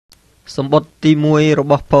សម្បត្តិទី1រ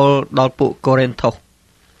បស់ប៉ុលដល់ពួកកូរិនថូស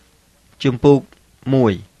ជំពូក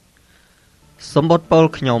1សម្បត្តិប៉ុល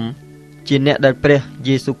ខ្ញុំជាអ្នកដែលព្រះ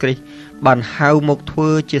យេស៊ូវគ្រីស្ទបានហៅមកធ្វើ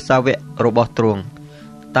ជាសាវករបស់ទ្រង់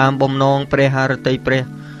តាមបំណងព្រះハរតីព្រះ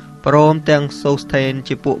ព្រមទាំងសូស្ថេន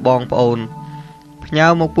ជាពួកបងប្អូនផ្ញើ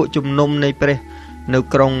មកពួកជំនុំនៃព្រះនៅ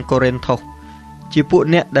ក្រុងកូរិនថូសជាពួក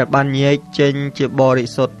អ្នកដែលបានញែកចេញជាបរិ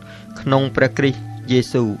សុទ្ធក្នុងព្រះគ្រីស្ទយេ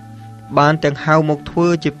ស៊ូវបានទាំងហៅមកធ្វើ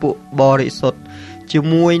ជាពួកបរិសុទ្ធជា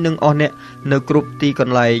មួយនឹងអស់អ្នកនៅគ្រប់ទីក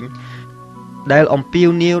ន្លែងដែលអំពាវ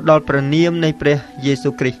នាវដល់ព្រះនាមនៃព្រះយេស៊ូ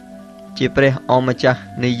វគ្រីស្ទជាព្រះអម្ចាស់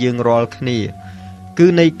នៃយើងរាល់គ្នាគឺ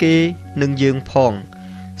នៃគេនឹងយើងផង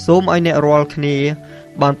សូមឲ្យអ្នករាល់គ្នា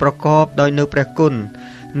បានប្រកបដោយនៅព្រះគុណ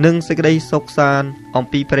និងសេចក្តីសុខសាន្តអំ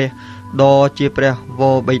ពីព្រះដ៏ជាព្រះវ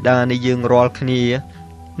របិតានៃយើងរាល់គ្នា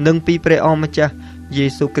និងពីព្រះអម្ចាស់យេ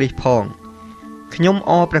ស៊ូវគ្រីស្ទផងខ្ញុំ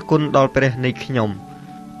អរព្រះគុណដល់ព្រះនៃខ្ញុំ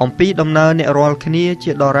អំពីដំណើរអ្នករាល់គ្នា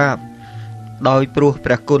ជាដរាបដោយព្រោះ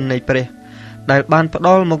ព្រះគុណនៃព្រះដែលបានផ្ដ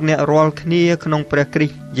ល់មកអ្នករាល់គ្នាក្នុងព្រះគ្រី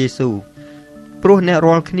ស្ទយេស៊ូវព្រោះអ្នក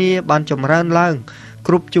រាល់គ្នាបានចម្រើនឡើង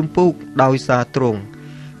គ្រប់ជំពូកដោយសារទ្រង់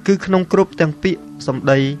គឺក្នុងគ្រប់ទាំងពាក្យសម្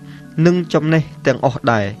ដីនិងចំណេះទាំងអស់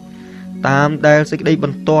ដែរតាមដែលសេចក្តីប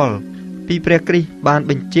ន្ទាល់ពីព្រះគ្រីស្ទបាន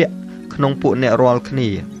បញ្ជាក់ក្នុងពួកអ្នករាល់គ្នា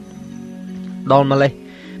ដល់ម្លេះ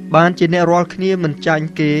បានជាអ្នករាល់គ្នាមិនចាញ់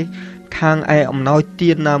គេខាងឯអំណោយទា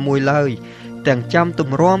នណាមួយឡើយទាំងចាំទ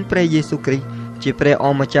ម្រាំព្រះយេស៊ូវគ្រីស្ទជាព្រះអ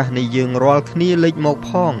ម្ចាស់នៃយើងរាល់គ្នាលេចមក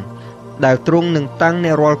ផងដែលទ្រង់នឹងតាំងអ្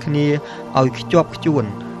នករាល់គ្នាឲ្យខ្ជាប់ខ្ជួន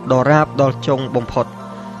ដល់រាបដល់ចុងបំផុត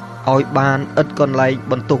ឲ្យបានឥតកន្លែង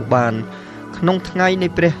បន្ទោសបានក្នុងថ្ងៃនៃ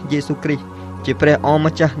ព្រះយេស៊ូវគ្រីស្ទជាព្រះអ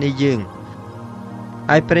ម្ចាស់នៃយើង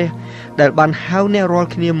ឯព្រះដែលបានហៅអ្នករាល់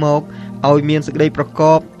គ្នាមកឲ្យមានសេចក្តីប្រក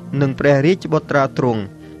បនឹងព្រះរាជបុត្រាទ្រង់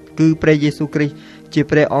គឺព្រះយេស៊ូវគ្រីស្ទជា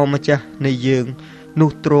ព្រះអម្ចាស់នៃយើងនោះ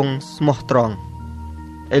ទ្រង់ស្មោះត្រង់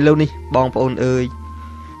ឥឡូវនេះបងប្អូនអើយ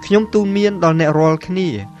ខ្ញុំទូលមានដល់អ្នករាល់គ្នា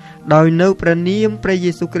ដោយនៅព្រះនាមព្រះ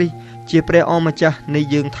យេស៊ូវគ្រីស្ទជាព្រះអម្ចាស់នៃ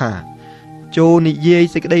យើងថាចូលនិយាយ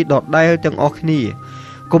សេចក្តីដដែលទាំងអស់គ្នា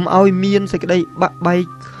កុំឲ្យមានសេចក្តីបាក់បែក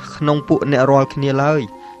ក្នុងពួកអ្នករាល់គ្នាឡើយ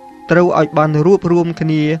ត្រូវឲ្យបានរួបរวมគ្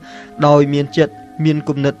នាដោយមានចិត្តមាន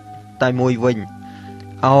គំនិតតែមួយវិញ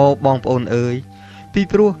អោបងប្អូនអើយពី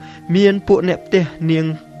ព្រោះមានពួកអ្នកផ្ទះនាង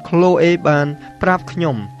ក្លូអេបានប្រាប់ខ្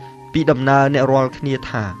ញុំពីដំណើរអ្នករាល់គ្នា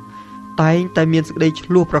ថាតែងតែមានសេចក្តីឆ្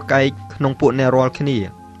លោះប្រកែកក្នុងពួកអ្នករាល់គ្នា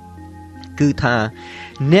គឺថា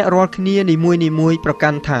អ្នករាល់គ្នានីមួយប្រកា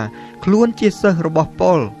ន់ថាខ្លួនជាសិស្សរបស់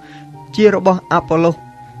ប៉ុលជារបស់អាប៉ូឡូស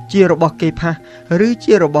ជារបស់កេផាសឬ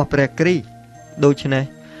ជារបស់ព្រះគ្រីស្ទដូច្នេះ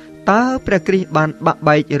តើព្រះគ្រីស្ទបានបាក់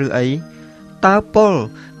បែកឬអីតើប៉ុល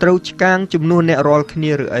ត្រូវឆ្កាងជំនួសអ្នករាល់គ្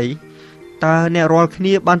នាឬអីតើអ្នករាល់គ្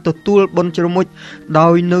នាបានទទួលបុណ្យជ្រមុជដោ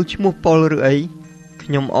យនៅឈ្មោះប៉ុលឬអីខ្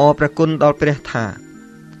ញុំអរព្រះគុណដល់ព្រះថា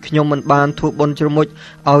ខ្ញុំមិនបានធ្វើបុណ្យជ្រមុជ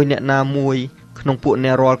ឲ្យអ្នកណាមួយក្នុងពួកអ្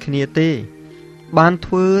នករាល់គ្នាទេបាន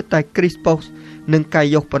ធ្វើតែគ្រីស្ពុសនិងកាយ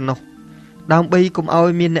យុសប៉ុណ្ណោះដើម្បីកុំឲ្យ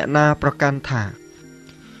មានអ្នកណាប្រកាន់ថា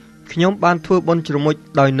ខ្ញុំបានធ្វើបុណ្យជ្រមុជ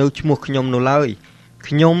ដោយនៅឈ្មោះខ្ញុំនោះឡើយ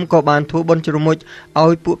ខ្ញុំក៏បានធ្វើបុណ្យជ្រមុជឲ្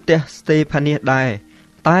យពួកផ្ទះស្តេផានីសដែរ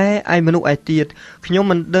តែឯមនុស្សឯទៀតខ្ញុំ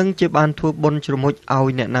មិនដឹងជាបានធ្វើបុណ្យជ្រមុជឲ្យ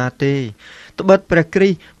អ្នកណាទេត្បិតព្រះគ្រី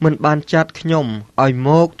ស្ទមិនបានចាត់ខ្ញុំឲ្យម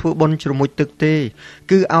កធ្វើបុណ្យជ្រមុជទឹកទេ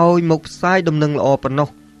គឺឲ្យមកផ្សាយដំណឹងល្អប៉ុណ្ណោះ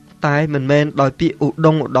តែមិនមែនដោយពាក្យឧត្ត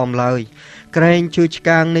មឧត្តមឡើយក្រែងជឿឆ្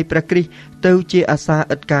កាងនៃព្រះគ្រីស្ទទៅជាអាសា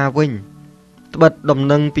ឥតការវិញត្បិតដំ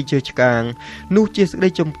ណឹងពីជឿឆ្កាងនោះជាសេចក្តី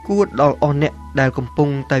ចំគួតដល់អស់អ្នកដែលកំពុង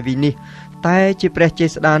តែវិនិច្ឆ័យតែជាព្រះចេ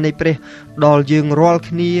ស្តានៃព្រះដល់យើងរាល់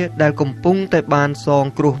គ្នាដែលកំពុងតែបានសង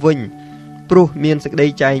គ្រោះវិញព្រោះមានសេចក្តី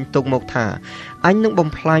ចែងទុកមកថាអញនឹងបំ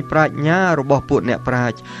ផ្លាញប្រាជ្ញារបស់ពួកអ្នកប្រា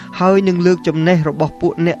ជ្ញហើយនឹងលើកចំណេះរបស់ពួ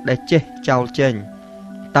កអ្នកដែលចេះចោលចេញ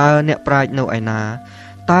តើអ្នកប្រាជ្ញនៅឯណា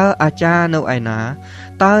តើអាចារ្យនៅឯណា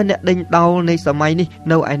តើអ្នកដេញដោលនៃសម័យនេះ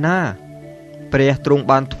នៅឯណាព្រះទ្រង់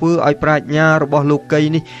បានធ្វើឲ្យប្រាជ្ញារបស់លោកី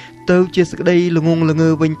នេះទៅជាសេចក្តីល្ងងល្ងើ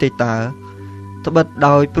វិញទេតើត្បិត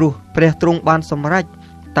ដោយព្រោះព្រះទ្រង់បានសម្រេច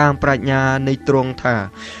តាមប្រាជ្ញានៃទ្រង់ថា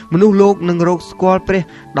មនុស្សលោកនឹងរកស្គាល់ព្រះ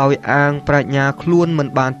ដោយអាងប្រាជ្ញាខ្លួនមិន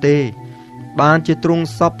បានទេបានជាទ្រង់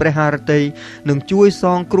សពព្រះハរតីនឹងជួយស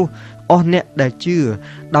ងគ្រោះអស់អ្នកដែលជឿ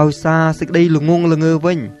ដោយសារសេចក្តីល្ងងល្ងើ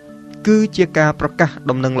វិញគឺជាការប្រកាស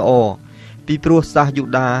ដំណឹងល្អពីព្រោះសាសយូ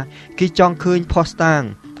ដាគេចង់ឃើញភស្តុតាង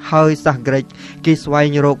ហើយសាសក្រិចគេស្វែ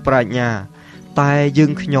ងរកប្រាជ្ញាតែយើ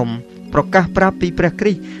ងខ្ញុំប្រកាសប្រាប់ពីព្រះគ្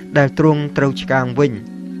រីស្ទដែលទ្រង់ត្រូវឆ្កាងវិញ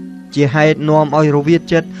ជាហេតុនាំឲ្យរវិត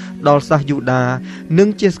ចិត្តដល់សាសយូដានិង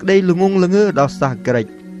ជាសេចក្តីល្ងងល្ងើដល់សាសក្រិច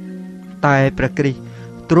តែព្រះគ្រីស្ទ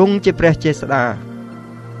ទ្រង់ជាព្រះចេស្តា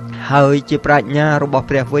ហើយជាប្រាជ្ញារបស់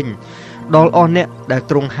ព្រះវិញដល់អស់អ្នកដែល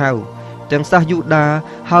ទ្រង់ហៅ ទាំងសាសយូដា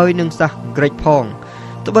ហើយនិងសាសក្រិចផង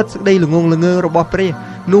ត្បិតសេចក្តីល្ងងល្ងើរបស់ព្រះ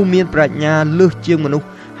នោះមានប្រាជ្ញាលើសជាងមនុស្ស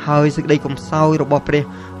ហើយសេចក្តីកំសោយរបស់ព្រះ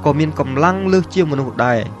ក៏មានកម្លាំងលើសជាងមនុស្ស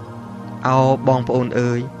ដែរអោបងប្អូន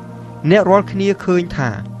អើយអ្នករាល់គ្នាឃើញថា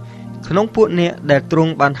ក្នុងពួកអ្នកដែលទ្រ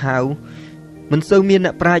ង់បានហៅមិនសូវមានអ្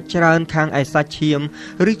នកប្រាជ្ញច្រើនខាងឯសាច់ឈាម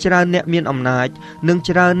ឬច្រើនអ្នកមានអំណាចនិង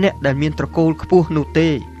ច្រើនអ្នកដែលមានត្រកូលខ្ពស់នោះទេ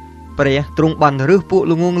ព្រះទ្រង់បានរើសពួក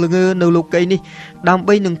ល្ងងល្ងើនៅលោកីយ៍នេះដើម្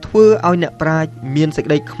បីនឹងធ្វើឲ្យអ្នកប្រាជ្ញមានសេច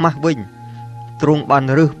ក្តីខ្មាស់វិញទ្រង់បាន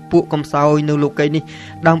រើសពួកកំសោយនៅលោកីយ៍នេះ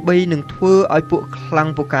ដើម្បីនឹងធ្វើឲ្យពួកខ្លាំង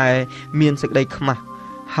ពូកែមានសេចក្តីខ្មាស់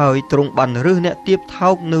ហើយទ្រង់បានរើសអ្នកទាបថោ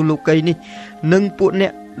កនៅលោកីយ៍នេះនិងពួកអ្ន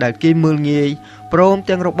កដែលគេមើលងាយព្រម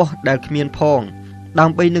ទាំងរបស់ដែលគ្មានផងដើ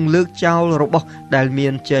ម្បីនឹងលើកចោលរបស់ដែលមា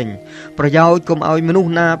នចេញប្រយោជន៍កុំឲ្យមនុស្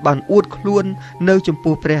សណាបានអួតខ្លួននៅចំ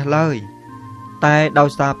ពោះព្រះឡើយតែដោយ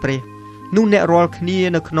សារព្រះនោះអ្នករាល់គ្នា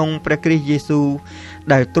នៅក្នុងព្រះគ្រីស្ទយេស៊ូវ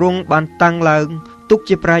ដែលទ្រង់បានតាំងឡើងទុក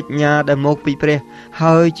ជាប្រាជ្ញាដែលមកពីព្រះ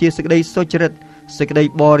ហើយជាសេចក្តីសុចរិតសេចក្តី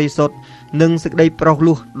បរិសុទ្ធនិងសេចក្តីប្រោស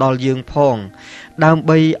លោះដល់យើងផងដើម្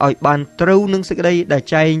បីឲ្យបានត្រូវនឹងសេចក្តីដែល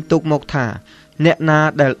ចែងទុកមកថាអ្នកណា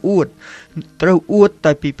ដែលអួតត្រូវអួត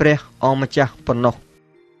តែពីព្រះអម្ចាស់ប៉ុណ្ណោះ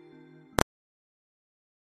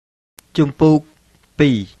ជំពូក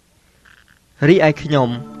2រីឯខ្ញុំ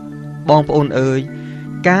បងប្អូនអើយ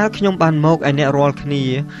កាលខ្ញុំបានមកឯអ្នករាល់គ្នា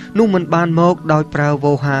នោះមិនបានមកដោយប្រើ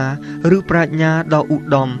វោហាឬប្រាជ្ញាដ៏ឧត្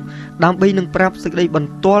តមដើម្បីនឹងប្រាប់សេចក្តីបន្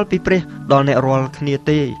ទាល់ពីព្រះដល់អ្នករាល់គ្នា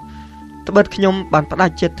ទេត្បិតខ្ញុំបានផ្ដា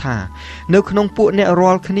ច់ចិត្តថានៅក្នុងពួកអ្នក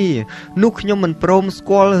រាល់គ្នានោះខ្ញុំមិនព្រមស្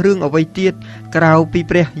គាល់រឿងអ្វីទៀតក្រៅពី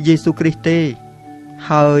ព្រះយេស៊ូវគ្រីស្ទទេ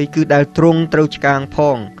ហើយគឺដែលទ្រង់ត្រូវឆ្កាងផ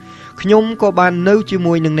ងខ្ញុំក៏បាននៅជា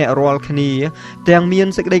មួយនឹងអ្នករាល់គ្នាទាំងមាន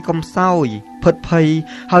សេចក្តីកំសោយផិតភ័យ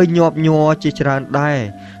ហើយញាប់ញ័រជាច្រើនដែរ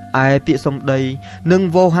ឯពាក្យសម្ដីនិង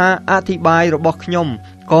វោហាអធិប្បាយរបស់ខ្ញុំ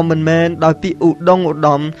ក៏មិនមែនដោយពាក្យឧត្តមឧត្ត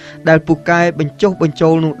មដែលពូកែបញ្ចុះបញ្ចូ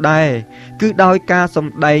លនោះដែរគឺដោយការស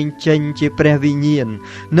ម្ដែងចេញជាព្រះវិញ្ញាណ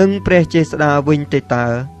និងព្រះចេស្តាវិញទេតើ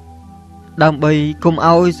ដើម្បីកុំ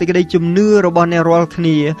ឲ្យសេចក្តីជំនឿរបស់អ្នករាល់គ្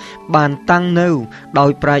នាបានតាំងនៅដោ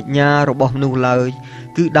យប្រាជ្ញារបស់មនុស្សឡើយ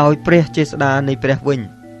គឺដោយព្រះចេស្តានៃព្រះវិញ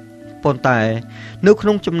ប៉ុន្តែនៅក្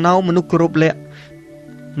នុងចំណោមមនុស្សគ្រប់លក្ខ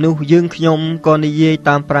នោះយើងខ្ញុំក៏និយាយ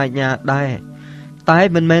តាមប្រាជ្ញាដែរតែ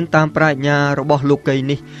មិនមែនតាមប្រាជ្ញារបស់លោកីយ៍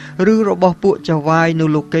នេះឬរបស់ពួកចៅវាយនៅ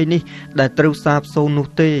លោកីយ៍នេះដែលត្រូវសាបសូន្យនោះ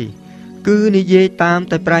ទេគឺនិយាយតាម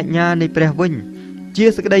តែប្រាជ្ញានៃព្រះវិញជា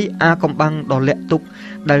សេចក្តីអាកំបាំងដ៏លាក់ទុក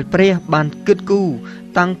ដែលព្រះបានគិតគូរ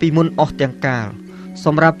តាំងពីមុនអស់ទាំងកាលស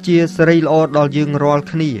ម្រាប់ជាសេរីល្អដល់យើងរាល់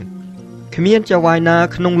គ្នាគ្មានចៅវាយណា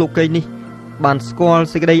ក្នុងលោកីយ៍នេះបានស្គាល់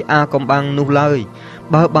សេចក្តីអាកំបាំងនោះឡើយ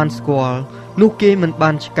បើបានស្គាល់នោះគេមិនបា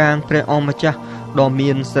នឆ្កាងព្រះអម្ចាស់ដ៏មា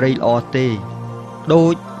នសេរីល្អទេដូ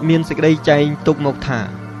ចមានសេចក្តីចែងទុកមកថា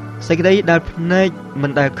សេចក្តីដែលភ្នែកមិ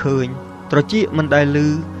នដែលឃើញត្រចៀកមិនដែលឮ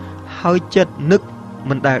ហើយចិត្តនឹក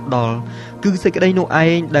មិនដែលដល់គឺសេចក្តីនោះឯ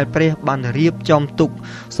ងដែលព្រះបានរៀបចំទុក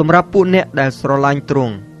សម្រាប់ពួកអ្នកដែលស្រឡាញ់ទ្រ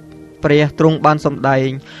ង់ព្រះទ្រង់បានសម្ដែង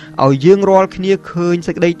ឲ្យយើងរាល់គ្នាឃើញ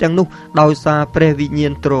សេចក្តីទាំងនោះដោយសារព្រះវិញ្ញា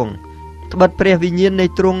ណទ្រង់ត្បិតព្រះវិញ្ញាណនៃ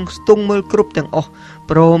ទ្រង់ស្ទង់មើលគ្រប់ទាំងអស់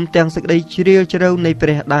ព្រមទាំងសេចក្តីជ្រាលជ្រៅនៃព្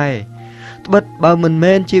រះដែរត្បិតបើមិន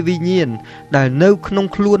មែនជាវិញ្ញាណដែលនៅក្នុង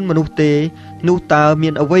ខ្លួនមនុស្សទេនោះតើមា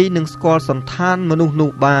នអ្វីនឹងស្គាល់សន្តានមនុស្សនោះ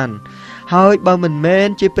បានហើយបើមិនមែន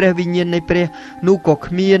ជាព្រះវិញ្ញាណនៃព្រះនោះក៏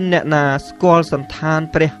គ្មានអ្នកណាស្គាល់សន្តាន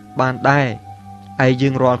ព្រះបានដែរឯយើ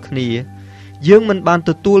ងរាល់គ្នាយើងមិនបាន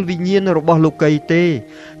ទទួលវិញ្ញាណរបស់លោកីយ៍ទេ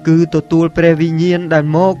គឺទទួលព្រះវិញ្ញាណដែល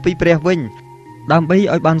មកពីព្រះវិញដើម្បី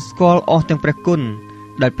ឲ្យបានស្គាល់អស់ទាំងព្រះគុណ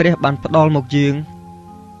ដែលព្រះបានផ្ដល់មកយើង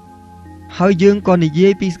ហើយយើងក៏និយា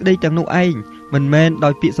យពីសេចក្តីទាំងនោះឯងមិនមែនដោ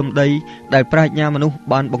យពាក្យសម្ដីដែលប្រាជ្ញាមនុស្ស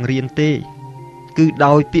បានបង្រៀនទេគឺ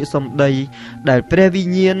ដោយពាក្យសម្ដីដែលព្រះវិ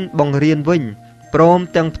ញ្ញាណបង្រៀនវិញព្រម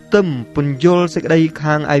ទាំងផ្ទឹមពន្យល់សេចក្តី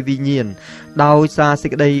ខាងឯវិញ្ញាណដោយសារសេច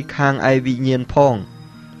ក្តីខាងឯវិញ្ញាណផង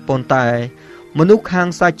ប៉ុន្តែមនុស្សខាង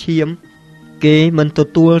សាច់ឈាមគេមិនទ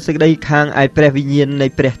ទួលសេចក្តីខាងឯព្រះវិញ្ញាណនៃ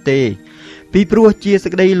ព្រះទេពីព្រោះជាសេ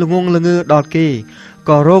ចក្តីល្ងងល្ងើដល់គេ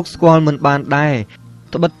ក៏រកស្គាល់មិនបានដែរ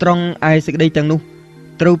ត្បិតត្រង់ឯសេចក្តីទាំងនោះ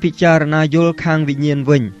ត្រូវពិចារណាយល់ខាងវិញ្ញាណ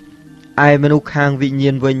វិញឯមនុស្សខាងវិញ្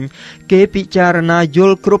ញាណវិញគេពិចារណាយ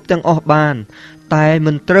ល់គ្រប់ទាំងអស់បានតែ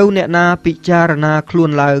មិនត្រូវអ្នកណាពិចារណាខ្លួ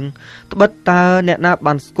នឡើងត្បិតតើអ្នកណា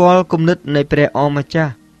បានស្គាល់គំនិតនៃព្រះអម្ចា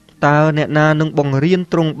ស់តើអ្នកណានឹងបង្រៀន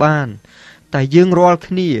ទ្រង់បានតែយើងរាល់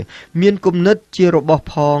គ្នាមានគំនិតជារបស់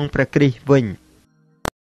ផងព្រះគ្រីស្ទវិញ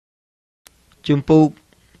ជំពូក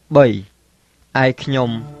3ឯខ្ញុំ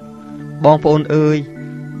បងប្អូនអើយ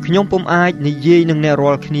ខ្ញុំពុំអាចនិយាយនឹងអ្នក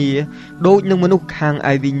រាល់គ្នាដូចនឹងមនុស្សខាង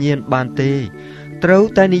ឯវិញ្ញាណបានទេ ត្រូវ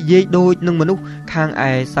តែនិយាយដូចនឹងមនុស្សខាង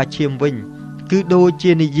ឯសាច់ឈាមវិញគឺដូច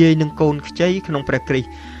ជានិយាយនឹងកូនខ្ចីក្នុងព្រះគ្រីស្ទ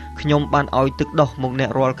ខ្ញុំបានឲ្យទឹកដោះមកអ្នក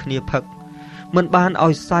រាល់គ្នាផឹកមិនបាន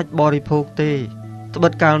ឲ្យសាច់បរិភោគទេត្បិ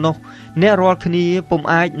តកាលនោះអ្នករាល់គ្នាពុំ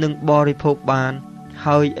អាចនឹងបរិភោគបាន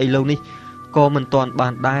ហើយឥឡូវនេះក៏មិនទាន់បា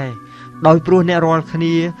នដែរដោយព្រោះអ្នករាល់គ្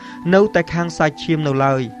នានៅតែខាងសាច់ឈាមនៅ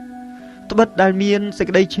ឡើយត្បិតដែលមានសេច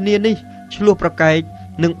ក្តីឈ្នានេះឆ្លោះប្រកែក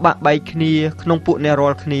និងបាក់បែកគ្នាក្នុងពួកអ្នករា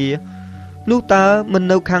ល់គ្នានោះតើមិន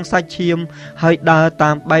នៅខាងសាច់ឈាមហើយដើរ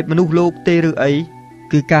តាមបែបមនុស្សលោកទេឬអី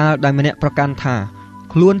គឺកាលដែលម្នាក់ប្រកាន់ថា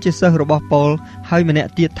ខ្លួនជាសិស្សរបស់ប៉ូលហើយម្នាក់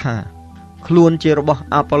ទៀតថាខ្លួនជារបស់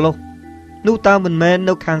អាប៉ូឡូសនោះតើមិនមែន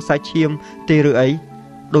នៅខាងសាច់ឈាមទេឬអី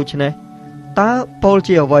ដូច្នេះតើប៉ូល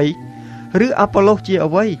ជាអ្វីឬអាប៉ូឡូសជា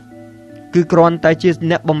អ្វីគឺគ្រាន់តែជា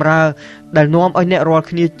អ្នកបម្រើដែលនាំឲ្យអ្នករាល់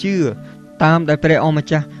គ្នាជឿតាមដែលព្រះអម្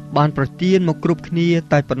ចាស់បានប្រទានមកគ្រប់គ្នា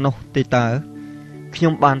តែប៉ុណ្ណោះទេតើខ្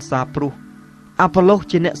ញុំបានសាបព្រោះអាប៉ូឡូស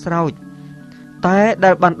ជាអ្នកស្រោចតែ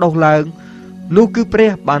ដែលបានដុសឡើងនោះគឺព្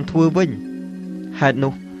រះបានធ្វើវិញហេតុ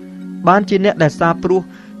នោះបានជាអ្នកដែលសាបព្រោះ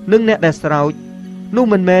និងអ្នកដែលស្រោចនោះ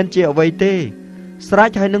មិនមែនជាអ្វីទេស្រេច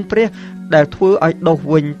ហើយនឹងព្រះដែលធ្វើឲ្យដុស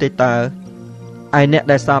វិញទេតើឯអ្នក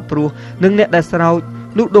ដែលសាបព្រោះនិងអ្នកដែលស្រោច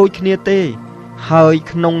នោះដូចគ្នាទេហើយ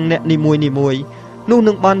ក្នុងអ្នកនីមួយនោះ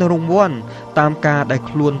នឹងបានរង្វាន់តាមការដែល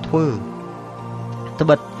ខ្លួនធ្វើត្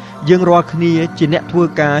បិតយើងរាល់គ្នាជាអ្នកធ្វើ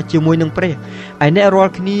ការជាមួយនឹងព្រះឯអ្នករា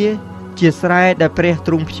ល់គ្នាជាស្រែដែលព្រះ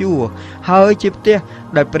ទ្រង់ភ្ជួរហើយជាផ្ទះ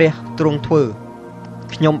ដែលព្រះទ្រង់ធ្វើ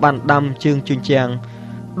ខ្ញុំបានដាំជើងជញ្ជាំង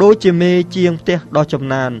ដូចជាមេជាងផ្ទះដ៏ចំ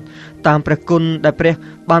ណានតាមព្រះគុណដែលព្រះ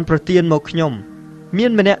បានប្រទានមកខ្ញុំមា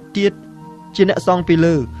នម្នាក់ទៀតជាអ្នកសង់ពី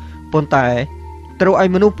លើប៉ុន្តែត្រូវឲ្យ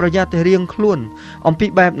មនុស្សប្រយ័ត្នរៀងខ្លួនអំពី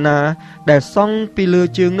បែបណាដែលសង់ពីលើ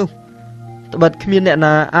ជើងនោះត្បិតគ្មានអ្នក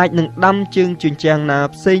ណាអាចនឹងដាំជើងជញ្ជាំងណា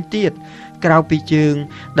ផ្សេងទៀតក្រៅពីជើង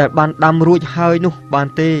ដែលបានដាំរួចហើយនោះបាន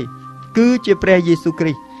ទេគឺជាព្រះយេស៊ូវគ្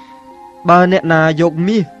រីស្ទបើអ្នកណាយក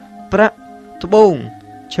មាសប្រាក់ត្បូង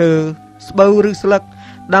ឈើស្បូវឬស្លឹក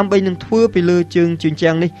ដើម្បីនឹងធ្វើពីលើជើងជញ្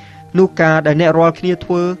ជាំងនេះនោះការដែលអ្នករាល់គ្នា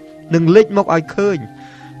ធ្វើនឹងលេចមកឲ្យឃើញ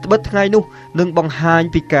ត្បិតថ្ងៃនោះនឹងបង្ហាញ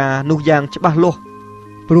ពីការនោះយ៉ាងច្បាស់លាស់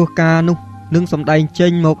ព្រោះការនោះនឹងសម្ដែងចេ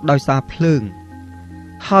ញមកដោយសារភ្លើង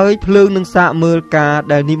ហើយភ្លើងនឹងសាកមើលការ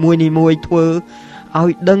ដែលនីមួយធ្វើឲ្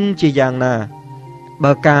យដឹងជាយ៉ាងណា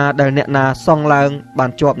បើការដែលអ្នកណាសង់ឡើងបា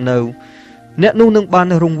នជាប់នៅអ្នកនោះនឹងបាន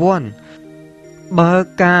រង្វាន់បើ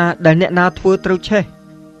ការដែលអ្នកណាធ្វើត្រូវឆេះ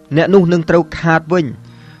អ្នកនោះនឹងត្រូវខាតវិញ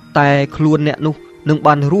តែខ្លួនអ្នកនោះនឹង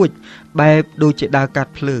បានរួចបែបដូចជាដើរកា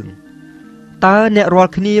ត់ភ្លើងតើអ្នករា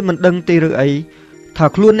ល់គ្នាមិនដឹងទេឬអីថា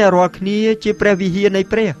ខ្លួនអ្នករាល់គ្នាជាព្រះវិហារនៃ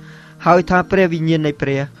ព្រះហើយថាព្រះវិញ្ញាណនៃព្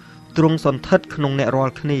រះទ្រង់សន្ធិដ្ឋក្នុងអ្នករា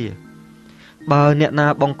ល់គ្នាបើអ្នកណា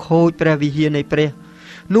បង្ខូចព្រះវិហារនៃព្រះ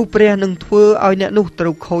នោះព្រះនឹងធ្វើឲ្យអ្នកនោះត្រូ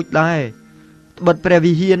វខូចដែរត្បិតព្រះ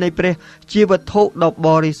វិហារនៃព្រះជាវត្ថុដ៏ប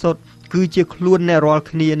រិសុទ្ធគឺជាខ្លួនអ្នករាល់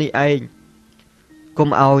គ្នានេះឯងកុំ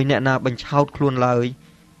ឲ្យអ្នកណាបញ្ឆោតខ្លួនឡើយ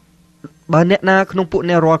បើអ្នកណាក្នុងពួក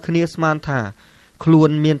អ្នករាល់គ្នាស្មានថាខ្លួន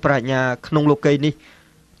មានប្រាជ្ញាក្នុងលោកីយ៍នេះ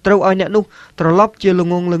ត្រូវឲ្យអ្នកនោះត្រឡប់ជាល្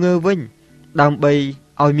ងងល្ងើវិញដើម្បី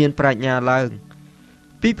ឲ្យមានប្រាជ្ញាឡើង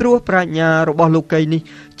ពីព្រោះប្រាជ្ញារបស់លោកីយ៍នេះ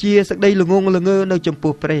ជាសេចក្តីល្ងងល្ងើនៅចំ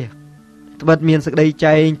ពោះព្រះត្បិតមានសេចក្តី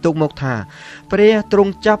ចែងទុកមកថាព្រះទ្រ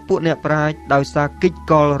ង់ចាប់ពួកអ្នកប្រាជ្ញដោយសារកិច្ច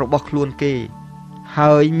កលរបស់ខ្លួនគេ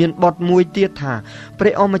ហើយមានបទមួយទៀតថាព្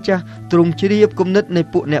រះអម្ចាស់ទ្រង់ជ្រាបគំនិតនៃ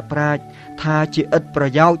ពួកអ្នកប្រាជ្ញថាជាឥតប្រ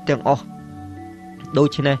យោជន៍ទាំងអស់ដូ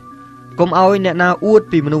ច្នេះកុំឲ្យអ្នកណាអួត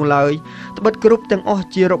ពីមនុស្សឡើយត្បិតគ្រប់ទាំងអស់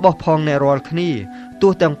ជារបស់ផងអ្នករាល់គ្នា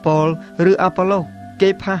ទោះទាំងប៉ូលឬអាប៉ូឡូសកេ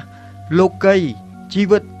ផាសលោកីជី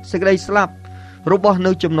វិតសេចក្តីស្លាប់របស់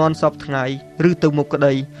នៅចំនួនសពថ្ងៃឬទៅមុខក្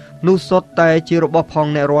តីនោះសុទ្ធតែជារបស់ផង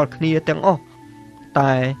អ្នករាល់គ្នាទាំងអស់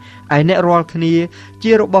តែឯអ្នករាល់គ្នា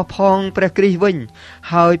ជារបស់ផងព្រះគ្រីស្ទវិញ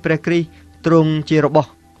ហើយព្រះគ្រីស្ទទ្រង់ជារបស់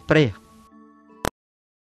ព្រះ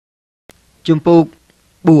ជំពូក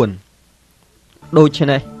4ដូច្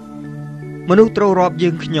នេះមនុស្សត្រូវរាប់យើ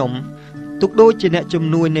ងខ្ញុំទុកដូចជាអ្នកជំ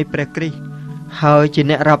នួយនៃព្រះគ្រីស្ទហើយជា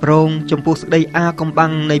អ្នករ៉ាប់រងចំពោះសេចក្តីអាកំបាំ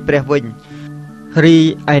ងនៃព្រះវិញរី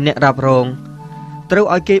ឯអ្នករ៉ាប់រងត្រូវ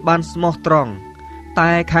ឲ្យគេបានស្មោះត្រង់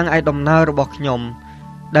តែខាងឯដំណើររបស់ខ្ញុំ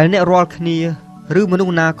ដែលអ្នករាល់គ្នាឬមនុ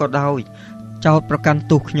ស្សណាក៏ដោយចោទប្រកាន់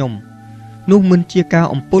ទោសខ្ញុំនោះមិនជាការ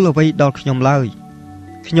អំពុលអ្វីដល់ខ្ញុំឡើយ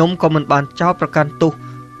ខ្ញុំក៏មិនបានចោទប្រកាន់ទោស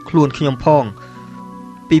ខ្លួនខ្ញុំផង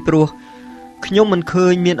ពីព្រោះខ្ញុំមិនឃើ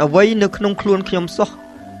ញមានអ្វីនៅក្នុងខ្លួនខ្ញុំសោះ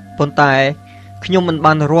ប៉ុន្តែខ្ញុំមិន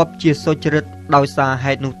បានរាប់ជាសុចរិតដោយសារ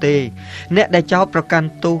ហេតុនោះទេអ្នកដែលចោទប្រកាន់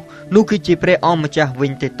ទោសនោះគឺជាព្រះអម្ចាស់វិ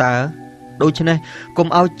ញទេតើដូច្នេះកុំ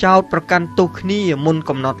ឲ្យចោទប្រកាន់ទោសគ្នាមុន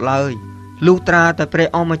កំណត់ឡើយលុះត្រាតែព្រះ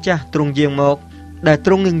អម្ចាស់ទ្រង់យាងមក ដែល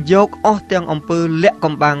ទ្រង់នឹងយកអស់ទាំងអំពើលាក់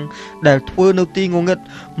កំបាំងដែលធ្វើនៅទីងងឹត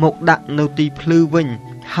មកដាក់នៅទីភ្លឺវិញ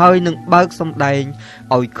ហើយនឹងបើកសម្ដែង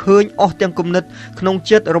ឲ្យឃើញអស់ទាំងគំនិតក្នុង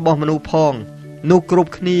ចិត្តរបស់មនុស្សផងនោះគ្រប់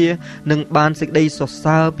គ្នានឹងបានសេចក្តីសរ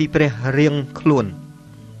សើរពីព្រះរៀងខ្លួន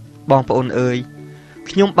បងប្អូនអើយ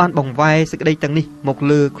ខ្ញុំបានបង្វែរសេចក្តីទាំងនេះមក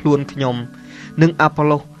លើខ្លួនខ្ញុំនិងអាប៉ូ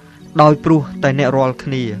ឡូសដោយព្រោះតែអ្នករាល់គ្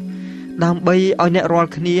នាដើម្បីឲ្យអ្នករាល់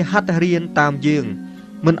គ្នាហាត់រៀនតាមយើង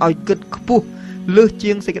មិនឲ្យគិតខ្ពស់លើស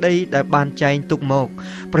ជាងសេចក្តីដែលបានចែងទុកមក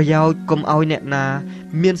ប្រយោជន៍កុំឲ្យអ្នកណា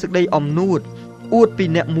មានសេចក្តីអំនួតអួតពី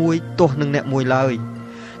អ្នកមួយទោះនឹងអ្នកមួយឡើយ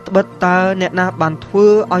ត្បិតតើអ្នកណាបានធ្វើ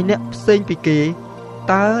ឲ្យអ្នកផ្សេងពីគេ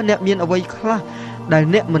តើអ្នកមានអ្វីខ្លះដែល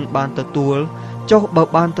អ្នកមិនបានទទួលចុះបើ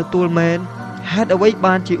បានទទួលមែនហេតុអ្វី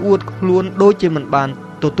បានជាអួតខ្លួនដូចជាមិនបាន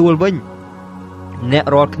ទទួលវិញអ្នក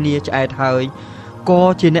រាល់គ្នាឆ្អែតហើយក៏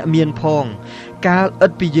ជាអ្នកមានផងកាលឥ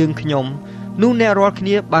តពីយើងខ្ញុំនោះអ្នករាល់គ្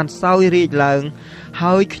នាបានសោយរាជឡើង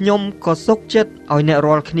ហើយខ្ញុំក៏សុខចិត្តឲ្យអ្នក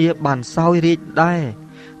រាល់គ្នាបានសោយរាជដែរ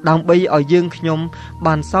ដើម្បីឲ្យយើងខ្ញុំ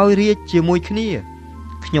បានសោយរាជជាមួយគ្នា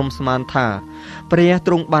ខ្ញុំស្មានថាព្រះ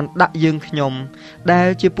ទ្រង់បានដាក់យើងខ្ញុំដែល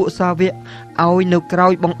ជាពួកសាវកឲ្យនៅក្រោ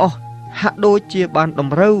យបង្អស់ហាក់ដូចជាបានត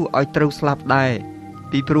ម្រូវឲ្យត្រូវស្លាប់ដែរ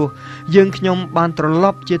ពីព្រោះយើងខ្ញុំបានត្រឡ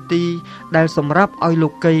ប់ជាទីដែលសម្រាប់ឲ្យលោ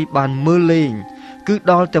កីបានមើលលេងគឺ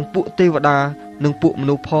ដល់ទាំងពួកទេវតានិងពួកម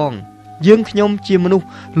នុស្សផងយើងខ្ញុំជាមនុស្ស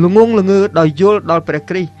ល្ងងល្ងើដោយយល់ដល់ព្រះ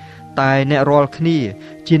គ្រីស្ទតែអ្នករាល់គ្នា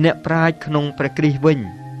ជាអ្នកប្រាជ្ញក្នុងព្រះគ្រីស្ទវិញ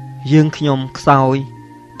យើងខ្ញុំខ្សោយ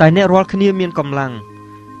តែអ្នករាល់គ្នាមានកម្លាំង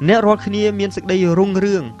អ្នករាល់គ្នាមានសេចក្តីរុង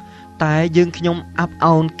រឿងតែយើងខ្ញុំអាប់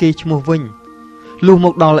អោនគេឈ្មោះវិញលុះម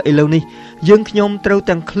កដល់ឥឡូវនេះយើងខ្ញុំត្រូវ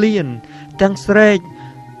ទាំងឃ្លានទាំងស្រែក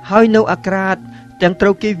ហើយនៅអាក្រាតទាំងត្រូ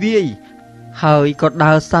វគេវាយហើយក៏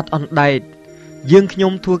ដើរសត្វអណ្ដែតយើងខ្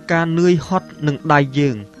ញុំធ្វើការនឿយហត់នឹងដៃយើ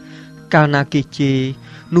ងកាលណាគេជេរ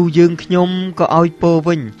នោះយើងខ្ញុំក៏ឲ្យពរ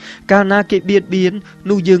វិញកាលណាគេបៀតបៀន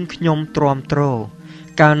នោះយើងខ្ញុំទ្រាំទ្រ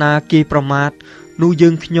កាលណាគេប្រមាថនោះយើ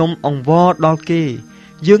ងខ្ញុំអង្វរដល់គេ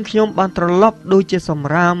យើងខ្ញុំបានត្រឡប់ដូចជាសម្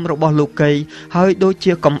រាមរបស់លោកីហើយដូច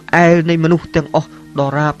ជាកំអែលនៃមនុស្សទាំងអស់ដ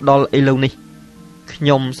រាបដល់ឥឡូវនេះខ្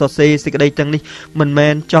ញុំសរសេរសេចក្តីទាំងនេះមិនមែ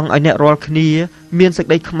នចង់ឲ្យអ្នករាល់គ្នាមានសេច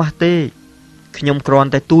ក្តីខ្មាស់ទេខ្ញុំគ្រាន់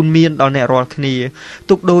តែទូនមានដល់អ្នករាល់គ្នា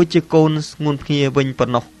ទុកដូចជាកូនស្ងួនភ្ងាវិញប៉ុ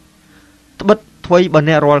ណ្ណោះត្បិតអ្វីបើ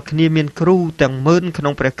អ្នករាល់គ្នាមានគ្រូទាំងម៉ឺនក្នុ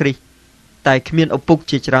ងព្រះគ្រីស្ទតែគ្មានឪពុក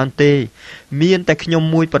ជាច្រើនទេមានតែខ្ញុំ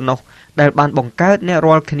មួយប៉ុណ្ណោះដែលបានបង្កើតអ្នក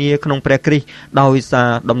រាល់គ្នាក្នុងព្រះគ្រីស្ទដោយសារ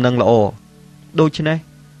ដំណឹងល្អដូច្នេះ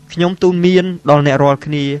ខ្ញុំទូនមានដល់អ្នករាល់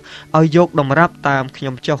គ្នាឲ្យយកតម្រាប់តាមខ្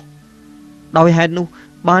ញុំចុះដោយហេតុនោះ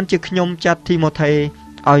បានជាខ្ញុំចាត់ធីម៉ូថេ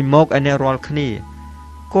ឲ្យមកឲ្យអ្នករាល់គ្នា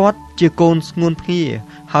គាត់ជាកូនស្ងួនភ្ងា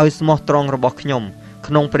ហើយស្មោះត្រង់របស់ខ្ញុំ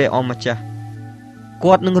ក្នុងព្រះអម្ចាស់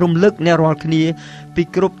គាត់នឹងរំលឹកអ្នករាល់គ្នាពី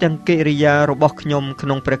គ្រប់ទាំងកិរិយារបស់ខ្ញុំក្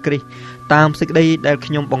នុងព្រះគ្រីស្ទតាមសេចក្តីដែល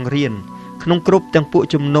ខ្ញុំបង្រៀនក្នុងគ្រប់ទាំងពួក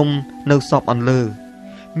ជំនុំនៅសពអន្លើ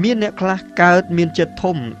មានអ្នកខ្លះកើតមានចិត្ត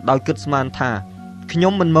ធំដោយគិតស្មានថាខ្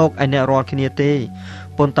ញុំមិនមកឲ្យអ្នករាល់គ្នាទេ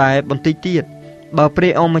ប៉ុន្តែបន្តិចទៀតបើព្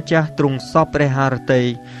រះអម្ចាស់ទ្រង់សពព្រះハរតី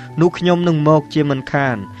នោះខ្ញុំនឹងមកជាមិនខា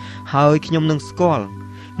នហើយខ្ញុំនឹងស្គាល់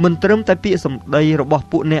មិនត្រឹមតែពាក្យសម្ដីរបស់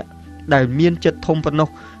ពួកអ្នកដែលមានចិត្តធំប៉ុណ្ណោះ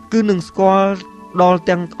គឺនឹងស្គាល់ដល់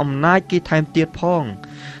ទាំងអំណាចគេថែមទៀតផង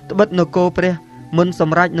ត្បិតនគរព្រះមិនស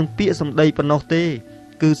ម្រេចនឹងពាក្យសម្ដីប៉ុណ្ណោះទេ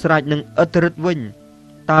គឺស្រេចនឹងឥទ្ធិឫទ្ធិវិញ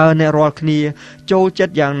តើអ្នករាល់គ្នាចូលចិ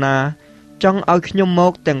ត្តយ៉ាងណាចង់ឲ្យខ្ញុំម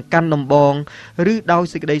កទាំងកាន់ដំបងឬដោយ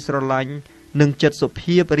សេចក្តីស្រឡាញ់និងចិត្តសុ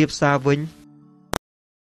ភាពរៀបសារវិញ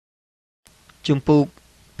ជំពូក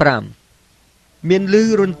5មានឮ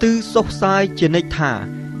រន្ទឺសុសសាយជានិច្ចថា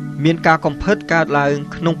មានការកំផិតកើតឡើង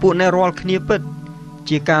ក្នុងពួកអ្នករាល់គ្នាពិត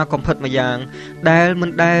ជាការកំផិតម្យ៉ាងដែលមិន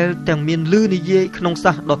ដែលទាំងមានឮនិយាយក្នុង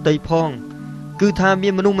សាសដតីផងគឺថាមា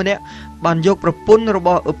នមនុស្សម្នាក់បានយកប្រពន្ធរប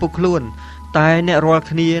ស់ឪពុកខ្លួនតែអ្នករាល់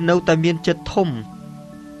គ្នានៅតែមានចិត្តធំ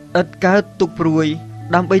ឥតកើតទុកព្រួយ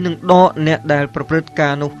ដើម្បីនឹងដកអ្នកដែលប្រព្រឹត្តកា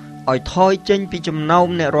រនោះឲ្យថយចេញពីចំណោម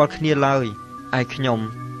អ្នករាល់គ្នាឡើយឯខ្ញុំ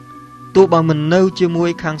ទោះបើមិននៅជាមួយ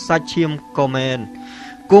ខាងសាច់ឈាមក៏មែន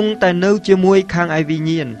គង់តែនៅជាមួយខាងឯវិញ្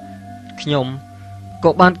ញាណខ្ញុំ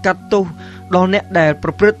ក៏បានកាត់ទោសដល់អ្នកដែលប្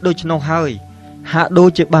រព្រឹត្តដូច្នោះហើយហាក់ដូច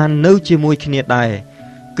ជាបាននៅជាមួយគ្នាដែរ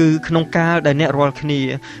គឺក្នុងកាលដែលអ្នករាល់គ្នា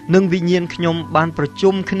និងវិញ្ញាណខ្ញុំបានប្រ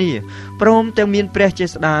ជុំគ្នាព្រមទាំងមានព្រះចេ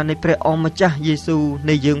ស្តានៃព្រះអម្ចាស់យេស៊ូវ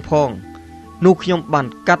នៃយើងផងនោះខ្ញុំបាន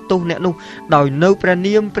កាត់ទោសអ្នកនោះដោយនៅព្រះ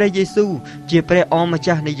នាមព្រះយេស៊ូវជាព្រះអម្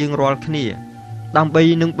ចាស់នៃយើងរាល់គ្នាដើម្បី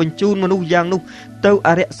នឹងបញ្ជូនមនុស្សយ៉ាងនោះទៅអ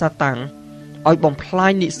រិយសាតាំងឲ្យបំផ្លា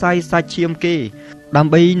ញនិស័យសាច់ឈាមគេដើ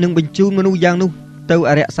ម្បីនឹងបញ្ជូនមនុស្សយ៉ាងនោះទៅ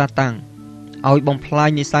អរិយសាតាំងឲ្យបំផ្លាញ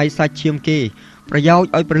និស័យសាច់ឈាមគេប្រយោជន៍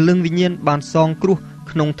ឲ្យព្រលឹងវិញ្ញាណបានសងគ្រោះ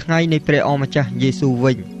ក្នុងថ្ងៃនៃព្រះអម្ចាស់យេស៊ូវ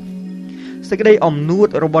វិញសេចក្តីអំនួត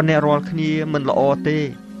របស់អ្នករាល់គ្នាមិនល្អទេ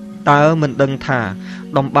តើមិនដឹងថា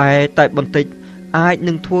ដំបែតែបន្តិចអាច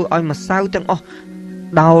នឹងធ្វើឲ្យម្សៅទាំងអស់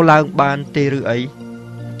ដោរឡើងបានទេឬអី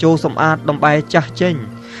ចូលសម្អាតដំបែចាស់ចេញ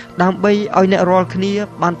ដើម្បីឲ្យអ្នករាល់គ្នា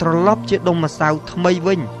បានត្រឡប់ជាដុំម្សៅថ្មី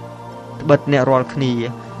វិញត្បិតអ្នករាល់គ្នា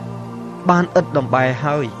បានឥតដំបែ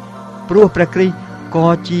ហើយព្រោះព្រះគ្រីស្ទក៏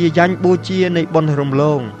ជាយ៉ាញ់បូជានៃបុណ្យរំល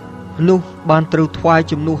ងនោះបានត្រូវថ្វាយ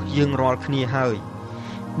ជំនួសយើងរាល់គ្នាហើយ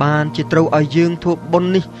បានជាត្រូវឲ្យយើងធ្វើបុណ្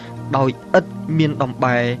យនេះដោយឥតមានដំ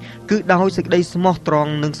បែគឺដោយសេចក្តីស្មោះត្រ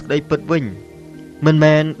ង់និងសេចក្តីពិតវិញមិន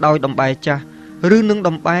មែនដោយដំបែចាស់ឬនឹង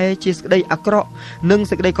ដំបែជាសេចក្តីអាក្រក់និង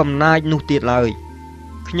សេចក្តីកំណាចនោះទៀតឡើយ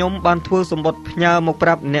ខ្ញុំបានធ្វើសម្បត្តិផ្ញើមកប្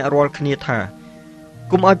រាប់អ្នករាល់គ្នាថា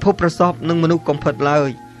កុំឲ្យភពប្រសពនឹងមនុស្សកំផិតឡើយ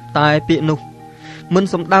តែពាក្យនោះមិន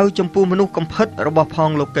សំដៅចំពោះមនុស្សកំផិតរបស់ផង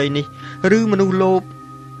លោកីនេះឬមនុស្សលោភ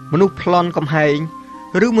មនុស្សប្លន់កំហែង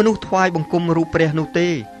ឬមនុស្សថ្វាយបង្គំរូបព្រះនោះទេ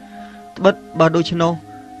ត្បិតបើដូច្នោះ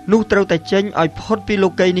នោះត្រូវតែចេញឲ្យផុតពីលោ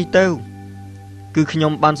កីនេះទៅគឺខ្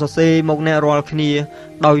ញុំបានសរសេរមកអ្នករាល់គ្នា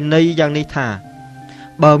ដោយន័យយ៉ាងនេះថា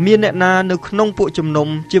បើមានអ្នកណានៅក្នុងពួកជំនុំ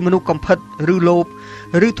ជាមនុស្សកំផិតឬលោភ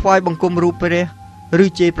ឬថ្វាយបង្គំរូបព្រះឬ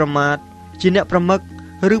ជេរប្រមាថជាអ្នកប្រមឹក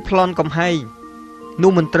ឬប្លន់កំហែង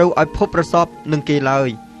នោះមិនត្រូវឲ្យភពប្រសពនឹងគេឡើយ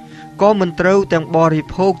ក៏មិនត្រូវទាំងបរិ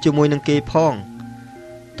ភោគជាមួយនឹងគេផង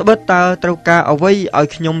ត្បិតតើត្រូវការអ្វីឲ្យ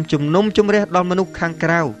ខ្ញុំជំនុំជម្រះដល់មនុស្សខាងក្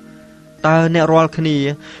រៅតើអ្នករាល់គ្នា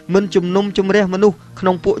មិនជំនុំជម្រះមនុស្សក្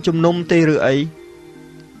នុងពួកជំនុំទេឬអី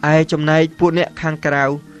ឯចំណែកពួកអ្នកខាងក្រៅ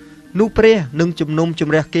នោះព្រះនឹងជំនុំជ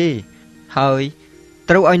ម្រះគេហើយ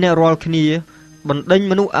ត្រូវឲ្យអ្នករាល់គ្នាបណ្ដេញ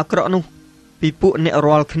មនុស្សអាក្រក់នោះពីពួកអ្នក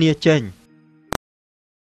រាល់គ្នាចេញ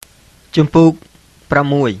ជំពូក6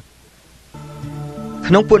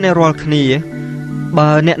ក្នុងពួកអ្នករាល់គ្នាបើ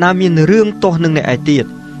អ្នកណាមានរឿងទាស់នឹងអ្នកឯទៀត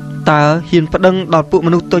តើហ៊ានប្តឹងដល់ពួកម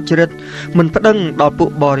នុស្សទុច្ចរិតមិនប្តឹងដល់ពួក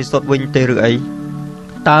បរិសុទ្ធវិញទេឬអី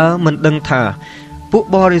តើមិនដឹងថាពួក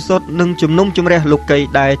បរិសុទ្ធនឹងជំនុំជម្រះលោកី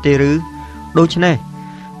ដែរទេឬដូច្នេះ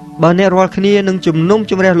បើអ្នករាល់គ្នានឹងជំនុំ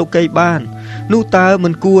ជម្រះលោកីបាននោះតើមិ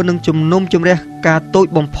នគួរនឹងជំនុំជម្រះការតូច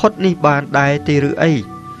បំផុតនេះបានដែរទេឬអី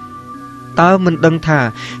តើមិនដឹងថា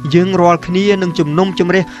យើងរាល់គ្នានឹងជំនុំជ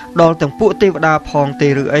ម្រះដល់ទាំងពួកទេវតាផងទេ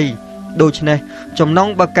ឬអីដូច្នេះចំណង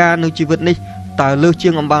បើការនៅជីវិតនេះតើលើសជា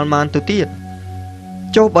ងអំបាលម៉ានទៅទៀត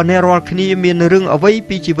ចុះបើអ្នករាល់គ្នាមានរឿងអ្វី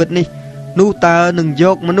ពីជីវិតនេះនោះតើនឹងយ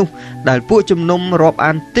កមនុស្សដែលពួកជំនុំរាប់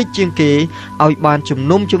អានតិចជាងគេឲ្យបានជំ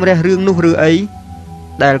នុំជម្រះរឿងនោះឬអី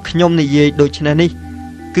ដែលខ្ញុំនិយាយដូច្នេះនេះ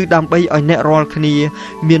គឺដើម្បីឲ្យអ្នករាល់គ្នា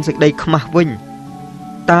មានសេចក្តីខ្មាស់វិញ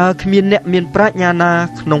តើគ្មានអ្នកមានប្រាជ្ញាណា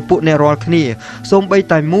ក្នុងពួកអ្នករាល់គ្នាសូម្បី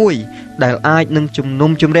តែមួយដែលអាចនឹងជំ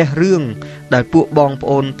នុំជម្រះរឿងដែលពួកបងប្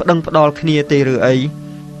អូនប្តឹងផ្ដាល់គ្នាទេឬអី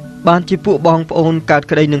បានជាពួកបងប្អូនកើត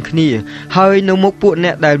ក្តីនឹងគ្នាហើយនៅមុខពួកអ្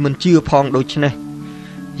នកដែលមិនជឿផងដូច្នេះ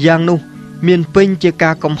យ៉ាងនោះមានពេញជា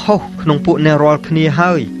ការកំហុសក្នុងពួកអ្នករាល់គ្នា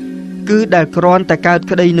ហើយគឺដែលគ្រាន់តែកើត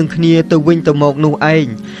ក្តីនឹងគ្នាទៅវិញទៅមកនោះឯង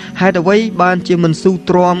ហេតុអ្វីបានជាមិនស៊ូ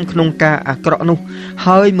ទ្រាំក្នុងការអាក្រក់នោះ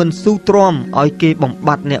ហើយមិនស៊ូទ្រាំឲ្យគេបំប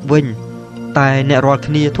ត្តិអ្នកវិញតែអ្នករាល់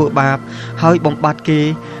គ្នាធ្វើបាបហើយបំបត្តិគេ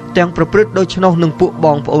ទាំងប្រព្រឹត្តដូច្នោះនឹងពួកប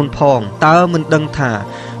ងប្អូនផងតើមិនដឹងថា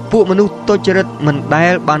ពួកមនុស្សទុច្ចរិតមិនដែ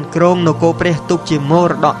លបានគ្រងនគរព្រះទុកជាម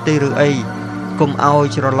រតកទេឬអីកុំឲ្យ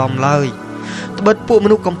ច្រឡំឡើយត្បិតពួកម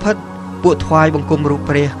នុស្សកំផិតពួកថ្វាយបង្គំរូប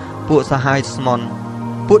ព្រះពួកសហាយស្មន់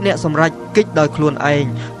ពួកអ្នកសម្រេចកិច្ចដោយខ្លួនឯង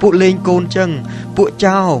ពួកលេងកូនចឹងពួក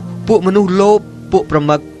ចោរពួកមនុស្សលោភពួកប្រ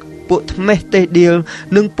មឹកពួកថ្មេះទេសដៀល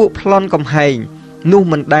និងពួកប្លន់កំហែងនោះ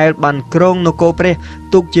មិនដែលបានគ្រងនគរព្រះ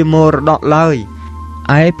ទុកជាមរតកឡើយ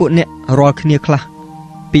ឯពួកអ្នករាល់គ្នាខ្លះ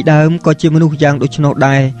ពីដើមក៏ជាមនុស្សយ៉ាងដូច្នោះ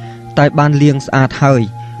ដែរតែបានលាងស្អាតហើយ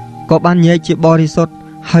ក៏បានញែកជាបរិសុទ្ធ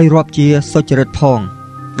ហើយរាប់ជាសុចរិតផង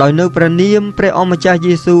ដោយនៅព្រះនាមព្រះអម្ចាស់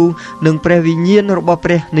យេស៊ូវនិងព្រះវិញ្ញាណរបស់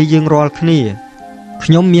ព្រះនៃយើងរាល់គ្នា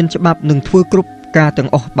ខ្ញុំមានច្បាប់នឹងធ្វើគ្រប់ការទាំង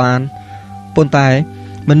អស់បានប៉ុន្តែ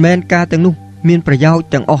មិនមែនការទាំងនោះមានប្រយោជន៍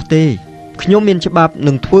ទាំងអស់ទេខ្ញុំមានច្បាប់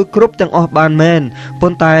នឹងធ្វើគ្រប់ទាំងអស់បានមែនប៉ុ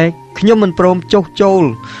ន្តែខ្ញុំមិនព្រមចុះចូល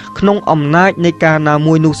ក្នុងអំណាចនៃការណា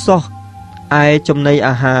មួយនោះសោះឯចំណី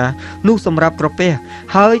អាហារនោះសម្រាប់ក្រពះ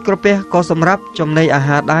ហើយក្រពះក៏សម្រាប់ចំណីអា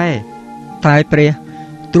ហារដែរតែព្រះ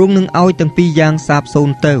ទ្រង់នឹងឲ្យទាំងពីរយ៉ាងសាបសូ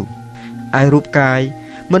ន្យទៅឯរូបកាយ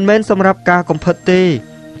មិនមែនសម្រាប់ការកំផិតទេ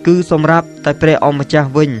គឺសម្រាប់តែព្រះអម្ចាស់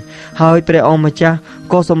វិញហើយព្រះអម្ចាស់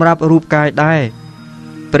ក៏សម្រាប់រូបកាយដែរ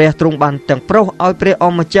ព្រះទ្រង់បានទាំងប្រុសឲ្យព្រះអ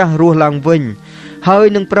ម្ចាស់រស់ឡើងវិញហើយ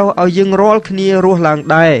នឹងប្រុសឲ្យយើងរាល់គ្នារស់ឡើង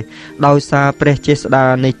ដែរដោយសារព្រះចេស្តា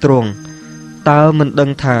នៃទ្រង់តើមិនដឹ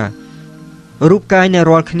ងថារូបកាយនៃ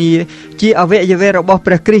រាល់គ្នាជាអវយវៈរបស់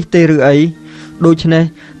ព្រះគ្រីស្ទទេឬអី ដូច្នេះ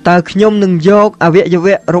តើខ្ញុំនឹងយកអវយ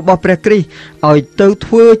វៈរបស់ព្រះគ្រីស្ទឲ្យទៅ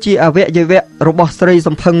ធ្វើជាអវយវៈរបស់ស្រី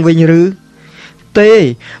សំភឹងវិញឬទេ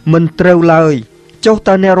មិនត្រូវឡើយចុះ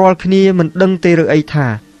តើអ្នករាល់គ្នាមិនដឹងទេឬអីថា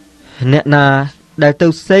អ្នកណាដែលទៅ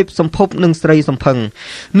សេពសម្ភពនឹងស្រីសំភឹង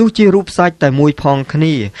នោះជារូបសាច់តែមួយផងគ្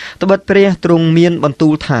នាត្បិតព្រះទ្រង់មានបន្ទូ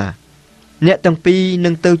លថាអ្នកទាំងពីរនឹ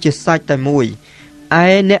ងទៅជាសាច់តែមួយឯ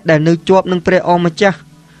អ្នកដែលនៅជាប់នឹងព្រះអម្ចាស់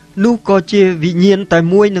នោះក៏ជាវិញ្ញាណតែ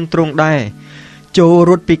មួយនឹងទ្រង់ដែរចូល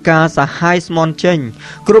រត់ពីការសាហាយស្មន់ចេញ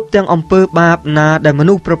គ្រប់ទាំងអំពើបាបណាដែលម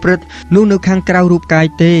នុស្សប្រព្រឹត្តនោះនៅខាងក្រៅរូបកាយ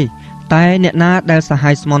ទេតែអ្នកណាដែលសា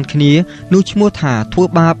ហាយស្មន់គ្នានោះឈ្មោះថាធ្វើ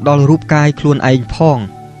បាបដល់រូបកាយខ្លួនឯងផង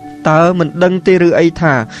តើមិនដឹងទេឬអី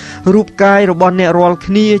ថារូបកាយរបស់អ្នករាល់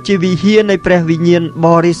គ្នាជាវិហារនៃព្រះវិញ្ញាណប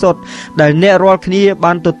រិសុទ្ធដែលអ្នករាល់គ្នា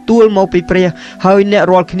បានទទួលមកពីព្រះហើយអ្នក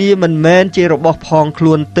រាល់គ្នាមិនមែនជារបស់ផងខ្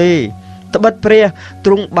លួនទេត្បិតព្រះ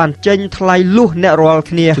ទ្រង់បានចេញថ្លៃលុះអ្នករាល់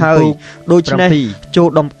គ្នាហើយដូច្នេះចូល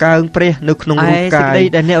ដំកើងព្រះនៅក្នុងរូបកាយ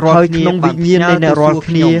ដែលអ្នករាល់គ្នាក្នុងវិញ្ញាណនៃអ្នករាល់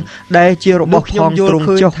គ្នាដែលជារបស់ផងទ្រង់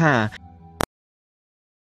ចុះថា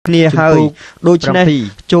គ្នាហើយដូច្នេះ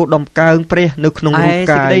ចូលដំកើងព្រះនៅក្នុងរូប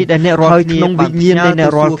កាយដែលអ្នករាល់គ្នាក្នុងវិញ្ញាណនៃអ្ន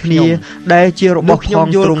ករាល់គ្នាដែលជារបស់ផង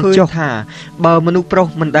ទ្រង់ចុះថាបើមនុស្សប្រុស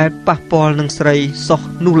មិនដែលប៉ះពាល់នឹងស្រីសោះ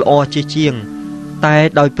នោះល្អជាជាងតែ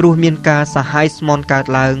ដោយព្រោះមានការសាហាយស្មន់កើត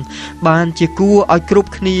ឡើងបានជាគួរឲ្យគ្រប់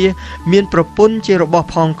គ្នាមានប្រពន្ធជារបស់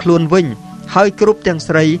ផងខ្លួនវិញហើយគ្រប់ទាំង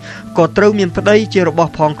ស្រីក៏ត្រូវមានប្តីជារប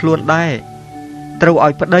ស់ផងខ្លួនដែរត្រូវឲ្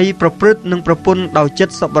យប្តីប្រព្រឹត្តនឹងប្រពន្ធដោយចិ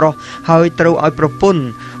ត្តសប្បុរសហើយត្រូវឲ្យប្រពន្ធ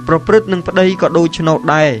ប្រព្រឹត្តនឹងប្តីក៏ដូច្នោះ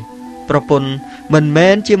ដែរប្រពន្ធមិនមែ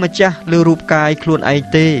នជាម្ចាស់លើរូបកាយខ្លួនឯង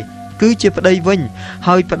ទេគឺជាប្តីវិញ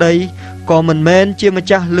ហើយប្តីក៏មិនមែនជាម្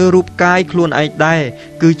ចាស់លើរូបកាយខ្លួនឯងដែរ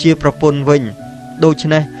គឺជាប្រពន្ធវិញដូច្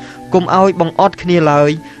នេះកុំឲ្យបង្អត់គ្នាឡើយ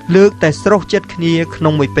លើកតែស្រុះចិត្តគ្នាក្នុ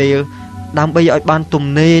ងមួយពេលដើម្បីឲ្យបានទំ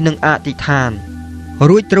នេរនឹងអធិដ្ឋាន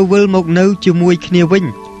រួចត្រូវវិលមកនៅជាមួយគ្នាវិញ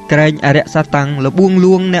ក្រែងអរិយសតាំងលបួង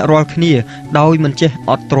លួងអ្នករាល់គ្នាដោយមិនចេះ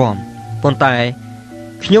អត់ទ្រាំប៉ុន្តែ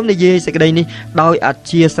ខ្ញុំនិយាយសេចក្តីនេះដោយអ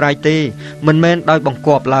ធ្យាស្រ័យទេមិនមែនដោយបង្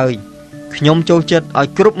គាប់ឡើយខ្ញុំចូលចិត្តឲ្យ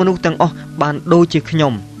គ្រប់មនុស្សទាំងអស់បានដូចជាខ្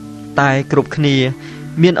ញុំតែគ្រប់គ្នា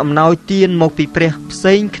មានអំណោយទានមកពីព្រះផ្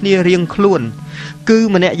សេងគ្នារៀងខ្លួនគឺ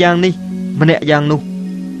ម្នាក់យ៉ាងនេះម្នាក់យ៉ាងនោះ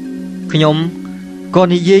ខ្ញុំក៏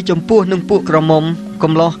និយាយចំពោះនឹងពួកក្រមុំ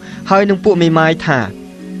កំឡោះហើយនឹងពួកមេម៉ាយថា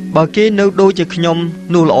បើគេនៅដូចជាខ្ញុំ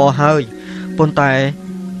នោះល្អហើយប៉ុន្តែ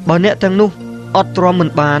បើអ្នកទាំងនោះអត់ទ្រាំមិន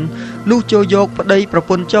បាននោះចូលយកប្តីប្រ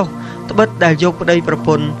ពន្ធចុះត្បិតដែលយកប្តីប្រព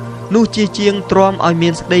ន្ធនោះជាជាងទ្រាំឲ្យមា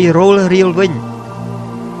នសេចក្តីរលរៀលវិញ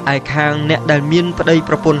ឯខាងអ្នកដែលមានប្តី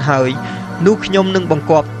ប្រពន្ធហើយនោះខ្ញុំនឹងបង្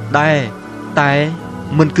គាប់ដែរតែ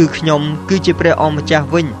មិនគឺខ្ញុំគឺជាព្រះអម្ចាស់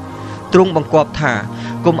វិញទ្រង់បង្គាប់ថា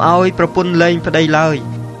កុំឲ្យប្រពន្ធលែងប្តីឡើយ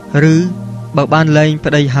ឬបើបានលែង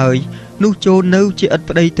ប្តីហើយនោះចូលនៅជាឥត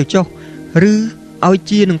ប្តីទៅចុះឬឲ្យ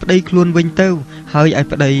ជានឹងប្តីខ្លួនវិញទៅហើយឯ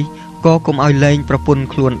ប្តីក៏កុំឲ្យលែងប្រពន្ធ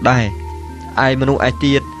ខ្លួនដែរឯមនុស្សឯ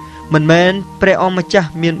ទៀតមិនមែនព្រះអម្ចាស់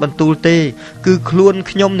មានបន្ទូលទេគឺខ្លួន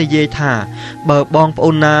ខ្ញុំនិយាយថាបើបងប្អូ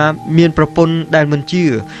នណាមានប្រពន្ធដែលមិនជឿ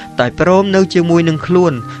តែព្រមនៅជាមួយនឹងខ្លួ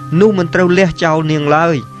ននោះមិនត្រូវលះចោលនាងឡើ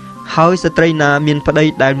យហើយស្ត្រីណាមានប្តី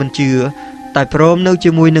ដែលមិនជឿតែព្រមនៅ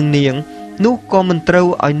ជាមួយនឹងនាងនោះក៏មិនត្រូវ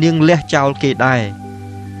ឲ្យនាងលះចោលគេដែរ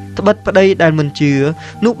ត្បិតប្តីដែលមិនជឿ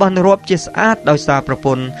នោះបានរាប់ជាស្អាតដោយសារប្រព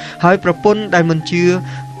ន្ធហើយប្រពន្ធដែលមិនជឿ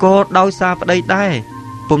ក៏ដោយសារប្តីដែរ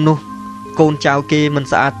ពុំនោះកូនចៅគេមិន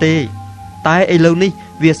ស្អាតទេតែឥឡូវនេះ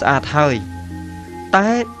វាស្អាតហើយតែ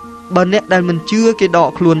បើអ្នកដែលមិនជឿគេដក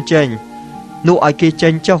ខ្លួនចេញនោះឲ្យគេចេ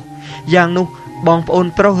ញចុះយ៉ាងនោះបងប្អូន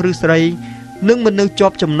ប្រុសឬស្រីនឹងមិននៅជា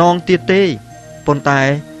ប់ចំណងទៀតទេប៉ុន្តែ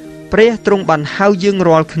ព្រះទ្រង់បានហៅយើង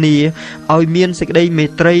រាល់គ្នាឲ្យមានសេចក្តីមេ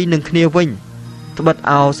ត្រីនឹងគ្នាវិញត្បិត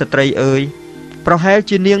អោស្ត្រីអើយប្រហែល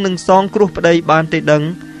ជានាងនឹងសងគ្រោះប្តីបានទេដឹង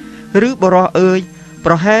ឬបុរសអើយ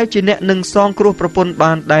ប្រហែលជាអ្នកនឹងសងគ្រោះប្រពន្ធ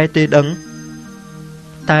បានដែរទេដឹង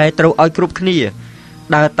តែត្រូវឲ្យគ្រប់គ្នា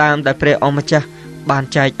ដើរតាមដែលព្រះអម្ចាស់បាន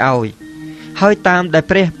ចែកឲ្យហើយតាមដែល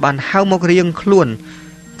ព្រះបានហៅមករៀងខ្លួន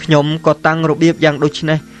ខ្ញុំក៏តាំងរបៀបយ៉ាងដូច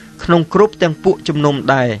នេះក្នុងគ្រប់ទាំងពួកជំនុំ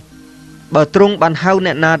ដែរបើទ្រង់បានហៅ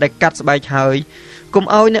អ្នកណាដែលកាត់ស្បែកហើយកុំ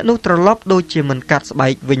ឲ្យអ្នកនោះត្រឡប់ដូចជាមិនកាត់ស្បែ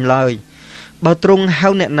កវិញឡើយបើទ្រង់ហៅ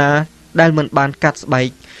អ្នកណាដែលមិនបានកាត់ស្បែក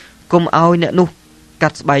កុំឲ្យអ្នកនោះកា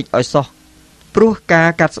ត់ស្បែកឲ្យសោះព្រោះការ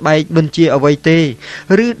កាត់ស្បែកមិនជាអ្វីទេ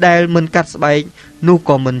ឬដែលមិនកាត់ស្បែកនោះ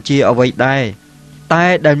ក៏មិនជាអ្វីដែរតែ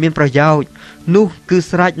ដែលមានប្រយោជន៍នោះគឺ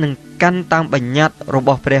ស្រេចនឹងកាន់តាមបញ្ញត្តិរប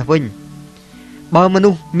ស់ព្រះវិញបើមនុ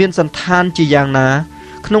ស្សមានសន្តានជាយ៉ាងណា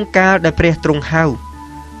ក្នុងកាលដែលព្រះទ្រង់ហៅ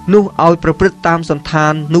នោះឲ្យប្រព្រឹត្តតាមសន្តា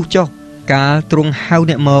ននោះចុះកាលទ្រង់ហៅ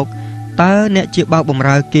អ្នកមកតើអ្នកជាបោកបំ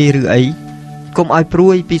រើគេឬអីកុំឲ្យព្រួ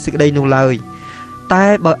យពីសេចក្តីនោះឡើយ តែ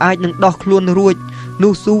បើអាចនឹងដោះខ្លួនរួច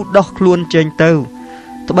នោះស៊ូដោះខ្លួនចេញទៅ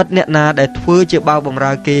ត្បិតអ្នកណាដែលធ្វើជាបាវបម្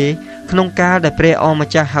រើគេក្នុងកាលដែលព្រះអម្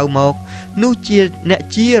ចាស់ហៅមកនោះជាអ្នក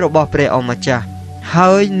ជារបស់ព្រះអម្ចាស់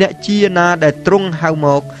ហើយអ្នកជាណាដែលទ្រង់ហៅម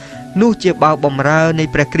កនោះជាបាវបម្រើនៃ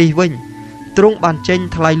ព្រះគ្រីស្ទវិញទ្រង់បានចេញ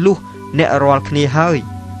ថ្លៃលុះអ្នករាល់គ្នាហើយ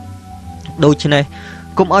ដូច្នេះ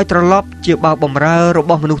កុំឲ្យត្រឡប់ជាបាវបម្រើរ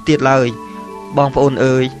បស់មនុស្សទៀតឡើយបងប្អូន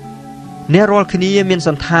អើយអ្នករាល់គ្នាមានស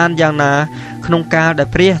ន្តានយ៉ាងណាក្នុងកាលដែល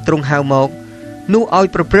ព្រះទ្រង់ហៅមកនោះឲ្យ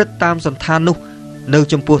ប្រព្រឹត្តតាមសន្តាននោះនៅ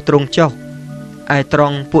ចំពោះទ្រង់ចុះឯត្រ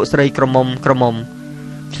ង់ពួកស្រីក្រមុំ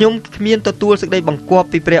ខ្ញុំគ្មានទទួលសេចក្តីបង្គាប់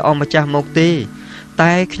ពីព្រះអម្ចាស់មកទេ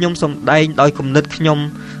តែខ្ញុំសម្ដែងដោយគំនិតខ្ញុំ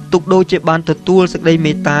ទុកដូចជាបានទទួលសេចក្តី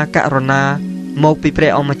មេត្តាករុណាមកពីព្រះ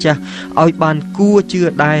អម្ចាស់ឲ្យបានគួរជឿ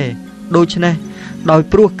ដែរដូច្នេះដោយ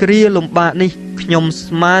ព្រោះគ្រាលំបាកនេះខ្ញុំ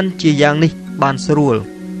ស្មានជាយ៉ាងនេះបានស្រួល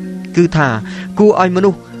គឺថាគួរឲ្យមនុ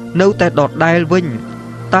ស្សនៅតែដដែលវិញ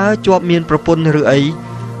តើជាប់មានប្រពន្ធឬអី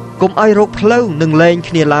កុំឲ្យរកផ្លូវនឹងលែង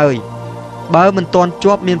គ្នាឡើយបើមិនទាន់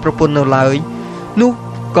ជាប់មានប្រពន្ធនៅឡើយនោះ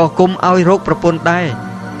ក៏កុំឲ្យរកប្រពន្ធដែរ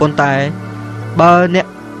ប៉ុន្តែបើអ្នក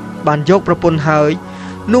បានយកប្រពន្ធហើយ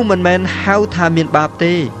នោះមិនមែនហៅថាមានបាប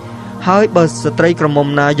ទេហើយបើស្ត្រីក្រមុំ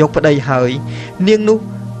ណាយកប្តីហើយនាងនោះ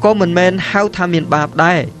ក៏មិនមែនហៅថាមានបាប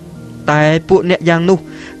ដែរតែពួកអ្នកយ៉ាងនោះ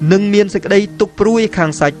នឹងមានសេចក្តីទុក្ខព្រួយខា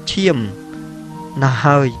ងសាច់ឈាមណាស់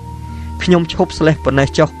ហើយខ្ញុំឈប់ស្លេះប៉ុណ្ណេះ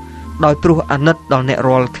ចុះដោយព្រោះអាណិតដល់អ្នក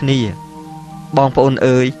រាល់គ្នាបងប្អូន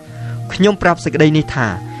អើយខ្ញុំប្រាប់សេចក្តីនេះថា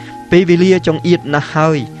ពេលវេលាចង្អៀតណាស់ហើ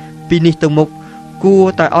យពីនេះទៅមុខគួរ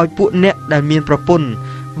តែឲ្យពួកអ្នកដែលមានប្រពន្ធ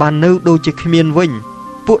បាននៅដូចជាគ្មានវិញ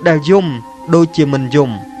ពួកដែលយំដូចជាមិន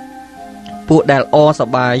យំពួកដែលអស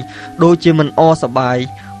ប្បាយដូចជាមិនអសប្បាយ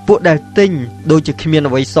ពួកដែលទិញដូចជាគ្មាន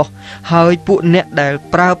អ្វីសោះហើយពួកអ្នកដែល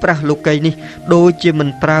ប្រើប្រាស់លោកីនេះដូចជាមិន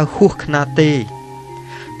ប្រើហួសខ្នាតទេ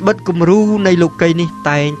បិទគំរូនៃលោកីនេះ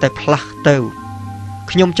តែងតែផ្លាស់ទៅ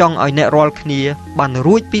ខ្ញុំចង់ឲ្យអ្នករាល់គ្នាបាន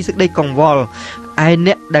រួចពីសេចក្តីកង្វល់ឯ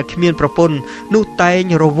អ្នកដែលគ្មានប្រពន្ធនោះតែ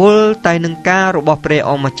ងរវល់តែនឹងការរបស់ព្រះ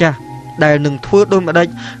អម្ចាស់ដែលនឹងធ្វើដូចម្ដេច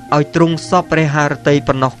ឲ្យទ្រង់សពព្រះハរតី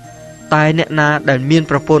ប៉ុណ្ណោះតែអ្នកណាដែលមាន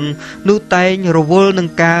ប្រពន្ធនោះតែងរវល់នឹង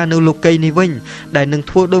ការនៅលោកីនេះវិញដែលនឹង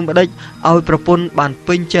ធ្វើដូចម្ដេចឲ្យប្រពន្ធបាន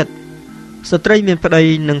ពេញចិត្តស្ត្រីមានប្តី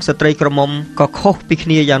និងស្ត្រីក្រមុំក៏ខុសពីគ្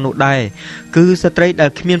នាយ៉ាងនោះដែរគឺស្ត្រីដែល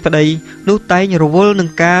គ្មានប្តីនោះតែងរវល់នឹង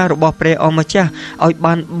ការរបស់ព្រះអម្ចាស់ឲ្យ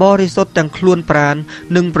បានបរិសុទ្ធទាំងខ្លួនប្រាណ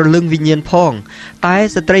និងព្រលឹងវិញ្ញាណផងតែ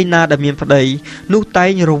ស្ត្រីណាដែលមានប្តីនោះតែ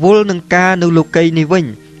ងរវល់នឹងការនៅលោកីនេះវិញ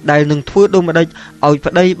ដែលនឹងធ្វើដូចម្ដេចឲ្យ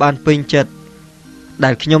ប្តីបានពេញចិត្តដែ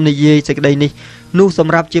លខ្ញុំនិយាយសេចក្តីនេះនោះស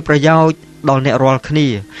ម្រាប់ជាប្រយោជន៍ដល់អ្នករាល់គ្នា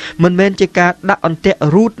មិនមែនជាការដាក់អន្ទាក់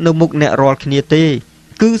រូតនៅមុខអ្នករាល់គ្នាទេ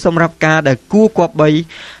គឺសម្រាប់ការដែលគួរគប្បី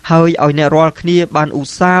ហើយឲ្យអ្នករាល់គ្នាបានឧ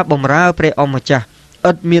ស្សាហ៍បម្រើព្រះអម្ចាស់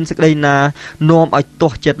ឥតមានសេចក្តីណានាំឲ្យទា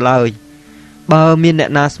ស់ចិត្តឡើយបើមានអ្នក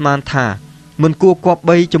ណាស្មានថាមិនគួរគប្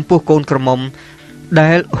បីចំពោះកូនក្រមុំ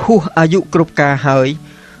ដែលហួសអាយុគ្រប់ការហើយ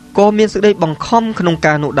ក៏មានសេចក្តីបង្ខំក្នុង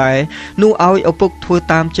ការនោះដែរនោះឲ្យឪពុកធ្វើ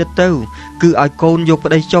តាមចិត្តទៅគឺឲ្យកូនយក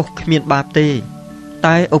ប្តីចុះគ្មានបាបទេ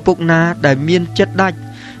តែឪពុកណាដែលមានចិត្តដាច់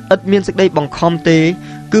ឥតមានសេចក្តីបង្ខំទេ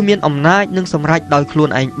គឺមានអំណាចនឹងសម្រេចដោយខ្លួន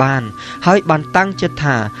ឯងបានហើយបានតាំងចិត្ត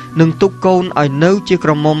ថានឹងទុកកូនឲ្យនៅជាក្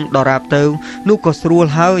រមុំដរាបទៅនោះក៏ស្រួល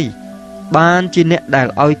ហើយបានជាអ្នកដែល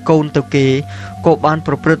ឲ្យកូនទៅគេក៏បាន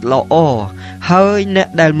ប្រព្រឹត្តល្អហើយអ្នក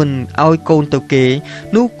ដែលមិនឲ្យកូនទៅគេ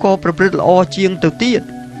នោះក៏ប្រព្រឹត្តល្អជាងទៅទៀត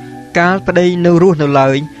កាលប្តីនៅរស់នៅឡើ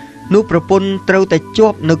យនោះប្រពន្ធត្រូវតែជា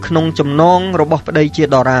ប់នៅក្នុងចំណងរបស់ប្តីជា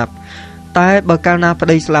ដរាបតែបើកាលណាប្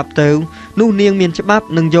តីស្លាប់ទៅនោះនាងមានច្បាប់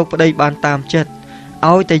នឹងយកប្តីបានតាមចិត្ត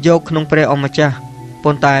ឲ្យតែយកក្នុងព្រះអម្ចាស់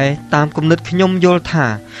ប៉ុន្តែតាមគំនិតខ្ញុំយល់ថា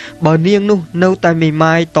បើនាងនោះនៅតែមេ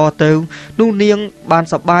ម៉ាយតទៅនោះនាងបាន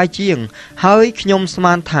សប្បាយជាងហើយខ្ញុំស្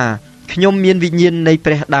មានថាខ្ញុំមានវិញ្ញាណនៃ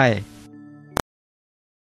ព្រះដែរ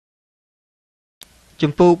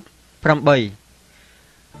ជំពូក8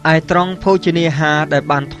ឯត្រង់ភោជនាហារដែល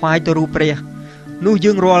បានថ្វាយទៅរូបព្រះនោះ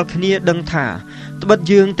យើងរាល់គ្នាដឹងថាត្បិត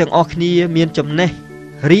យើងទាំងអស់គ្នាមានចំណេះ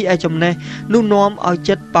រីឯចំណេះនោះនាំឲ្យ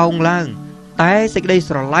ចិត្តប៉ោងឡើងតែសេចក្តី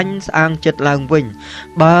ស្រឡាញ់ស្អាងចិត្តឡើងវិញ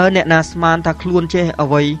បើអ្នកណាស្មានថាខ្លួនចេះអ្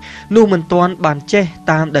វីនោះមិនទាន់បានចេះ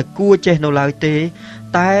តាមដែលគួរចេះនៅឡើយទេ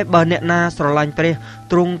តែបើអ្នកណាស្រឡាញ់ព្រះ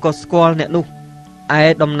ទ្រង់ក៏ស្គាល់អ្នកនោះឯ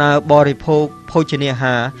ដំណើរបរិភោគភោជនា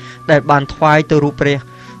ហារដែលបានថ្វាយទៅរូបព្រះ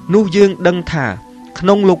នោះយើងដឹងថាក្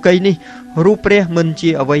នុងលោកីនេះរូបព្រះមិនជា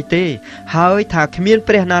អ្វីទេហើយថាគ្មាន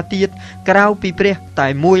ព្រះណាទៀតក្រៅពីព្រះតែ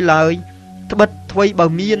មួយឡើយត្បិតអ្វីបើ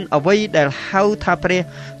មានអ្វីដែលហៅថាព្រះ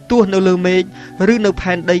ទោះនៅលើមេឃឬនៅ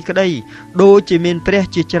ផែនដីក្តីដូចជាមានព្រះ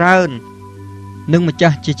ជាច្រើននិងម្ចា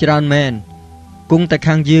ស់ជាច្រើនមែនគង់តែ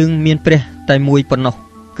ខាងយើងមានព្រះតែមួយប៉ុណ្ណោះ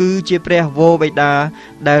គឺជាព្រះវរបិតា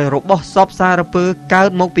ដែលរបស់សពសារពើកើត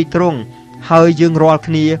មកពីទ្រង់ហើយយើងរាល់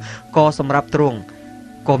គ្នាក៏សម្រាប់ទ្រង់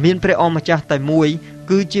ក៏មានព្រះអម្ចាស់តែមួយ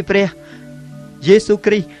គឺជាព្រះយេស៊ូវ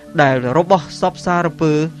គ្រីស្ទដែលរបស់សពសារ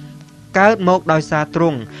ពើកើតមកដោយសារទ្រ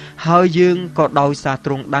ង់ហើយយើងក៏ដោយសារទ្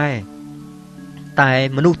រង់ដែរតែ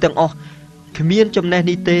មនុស្សទាំងអស់គ្មានចំណេះ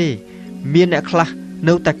នេះទេមានអ្នកខ្លះ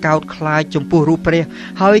នៅតែកោតខ្លាចចំពោះរូបព្រះ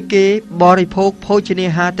ហើយគេបរិភោគភោជនា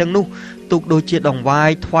ហារទាំងនោះទុកដូចជាដង្វាយ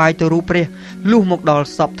ថ្វាយទៅរូបព្រះលុះមកដល់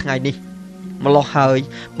សពថ្ងៃនេះម្លោះហើយ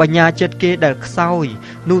បញ្ញាចិត្តគេដែលខ្សោយ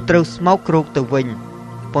នោះត្រូវស្មោកគ្រោកទៅវិញ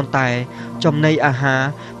ប៉ុន្តែចំណីអាហារ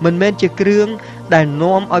មិនមែនជាគ្រឿងដែល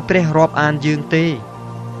នាំឲ្យព្រះរាប់អានយើងទេ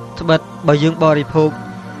ត្បិតបើយើងបរិភោគ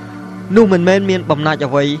នោះមិនមែនមានបំណាច់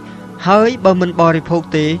អ្វីហើយបើមិនបរិភោគ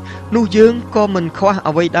ទេនោះយើងក៏មិនខ្វះ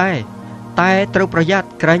អ្វីដែរតែត្រូវប្រយ័ត្ន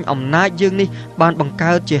ក្រែងអំណាចយើងនេះបានបង្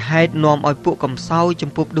កើតជាហេតុនាំឲ្យពួកកំសោយចំ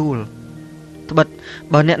ពោះដួលត្បិត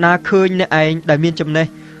បើអ្នកណាឃើញអ្នកឯងដែលមានចំណេះ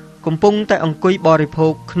កំពុងតែអង្គុយបរិភោ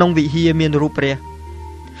គក្នុងវិហារមានរូបព្រះ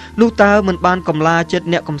នោះតើមិនបានកំឡាចិត្ត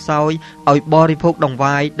អ្នកកំសោយឲ្យបរិភោគដង្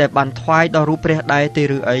វាយដែលបានថ្វាយដល់រូបព្រះដែរទេ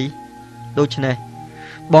ឬអីដូច្នេះ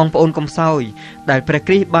បងប្អូនកំសោយដែលព្រះ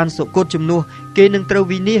គ្រីស្ទបានសុគតជំនួសគេនឹងត្រូវ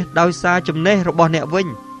វិនិច្ឆ័យដោយសារចំណេះរបស់អ្នកវិញ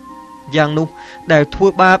យ៉ាងនោះដែលធ្វើ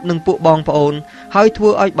បាបនឹងពួកបងប្អូនហើយធ្វើ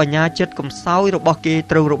ឲ្យបញ្ញាចិត្តកំសោយរបស់គេ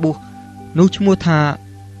ត្រូវរបួសនោះឈ្មោះថា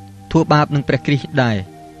ធ្វើបាបនឹងព្រះគ្រីស្ទដែរ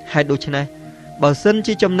ហេតុដូច្នេះបើសិន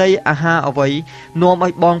ជាចំណីអាហារអ្វីនាំឲ្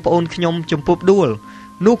យបងប្អូនខ្ញុំចំពោះដួល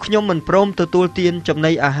នោះខ្ញុំមិនព្រមទទួលទានចំ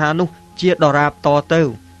ណីអាហារនោះជាដរាបតទៅ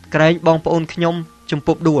ក្រែងបងប្អូនខ្ញុំចំ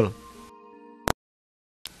ពោះដួល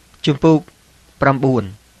ជំពូក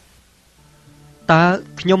9តើ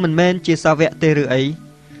ខ្ញុំមិនមែនជាសាវកទេឬអី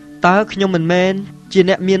តើខ្ញុំមិនមែនជា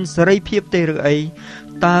អ្នកមានសេរីភាពទេឬអី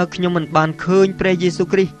តើខ្ញុំមិនបានឃើញព្រះយេស៊ូវ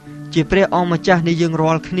គ្រីស្ទជាព្រះអម្ចាស់នៃយើង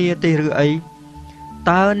រាល់គ្នាទេឬអី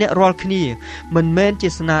តើអ្នករាល់គ្នាមិនមែនជា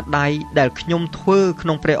ស្នាដៃដែលខ្ញុំធ្វើក្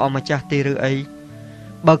នុងព្រះអម្ចាស់ទេឬអី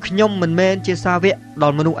បើខ្ញុំមិនមែនជាសាវកដ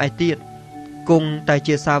ល់មនុស្សឯទៀតគង់តែ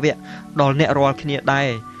ជាសាវកដល់អ្នករាល់គ្នាដែរ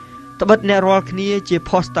ត្បិតអ្នករាល់គ្នាជា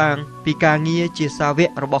ភស្តុតាងពីការងារជាសាវក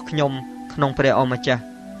របស់ខ្ញុំក្នុងព្រះអម្ចាស់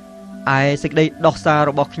ឯសេចក្តីដោះសារ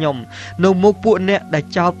របស់ខ្ញុំនៅមុខពួកអ្នកដែល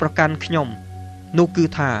ចោទប្រកាន់ខ្ញុំនោះគឺ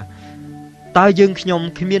ថាតើយើងខ្ញុំ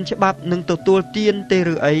គ្មានច្បាប់នឹងទទួលទានទេ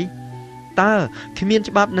ឬអីតើគ្មាន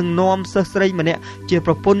ច្បាប់នឹងនាំសិស្សស្រីម្នាក់ជា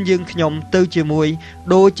ប្រពន្ធយើងខ្ញុំទៅជាមួយ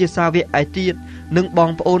ដូចជាសាវកឯទៀតនឹងបង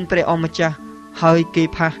ប្អូនព្រះអម្ចាស់ហើយគេ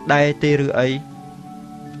ផាសដែរទេឬអី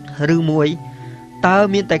ឬមួយតើ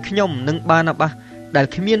មានតែខ្ញុំនឹងបានអាបាសដែល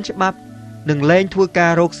គ្មានច្បាប់នឹងលែងធ្វើកា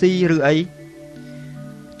ររកស៊ីឬអី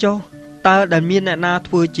ចុះតើដែលមានអ្នកណា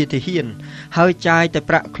ធ្វើជាទាហានហើយចាយតែ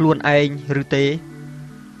ប្រាក់ខ្លួនឯងឬទេ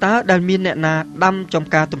តើដែលមានអ្នកណាដាំចំ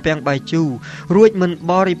ការទំពាំងបាយជូររួចមិន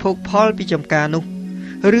បរិភោគផលពីចំការនោះ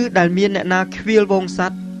ឬដែលមានអ្នកណាខ្វៀលវងសั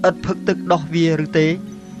ตว์ឥតផឹកទឹកដោះវាឬទេ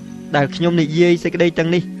ដែលខ្ញុំនិយាយសេចក្តីទាំង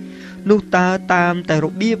នេះនោះតើតាមតែរ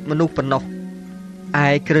បៀបមនុស្សប៉ុណ្ណោះឯ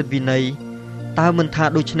ក្រឹតវិន័យតើមិនថា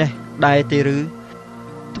ដូច្នេះដែរទេឬ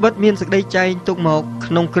ត្បិតមានសេចក្តីចែងទុកមក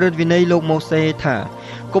ក្នុងក្រឹតវិន័យលោកម៉ូសេថា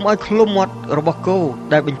កុំឲ្យឃ្លុំមាត់របស់គោ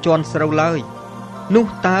ដែលបញ្ជាន់ស្រូវឡើយនោះ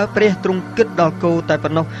តើព្រះទ្រង់គិតដល់គោតែប៉ុ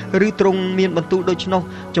ណ្ណោះឬទ្រង់មានបន្ទូលដូច្នោះ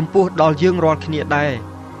ចំពោះដល់យើងរាល់គ្នាដែរ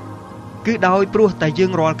គឺដោយព្រោះតែយើ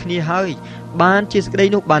ងរាល់គ្នាហើយបានជាសេចក្តី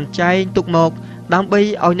នោះបានចែងទុកមកដើម្បី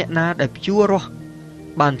ឲ្យអ្នកណាដែលព្យួររស់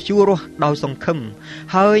បានព្យួររស់ដោយសង្ឃឹម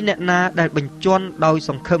ហើយអ្នកណាដែលបញ្ជាន់ដោយ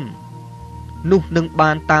សង្ឃឹមនោះនឹង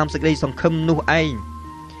បានតាមសេចក្តីសង្ឃឹមនោះឯង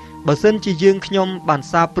បើសិនជាយើងខ្ញុំបាន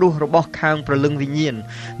សាបព្រោះរបស់ខាងព្រលឹងវិញ្ញាណ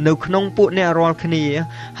នៅក្នុងពួកអ្នករាល់គ្នា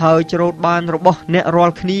ហើយច្រូតបានរបស់អ្នករា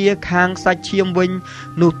ល់គ្នាខាងសាច់ឈាមវិញ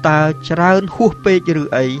នោះតើច្រើនហួសពេកឬ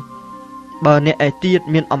អីបើអ្នកឯទៀត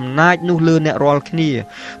មានអំណាចនោះលើអ្នករាល់គ្នា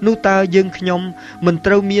នោះតើយើងខ្ញុំមិន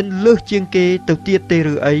ត្រូវមានលើសជាងគេទៅទៀតទេ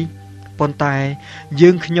ឬអីប៉ុន្តែយើ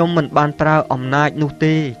ងខ្ញុំមិនបានប្រើអំណាចនោះ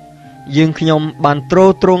ទេយើងខ្ញុំបានទ្រ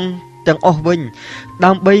ទ្រង់ទាំងអស់វិញ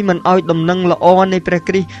ដើម្បីមិនឲ្យដំណឹងល្អនៃព្រះ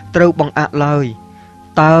គ្រីស្ទត្រូវបង្អាក់ឡើយ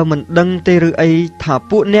តើមិនដឹងទេឬអីថា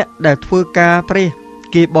ពួកអ្នកដែលធ្វើការព្រះ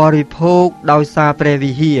គេបរិភោគដោយសារព្រះ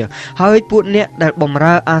វិហារហើយពួកអ្នកដែលបម្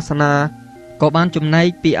រើអាសនាក៏បានចំណែក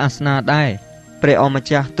ពីអាសនាដែរព្រះអម្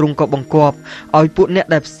ចាស់ទ្រង់ក៏បង្គាប់ឲ្យពួកអ្នក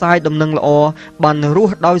ដែលផ្សាយដំណឹងល្អបានរ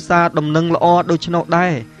ស់ដោយសារដំណឹងល្អដូច្នោះដែ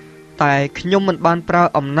រតែខ្ញុំមិនបានប្រើ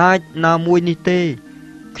អំណាចណាមួយនេះទេ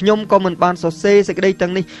ខ្ញុំក៏មិនបានសរសេរសេចក្តីទាំ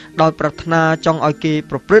ងនេះដោយប្រាថ្នាចង់ឲ្យគេ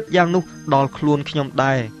ប្រព្រឹត្តយ៉ាងនោះដល់ខ្លួនខ្ញុំ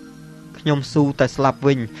ដែរខ្ញុំស៊ូតែស្លាប់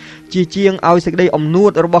វិញជាជាងឲ្យសេចក្តីអំនួ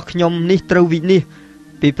តរបស់ខ្ញុំនេះត្រូវវិនិច្ឆ័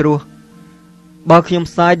យពីព្រោះបើខ្ញុំ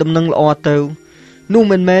ផ្សាយដំណឹងល្អទៅនោះ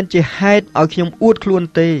មិនមែនជាហេតុឲ្យខ្ញុំអួតខ្លួន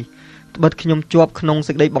ទេត្បិតខ្ញុំជាប់ក្នុង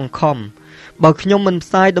សេចក្តីបង្ខំ បើខ្ញុំមិនផ្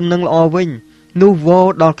សាយដំណឹងល្អវិញនោះវ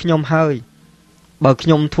ល់ដល់ខ្ញុំហើយបើខ្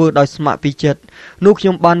ញុំធ្វើដោយស្ម័គ្រពីចិត្តនោះខ្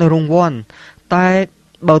ញុំបានរង្វាន់តែ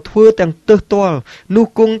បើធ្វើទាំងទើសទាល់នោះ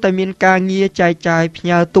គង់តែមានការងារចែកចាយផ្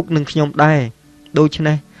ញើទុកនឹងខ្ញុំដែរដូច្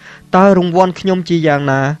នេះតើរង្វាន់ខ្ញុំជាយ៉ាង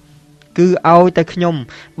ណាគឺឲ្យតែខ្ញុំ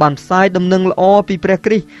បានផ្សាយដំណឹងល្អពីព្រះ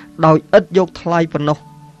គ្រីស្ទដោយឥតយកថ្លៃប៉ុណ្ណោះ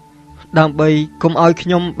ដើម្បីកុំឲ្យខ្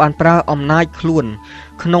ញុំបានប្រើអំណាចខ្លួន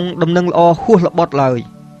ក្នុងដំណឹងល្អហួសល្បត់ឡើយ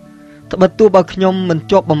ត្បិតទោះបើខ្ញុំមិន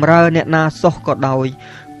ជាប់បម្រើអ្នកណាសោះក៏ដោយ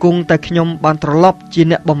គង់តែខ្ញុំបានត្រឡប់ជា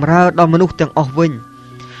អ្នកបម្រើដល់មនុស្សទាំងអស់វិញ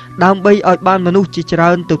ដើម្បីឲ្យបានមនុស្សជាច្រើ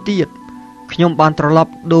នទៅទៀតខ្ញុំបានត្រឡ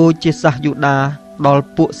ប់ដូចជាសាសយូដាដល់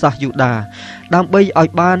ពួកសាសយូដាដើម្បីឲ្យ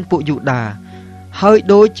បានពួកយូដាហើយ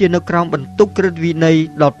ដូចជានៅក្រោមបន្ទុកក្រឹតវិន័យ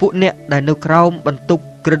ដល់ពួកអ្នកដែលនៅក្រោមបន្ទុក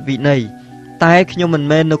ក្រឹតវិន័យតែខ្ញុំមិន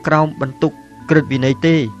មែននៅក្រោមបន្ទុកក្រឹតវិន័យ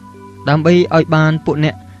ទេដើម្បីឲ្យបានពួកអ្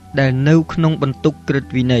នកដែលនៅក្នុងបន្ទុកក្រឹត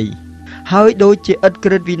វិន័យហើយដូចជាឥតក្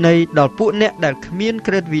រឹតវិន័យដល់ពួកអ្នកដែលគ្មាន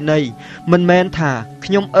ក្រឹតវិន័យមិនមែនថា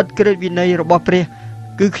ខ្ញុំឥតក្រឹតវិន័យរបស់ព្រះ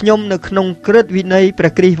គឺខ្ញុំនៅក្នុងក្រឹតវិន័យព្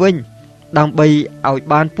រះគ្រីស្ទវិញដើម្បីឲ្យ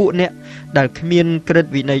បានពួកអ្នកដែលគ្មានក្រឹត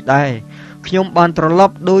វិន័យដែរខ្ញុំបានត្រឡ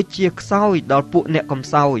ប់ដូចជាខ្សោយដល់ពួកអ្នកកំ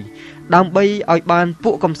សោយដើម្បីឲ្យបាន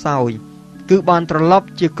ពួកកំសោយគឺបានត្រឡប់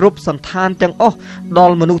ជាគ្រប់សន្តានទាំងអស់ដ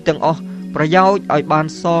ល់មនុស្សទាំងអស់ប្រយោជន៍ឲ្យបាន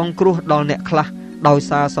សងគ្រោះដល់អ្នកខ្លះដោយ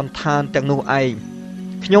សារសន្តានទាំងនោះឯង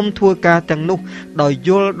ខ្ញុំធ្វើការទាំងនោះដោយយ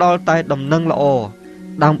ល់ដល់តែដំណឹងល្អ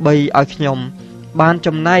ដើម្បីឲ្យខ្ញុំបាន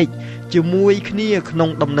ចំណែកជាមួយគ្នាក្នុង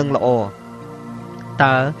ដំណឹងល្អ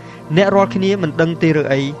តើអ្នករាល់គ្នាមិនដឹងទេឬ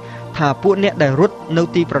អីថាពួកអ្នកដែលរត់នៅ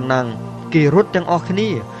ទីប្រណាំងគេរត់ទាំងអស់គ្នា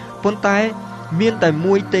ប៉ុន្តែមានតែ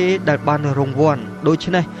មួយទេដែលបានរង្វាន់ដូ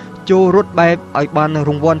ច្នេះចូលរត់បែបឲ្យបានរ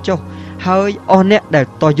ង្វាន់ចុះហើយអស់អ្នកដែល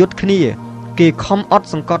តយុទ្ធគ្នាគេខំអត់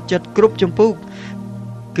សង្កត់ចិត្តគ្រប់ចម្ពោះ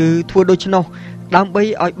គឺធ្វើដូច្នោះដើម្បី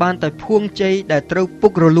ឲ្យបានតែភួងជ័យដែលត្រូវពុ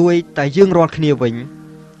ករលួយតែយើងរាល់គ្នាវិញ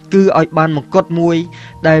គឺឲ្យបានមង្គតមួយ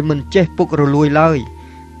ដែលមិនចេះពុករលួយឡើយ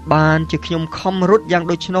បានជាខ្ញុំខំរត់យ៉ាង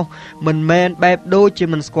ដូច្នោះមិនមែនបែបដូចជា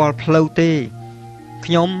មិនស្គាល់ផ្លូវទេ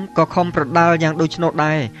ខ្ញុំក៏ខំប្រដាល់យ៉ាងដូច្នោះ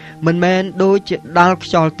ដែរមិនមែនដូចជាដាល់ខ្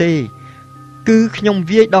យល់ទេគឺខ្ញុំ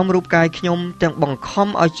វាយដំរូបកាយខ្ញុំទាំងបង្ខំ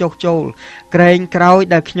ឲ្យចុះចូលក្រែងក្រោយ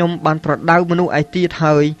ដែលខ្ញុំបានប្រដៅមនុស្សឯទៀត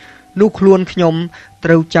ហើយនោះខ្លួនខ្ញុំត្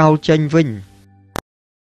រូវចោលចេញវិញ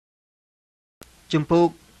ជំពូក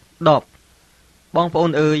10បងប្អូ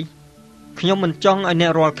នអើយខ្ញុំមិនចង់ឲ្យអ្ន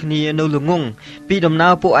ករាល់គ្នានៅល្ងងពីដំណើ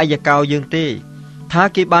រពួកអាយកោយើងទេថា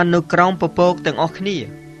គេបាននៅក្រោមពពកទាំងអស់គ្នា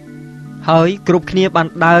ហើយគ្រប់គ្នាបាន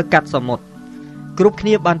ដើរកាត់សមុទ្រគ្រប់គ្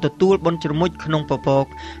នាបានទទួលបុណ្យជ្រមុជក្នុងពពក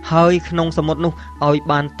ហើយក្នុងសមុទ្រនោះឲ្យ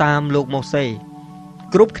បានតាមលោកម៉ូសេ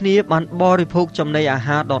គ្រប់គ្នាបានបរិភោគចំណីអា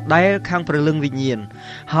ហារដដែលខាងព្រលឹងវិញ្ញាណ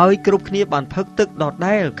ហើយគ្រប់គ្នាបានផឹកទឹកដ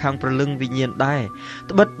ដែលខាងព្រលឹងវិញ្ញាណដែរ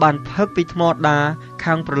ត្បិតបានផឹកពីថ្មដា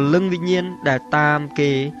ខាងព្រលឹងវិញ្ញាណដែលតាម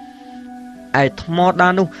គេឯថ្មដា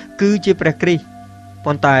នោះគឺជាព្រះគ្រីស្ទ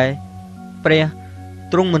ប៉ុន្តែព្រះ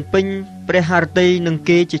ទ្រង់មិនពេញព្រះハរតីនឹង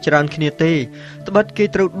គេជាច្រើនគ្នាទេត្បិតគេ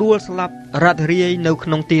ត្រូវដួលស្លាប់រត់រាយនៅក្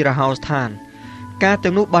នុងទីរហោស្ថានការ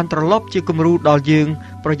ទាំងនោះបានត្រឡប់ជាគំរូដល់យើង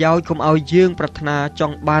ប្រយោជន៍កុំឲ្យយើងប្រាថ្នាច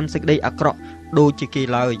ង់បានសេចក្តីអាក្រក់ដូចជាគេ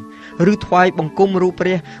ឡើយឬថ្វាយបង្គំរូបព្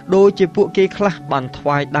រះដូចជាពួកគេខ្លះបានថ្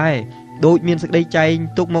វាយដែរដូចមានសេចក្តីចែង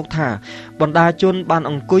ទុកមកថាបណ្ដាជនបាន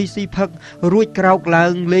អង្គុយស៊ីផឹករួចក្រោកឡើ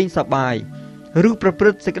ងលេងសប្បាយឬប្រព្រឹ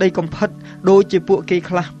ត្តសេចក្តីកំផិតដូចជាពួកគេ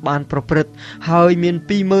ខ្លះបានប្រព្រឹត្តហើយមាន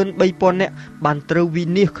 23,000 នាក់បានត្រូវវិ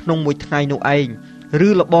នាសក្នុងមួយថ្ងៃនោះឯងឬ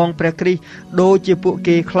លបងព្រះគ្រីស្ទដូចជាពួក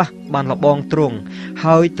គេខ្លះបានលបងទ្រង់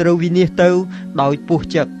ហើយត្រូវវិនាសទៅដោយពោះ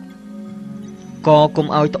ចឹកក៏កុំ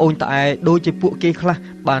ឲ្យត្អូញត្អែដូចជាពួកគេខ្លះ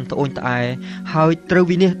បានត្អូញត្អែហើយត្រូវ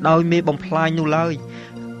វិនាសដោយមេបំផ្លាញនោះឡើយ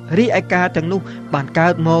រីឯការទាំងនោះបានកើ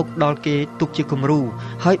តមកដល់គេទុកជាគំរូ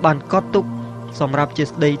ហើយបានកត់ទុកសម្រាប់ជា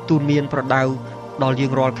ស្ដីទូនមានប្រដៅដល់យើ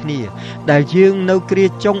ងរាល់គ្នាដែលយើងនៅគ្រា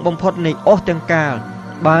ចុងបំផុតនៃអស់ទាំងកាល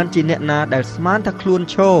បានជាអ្នកណាដែលស្មានថាខ្លួន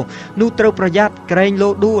ឈរនោះត្រូវប្រយ័ត្នក្រែងលោ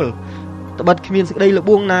ដួលត្បិតគ្មានសេចក្តីល្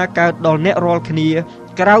បួងណាកើតដល់អ្នករាល់គ្នា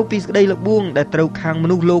ក្រៅពីសេចក្តីល្បួងដែលត្រូវខាងម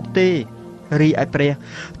នុស្សលោកទេរីឯព្រះ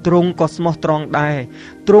ទ្រង់ក៏ស្មោះត្រង់ដែរ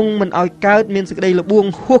ទ្រង់មិនឲ្យកើតមានសេចក្តីល្បួង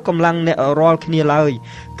ហួសកម្លាំងអ្នករាល់គ្នាឡើយ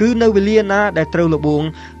គឺនៅវេលាណាដែលត្រូវល្បួង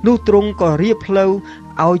នោះទ្រង់ក៏រៀបផ្លូវ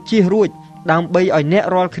ឲ្យជៀសរួចដើម្បីឲ្យអ្នក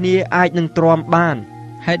រាល់គ្នាអាចនឹងទ្រាំបាន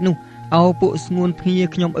ហេតុនោះអោពួកស្ងួនភ្ងា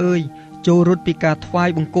ខ្ញុំអើយចូលរត់ពីការថ្វាយ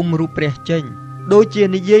បង្គំរូបព្រះចេញដូចជា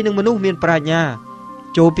និយាយនឹងមនុស្សមានប្រាជ្ញា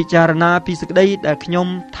ចូលពិចារណាពីសេចក្តីដែលខ្ញុំ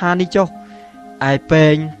ថានេះចុះឯពេ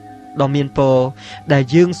ងដ៏មានពរដែល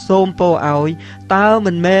យើងសូមពរឲ្យតើ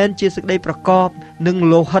មិនមែនជាសេចក្តីប្រកបនឹង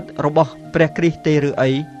លោហិតរបស់ព្រះគ្រីស្ទទេឬ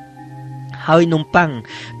អីហ ហើយនំប៉័ង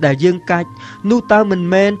ដែលយើងកាច់នោះតើមិន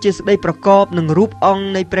មែនជាសេចក្តីប្រកបនឹងរូបអង្គ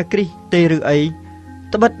នៃព្រះគ្រីស្ទទេឬអី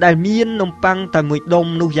ត្បិតដែលមាននំប៉័ងតែមួយដុំ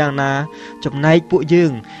នោះយ៉ាងណាចំណែកពួកយើ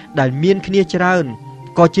ងដែលមានគ្នាច្រើន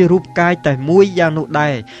ក៏ជារូបកាយតែមួយយ៉ាងនោះដែ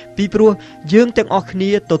រពីព្រោះយើងទាំងអស់គ្នា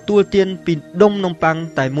ទទួលទានពីដុំនំប៉័ង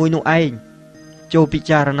តែមួយនោះឯងចូលពិ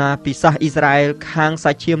ចារណាពីសាសអ៊ីស្រាអែលខាង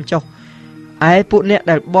សាច់ឈាមចុះឯពួកអ្នក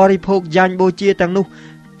ដែលបរិភោគយ៉ាញ់បូជាទាំងនោះ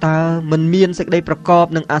តើមិនមានសេចក្តីប្រកប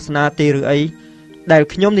នឹងអាសនាទេឬអីដែល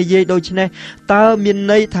ខ្ញុំនិយាយដូច្នេះតើមាន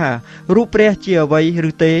ន័យថារូបព្រះជាអ្វី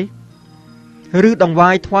ឬទេឬដង្វា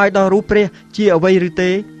យថ្វាយដល់រូបព្រះជាអ្វីឬ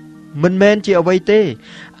ទេមិនមែនជាអ្វីទេ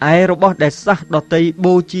ឯរបស់ដែលសាសដតី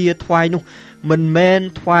បូជាថ្វាយនោះមិនមែន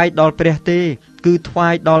ថ្វាយដល់ព្រះទេគឺថ្វា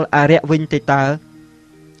យដល់អរិយវិញទេតើ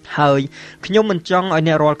ហើយខ្ញុំមិនចង់ឲ្យ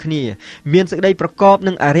អ្នករាល់គ្នាមានសេចក្តីប្រកប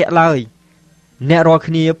នឹងអរិយឡើយអ្នករាល់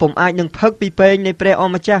គ្នាពុំអាចនឹងផឹកពីពែងនៃព្រះអ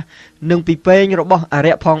ម្ចាស់និងពីពែងរបស់អ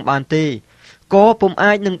រិយផងបានទេក៏ពុំ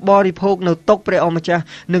អាចនឹងបរិភោគនៅតុព្រះអម្ចាស់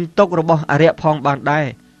និងតុរបស់អរិយផងបានដែរ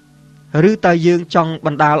ឬតើយើងចង់ប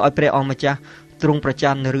ណ្ដាលឲ្យព្រះអម្ចាស់ទ្រង់ប្រ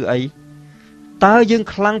ច័ណ្ឌឬអីតើយើង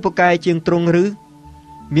ខ្លាំងពូកែជាងទ្រង់ឬ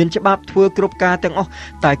មានច្បាប់ធ្វើគ្រប់ការទាំងអស់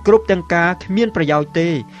តែគ្រប់ទាំងការគ្មានប្រយោជន៍ទេ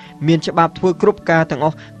មានច្បាប់ធ្វើគ្រប់ការទាំងអ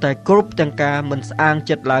ស់តែគ្រប់ទាំងការមិនស្អាង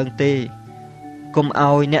ចិត្តឡើងទេកុំ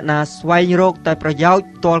ឲ្យអ្នកណាស្វែងរកតែប្រយោជន៍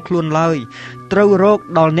ផ្ទាល់ខ្លួនឡើយត្រូវរក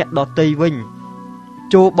ដល់អ្នកដទៃវិញ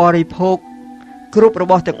ចូលបរិភោគគ្រប់រ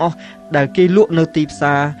បស់ទាំងអស់ដែលគេលក់នៅទីផ្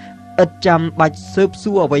សារឥតចាំបាច់ស៊ើប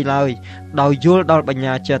សួរអ្វីឡើយដោយយល់ដល់បញ្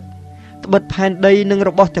ញាចិត្តត្បិតផែនដីនិងរ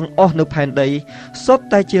បស់ទាំងអស់នៅផែនដីសុទ្ធ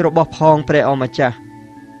តែជារបស់ផងព្រះអម្ចាស់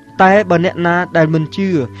តែបើអ្នកណាដែលមិនជឿ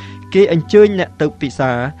គេអញ្ជើញអ្នកទៅពិ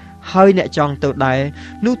សាហើយអ្នកចង់ទៅដែរ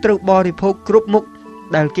នោះត្រូវបរិភោគគ្រប់មុខ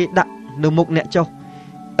ដែលគេដាក់នៅមុខអ្នកចុះ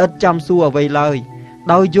ឥតចាំសួរអ្វីឡើយ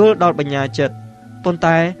ដោយយល់ដល់បញ្ញាចិត្តប៉ុន្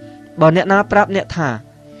តែបើអ្នកណាប្រាប់អ្នកថា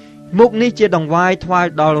មុខនេះជាដង្វាយថ្វាយ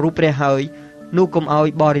ដល់រូបព្រះហើយនោះកុំឲ្យ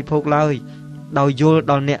បរិភោគឡើយដោយយល់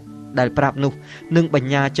ដល់អ្នកដែលប្រាប់នោះនឹងប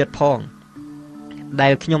ញ្ញាចិត្តផងដែ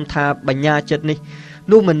លខ្ញុំថាបញ្ញាចិត្តនេះ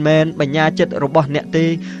នោះមិនមែនបញ្ញាចិត្តរបស់អ្នកទេ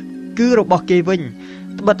គឺរបស់គេវិញ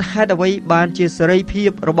ត្បិតហេតុអ្វីបានជាសេរីភាព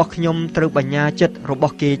របស់ខ្ញុំត្រូវបញ្ញាចិត្តរប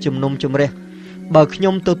ស់គេជំនុំជម្រះបើខ្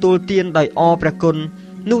ញុំទទួលទានដោយអរព្រះគុណ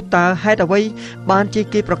នោះតើហេតុអ្វីបានជា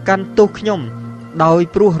គេប្រកាន់ទោសខ្ញុំដោយ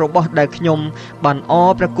ព្រោះរបស់ដែលខ្ញុំបានអរ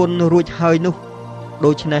ព្រះគុណរួចហើយនោះ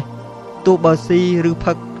ដូច្នេះទោះបើស៊ីឬ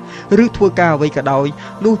ផឹកឬធ្វើការអ្វីក៏ដោយ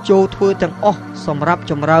នោះចូលធ្វើទាំងអស់សម្រាប់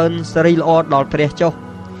ចម្រើនសិរីល្អដល់ព្រះចុះ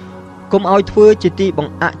កុំឲ្យធ្វើជាទីប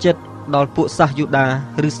ង្អាក់ចិត្តដល់ពួកសាសយូដា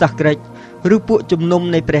ឬសាសក្រិចឬពួកជំនុំ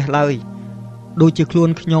នៃព្រះឡើយដូចជាខ្លួន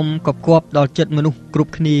ខ្ញុំក៏គប់ដល់ចិត្តមនុស្សគ្រ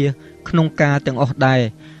ប់គ្នាក្នុងការទាំងអស់ដែរ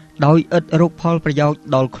ដោយឥតរកផលប្រយោជន៍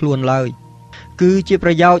ដល់ខ្លួនឡើយគឺជាប្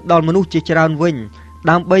រយោជន៍ដល់មនុស្សជាច្រើនវិញ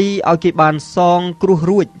ដើម្បីឲ្យគេបានសងគ្រោះ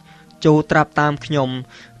រួចចូលត្រាប់តាមខ្ញុំ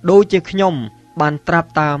ដូចជាខ្ញុំបានត្រាប់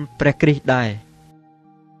តាមព្រះគ្រីស្ទដែរ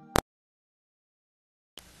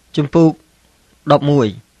ជំពូក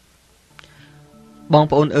11បង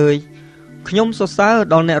ប្អូនអើយខ្ញុំសរសើរ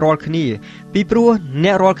ដល់អ្នករាល់គ្នាពីព្រោះអ្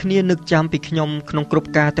នករាល់គ្នានឹកចាំពីខ្ញុំក្នុងគ្រប់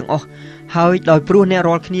ការទាំងអស់ហើយដោយព្រោះអ្នក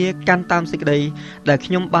រាល់គ្នាកាន់តាមសេចក្តីដែល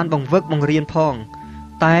ខ្ញុំបានបង្វឹកបង្រៀនផង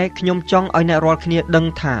តែខ្ញុំចង់ឲ្យអ្នករាល់គ្នាដឹង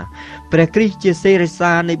ថាព្រះគ្រីស្ទជាសេរី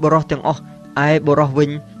សានៃបុរសទាំងអស់ឯបុរសវិញ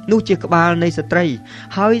នោះជាក្បាលនៃស្ត្រី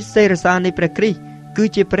ហើយសេរីសានៃព្រះគ្រីស្ទគឺ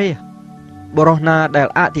ជាព្រះបុរសណាដែល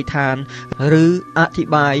អធិដ្ឋានឬអធិ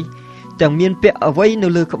ប្បាយទាំងមានពាក់អ្វីនៅ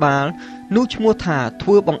លើក្បាលនោះឈ្មោះថាធ្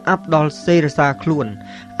វើបង្អាប់ដល់សេរីសាខ្លួន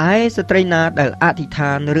ឯស្ត្រីណាដែលអធិដ្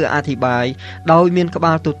ឋានឬអធិប្បាយដោយមានក្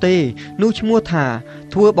បាលទទេនោះឈ្មោះថា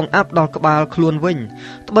ធ្វើបង្អាប់ដល់ក្បាលខ្លួនវិញ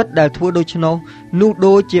ត្បិតដែលធ្វើដូច្នោះនោះ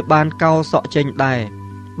ដូចជាបានកោសក់ចេញដែរ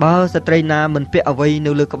បើស្ត្រីណាមិនពាក់អ្វី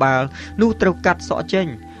នៅលើក្បាលនោះត្រូវកាត់សក់ចេញ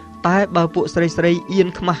តែបើពួកស្រីអៀន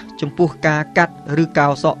ខ្មាស់ចំពោះការកាត់ឬកោ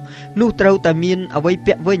សក់នោះត្រូវតែមានអ្វី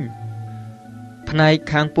ពាក់វិញផ្នែក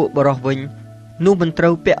ខាងពួកបរិសុទ្ធវិញនោះមិនត្រូ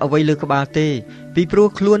វពាក់អ្វីលើក្បាលទេពីព្រោះ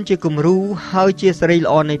ខ្លួនជាគំរូហើយជាសិរីល្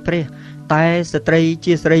អនៃព្រះតែស្ត្រី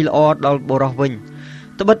ជាសិរីល្អដល់បរិសុទ្ធវិញ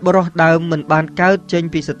ត្បិតបរិសុទ្ធដើមមិនបានកើតចេញ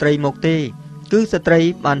ពីស្ត្រីមកទេគឺស្ត្រី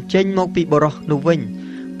បានចេញមកពីបរិសុទ្ធនោះវិញ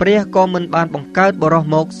ព្រះក៏មិនបានបង្កើតបរិសុទ្ធ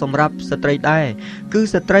មកសម្រាប់ស្ត្រីដែរគឺ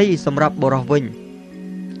ស្ត្រីសម្រាប់បរិសុទ្ធវិញ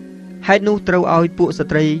ហេតុនោះត្រូវឲ្យពួកស្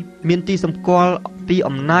ត្រីមានទីសម្គាល់ពី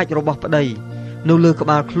អំណាចរបស់ប្តីនៅលើក្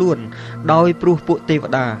បាលខ្លួនដោយព្រោះពួកទេវ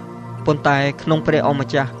តាប៉ុន្តែក្នុងព្រះអម្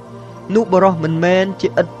ចាស់នោះបុរសមិនមែនជា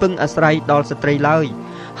ឥតពឹងអាស្រ័យដល់ស្ត្រីឡើយ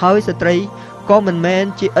ហើយស្ត្រីក៏មិនមែន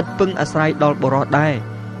ជាឥតពឹងអាស្រ័យដល់បុរសដែរ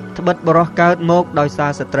ត្បិតបុរសកើតមកដោយសា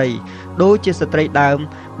រស្ត្រីដូចជាស្ត្រីដើម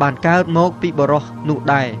បានកើតមកពីបុរសនោះ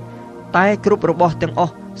ដែរតែគ្រប់របស់ទាំងអ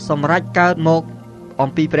ស់សម្រាប់កើតមកអំ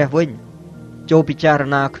ពីព្រះវិញ ចូលពិចារ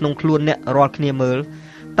ណាក្នុងខ្លួនអ្នករាល់គ្នាមើល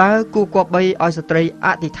តើគួរគប្បីឲ្យស្ត្រីអ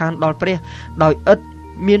ធិដ្ឋានដល់ព្រះដោយឥត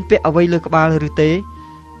មានពាក់អ្វីលើក្បាលឬទេ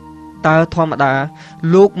តើធម្មតា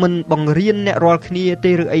លោកមិនបង្រៀនអ្នករាល់គ្នា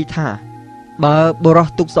ទេឬអីថាបើបុរស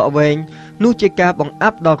ទុកសក់វែងនោះជាការបង្អា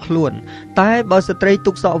ប់ដល់ខ្លួនតែបើស្ត្រី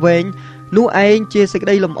ទុកសក់វែងនោះឯងជាសេចក្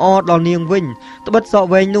តីលំអដល់នាងវិញត្បិតសក់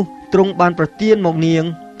វែងនោះទ្រង់បានប្រទានមកនាង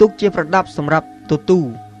ទុកជាប្រដាប់សម្រាប់ទទួល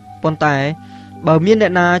ប៉ុន្តែបើមានអ្ន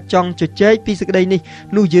កណាចង់ជជែកពីសេចក្តីនេះ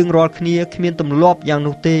នោះយើងរាល់គ្នាគ្មានទម្លាប់យ៉ាង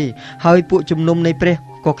នោះទេហើយពួកជំនុំនៃព្រះ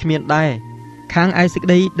ក៏គ្មានដែរខាងឯសេចក្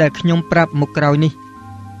តីដែលខ្ញុំប្រាប់មកក្រោយនេះ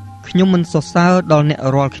ខ្ញុំមិនសរសើរដល់អ្នក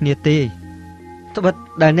រាល់គ្នាទេត្បិត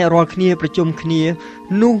ដែលអ្នករាល់គ្នាប្រជុំគ្នា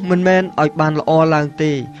នោះមិនមែនឲ្យបានល្អឡើង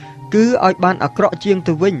ទេគឺឲ្យបានអាក្រក់ជាង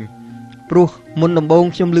ទៅវិញព្រោះមុនដំបូង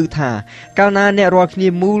ខ្ញុំឮថាកាលណាអ្នករាល់គ្នា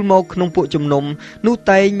មូលមកក្នុងពួកជំនុំនោះ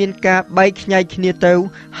តែងមានការបែកខ្ញែកគ្នាទៅ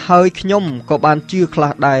ហើយខ្ញុំក៏បានជឿខ្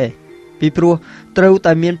លះដែរពីព្រោះត្រូវ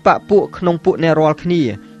តែមានបពពួកក្នុងពួកអ្នករាល់គ្នា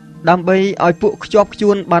ដើម្បីឲ្យពួកខ្ជាប់ខ្ជួ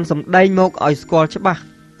នបានសម្ដែងមកឲ្យស្គាល់ច្បាស់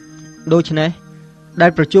ដូច្នេះដែ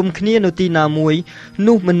លប្រជុំគ្នានៅទីណាមួយ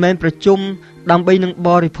នោះមិនមែនប្រជុំដើម្បីនឹងប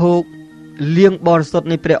រិភោគលៀងបរិសុទ្ធ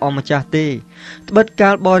នៃព្រះអម្ចាស់ទេត្បិតកា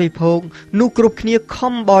លបរិភោគនោះគ្រប់គ្នា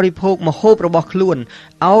ខំបរិភោគម្ហូបរបស់ខ្លួន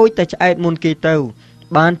ឲ្យតែឆ្អែតមុនគេទៅ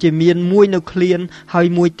បានជាមានមួយនៅឃ្លានហើយ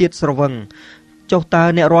មួយទៀតស្រវឹងចុះតើ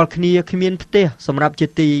អ្នករាល់គ្នាគ្មានផ្ទះសម្រាប់ជា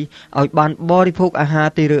ទីឲ្យបានបរិភោគអាហារ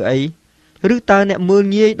ទេឬអីឬតើអ្នកមើល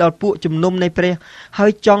ងាយដល់ពួកជំនុំនៃព្រះហើ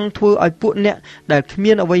យចង់ធ្វើឲ្យពួកអ្នកដែលគ្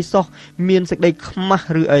មានអ្វីសោះមានសេចក្តីខ្មាស់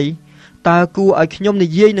ឬអីតើគួរឲ្យខ្ញុំនិ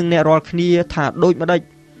យាយនឹងអ្នករាល់គ្នាថាដូចម្ដេច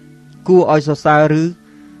គួរឲ្យសរសើរឬ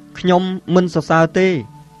ខ្ញុំមិនសរសើរទេ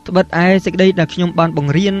ត្បិតឯសេចក្តីដែលខ្ញុំបានប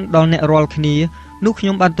ង្រៀនដល់អ្នករាល់គ្នានោះខ្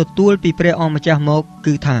ញុំបានទទួលពីព្រះអម្ចាស់មក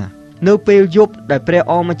គឺថានៅពេលយប់ដែលព្រះ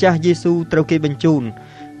អម្ចាស់យេស៊ូវត្រូវគេបញ្ជូន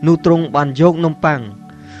នោះទ្រង់បានយកនំប៉័ង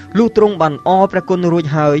លុះទ្រង់បានអរព្រះគុណរួច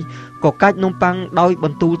ហើយក៏កាច់នំប៉័ងដោយប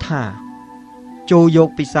ន្ទូលថាចូលយក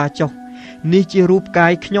ពិសាចុះនេះជារូបកា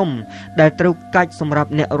យខ្ញុំដែលត្រូវកាច់សម្រាប់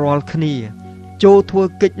អ្នករាល់គ្នាចូលធ្វើ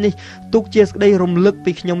កិច្ចនេះទុកជាសេចក្តីរំលឹក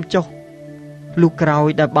ពីខ្ញុំចុះលុះក្រោយ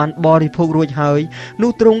ដែលបានបរិភោគរួចហើយ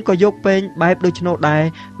នោះទ្រង់ក៏យកពែងបែបដូច្នោះដែរ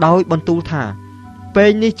ដោយបន្ទូលថាពែ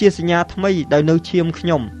ងនេះជាសញ្ញាថ្មីដែលនៅឈាមខ្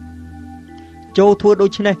ញុំចូលធ្វើដូ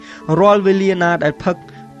ច្នេះរាល់វេលាណាដែលផឹក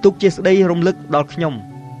ទុកជាសេចក្តីរំលឹកដល់ខ្ញុំ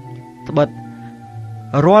ត្បិត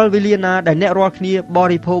រាល់វេលាណាដែលអ្នករាល់គ្នាប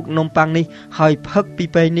រិភោគនំប៉័ងនេះហើយផឹកពី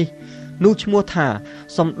ពែងនេះនោះឈ្មោះថា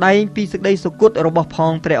សំដែងពីសេចក្តីសុគតរបស់ផ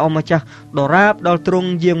ងព្រះអម្ចាស់ដរាបដល់ទ្រង់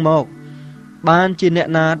យាងមកបានជាអ្នក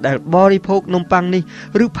ណាដែលបរិភោគនំប៉័ងនេះ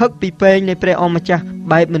ឬផឹកពីពែងនៃព្រះអម្ចាស់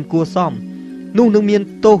បែបមិនគួរសមនោះនឹងមាន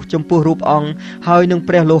ទោសចំពោះរូបអង្គហើយនឹង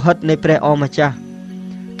ព្រះលោហិតនៃព្រះអម្ចាស់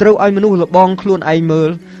ត្រូវឲ្យមនុស្សលបងខ្លួនឯងមើល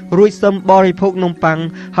រួចសឹមបរិភោគនំប៉័ង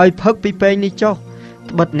ហើយផឹកពីពែងនេះចុះ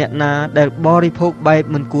ត្បិតអ្នកណាដែលបរិភោគបែប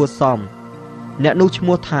មិនគួរសមអ្នកនោះឈ្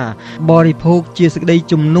មោះថាបរិភោគជាសេចក្តី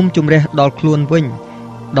ជំនុំជម្រះដល់ខ្លួនវិញ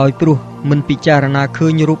ដោយព្រោះមិនពិចារណាឃើ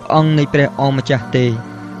ញរូបអង្គនៃព្រះអម្ចាស់ទេ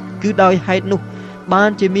គឺដោយហេតុនោះបាន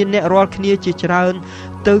ជាមានអ្នករាល់គ្នាជាច្រើន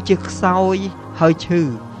ទៅជាខ្សោយហើយឈឺ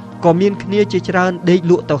ក៏មានគ្នាជាច្រើនដេក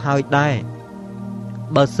លក់ទៅហើយដែរ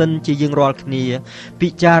បើសិនជាយើងរាល់គ្នាពិ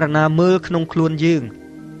ចារណាមើលក្នុងខ្លួនយើង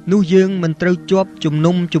នោះយើងមិនត្រូវជាប់ជំ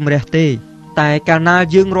នុំជម្រះទេតែកាលណា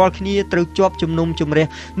យើងរាល់គ្នាត្រូវជាប់ជំនុំជម្រះ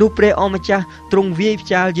នោះព្រះអម្ចាស់ទ្រង់វាយផ្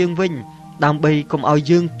ចាលយើងវិញដើម្បីកុំឲ្យ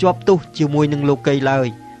យើងជាប់ទោសជាមួយនឹងលោកីឡើយ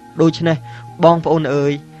ដូច្នេះបងប្អូនអើ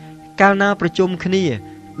យកាលណាប្រជុំគ្នា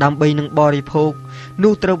ដើម្បីនឹងបរិភោគ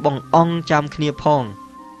នោះត្រូវបង្អង់ចាំគ្នាផង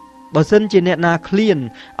បើសិនជាអ្នកណាឃ្លាន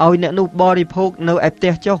ឲ្យអ្នកនោះបរិភោគនៅឯផ្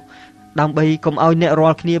ទះចុះដើម្បីកុំឲ្យអ្នករា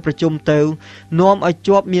ល់គ្នាប្រជុំទៅនាំឲ្យ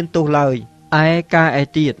ជាប់មានទោសឡើយឯការឯ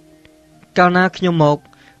ទៀតកាលណាខ្ញុំមក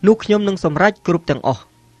នោះខ្ញុំនឹងសម្រេចគ្រប់ទាំងអស់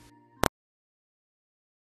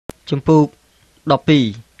ជំពូក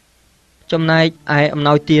12ចំណែកឯអំ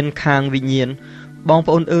ណោយទានខាងវិញ្ញាណបង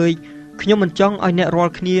ប្អូនអើយខ្ញុំមិនចង់ឲ្យអ្នករា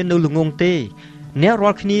ល់គ្នានៅល្ងងទេអ្នករា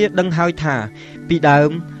ល់គ្នាដឹងហើយថាពីដើម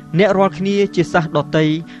អ្នករាល់គ្នាជាសាសដតី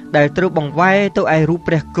ដែលត្រូវបង្វែរទៅឯរូប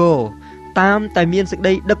ព្រះគោតាមតែមានសេចក្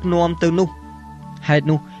តីដឹកនាំទៅនោះហេតុ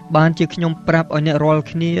នោះបានជាខ្ញុំប្រាប់ឲ្យអ្នករាល់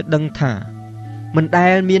គ្នាដឹងថាមិនដែ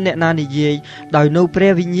លមានអ្នកណានិយាយដោយនៅព្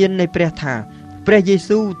រះវិញ្ញាណនៃព្រះថាព្រះយេ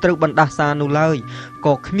ស៊ូវត្រូវបណ្ដាសានោះឡើយ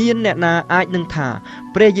ក៏គ្មានអ្នកណាអាចនឹងថា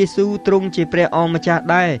ព្រះយេស៊ូវទ្រង់ជាព្រះអម្ចាស់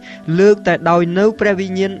ដែរលើកតែដោយនៅព្រះវិ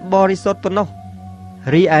ញ្ញាណបរិសុទ្ធប៉ុណ្ណោះ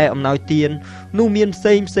រីឯអំណោយទាននោះមានផ្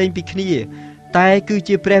សេងពីគ្នាតែគឺ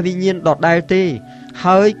ជាព្រះវិញ្ញាណដដែលទេ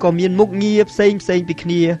ហើយក៏មានមុខងារផ្សេងពីគ្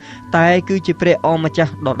នាតែគឺជាព្រះអម្ចា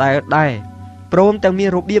ស់ដដែលដែរព្រមទាំងមាន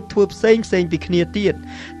របៀបធ្វើផ្សេងពីគ្នាទៀត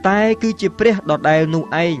តែគឺជាព្រះដដែលនោះ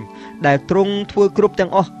ឯងដែលទ្រង់ធ្វើគ្រប់ទាំ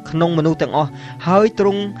ងអស់ក្នុងមនុស្សទាំងអស់ហើយទ្រ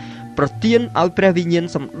ង់ ប្រទានឲ្យព្រះវិញ្ញាណ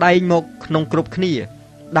សម្ដែងមកក្នុងគ្រប់គ្នា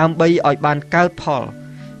ដើម្បីឲ្យបានកើតផល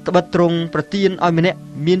ត្បិតទ្រង់ប្រទានឲ្យម្នាក់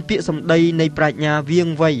មានពាក្យសម្ដីនៃប្រាជ្ញាវាង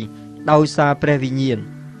វៃដោយសារព្រះវិញ្ញាណ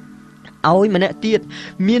ឲ្យម្នាក់ទៀត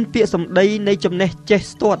មានពាក្យសម្ដីនៃចំណេះចេះ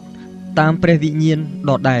ស្ទាត់តាមព្រះវិញ្ញាណ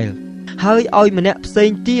ដដែលហើយឲ្យម្នាក់ផ្សេង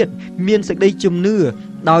ទៀតមានសេចក្តីជំនឿ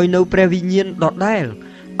ដោយនៅព្រះវិញ្ញាណដដែល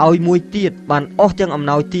ឲ្យមួយទៀតបានអស់ទាំងអំ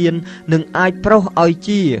ណោយទាននិងអាចប្រោសឲ្យ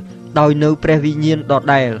ជាដោយនៅព្រះវិញ្ញាណដ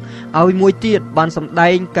ដែលឲ្យមួយទៀតបានសម្ដែ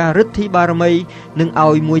ងការឫទ្ធិបារមីនិង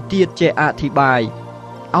ឲ្យមួយទៀតចេះអធិប្បាយ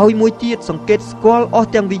ឲ្យមួយទៀតសង្កេតស្គាល់អស់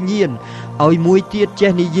ទាំងវិញ្ញាណឲ្យមួយទៀត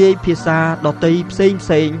ចេះនិយាយភាសាដតីផ្សេ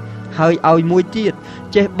ងហើយឲ្យមួយទៀត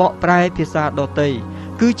ចេះបកប្រែភាសាដតី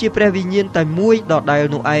គឺជាព្រះវិញ្ញាណតែមួយដដែល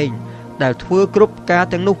នោះឯងដែលធ្វើគ្រប់ការ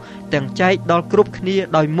ទាំងនោះទាំងចែកដល់គ្រប់គ្នា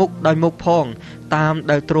ដោយមុខផងតាម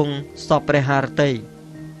ដែលទ្រង់សពព្រះハរតី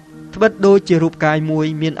ត្បិតដូចជារូបកាយមួយ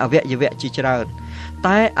មានអវយវៈជាច្រើន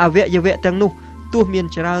តែអវយវៈទាំងនោះទោះមាន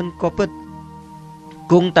ច្រើនក៏ពិត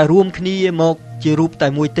គង់តែរួមគ្នាមកជារូបតែ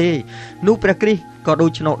មួយទេនោះព្រះគ្រីស្ទក៏ដូ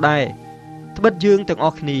ច្នោះដែរត្បិតយើងទាំងអ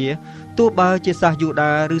ស់គ្នាទោះបើជាសាសយូ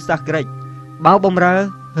ដាឬសាសក្រិចបើបម្រើ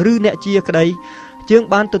ឬអ្នកជាក្តីយើង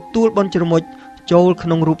បានទទួលបុណ្យជ្រមុជចូលក្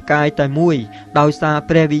នុងរូបកាយតែមួយដោយសារ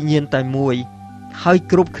ព្រះវិញ្ញាណតែមួយហើយ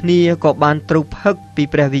គ្រប់គ្នាក៏បានត្រូវផឹកពី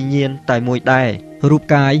ព្រះវិញ្ញាណតែមួយដែររូប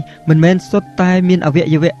កាយមិនមែនសុទ្ធតែមានអវ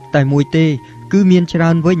យវៈតែមួយទេគឺមានច្រើ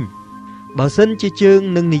នវិញបើសិនជាជើង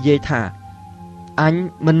នឹងនិយាយថាអញ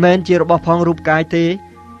មិនមែនជារបស់ផងរូបកាយទេ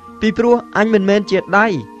ពីព្រោះអញមិនមែនជាដៃ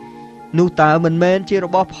នោះតើមិនមែនជារ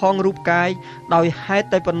បស់ផងរូបកាយដោយហេតុ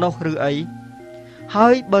តែប៉ុណ្ណោះឬអីហើ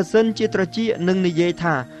យបើសិនជាត្រចៀកនឹងនិយាយ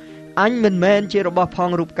ថាអញមិនមែនជារបស់ផង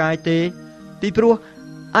រូបកាយទេពីព្រោះ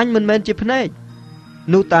អញមិនមែនជាភ្នែក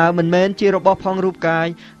នោះតើមិនមែនជារបស់ផងរូបកាយ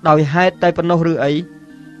ដោយហេតុតែប៉ុណ្ណោះឬអី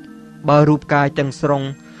បើរូបកាយទាំងស្រុង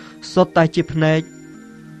សុទ្ធតែជាភ្នែក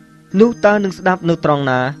នោះតើនឹងស្ដាប់នៅត្រង់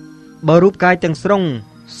ណាបើរូបកាយទាំងស្រុង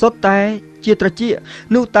សុទ្ធតែជាត្រចៀក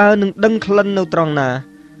នោះតើនឹងដឹងក្លិននៅត្រង់ណា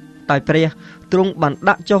តែព្រះទ្រង់បាន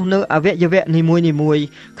ដាក់ចុះនៅអវយវៈនីមួយ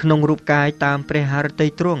ក្នុងរូបកាយតាមព្រះハរតី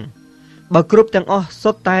ទ្រង់បើគ្រប់ទាំងអស់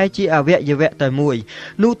សុទ្ធតែជាអវយវៈតែមួយ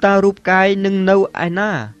នោះតើរូបកាយនឹងនៅឯ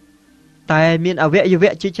ណាតែមានអវយ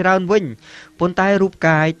វៈជាច្រើនវិញប៉ុន្តែរូប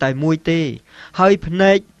កាយតែមួយទេហើយភ្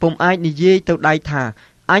នែកពុំអាចនិយាយទៅដៃថា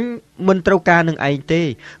អញមិនត្រូវការនឹងឯងទេ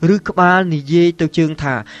ឬក្បាលនិយាយទៅជើង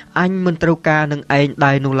ថាអញមិនត្រូវការនឹងឯង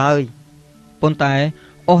ដែរនោះឡើយប៉ុន្តែ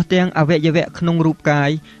អស់ទាំងអវយវៈក្នុងរូបកាយ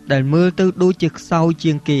ដែលមើលទៅដូចជាខ្សោយ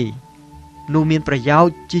ជាងគេនោះមានប្រយោជ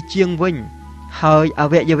ន៍ជាងវិញហើយអ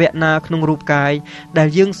វយវៈណាក្នុងរូបកាយដែល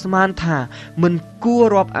យើងស្មានថាមិនគួរ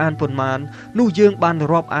រាប់អានប៉ុន្មាននោះយើងបាន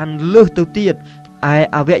រាប់អានលើសទៅទៀតឯ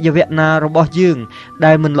អវយវៈណារបស់យើង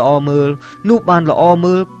ដែលមិនល្អមើលនោះបានល្អ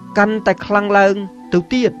មើលកាន់តែខ្លាំងឡើងទៅ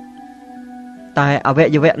ទៀតតែអវ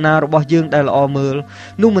យវៈណារបស់យើងដែលល្អមើល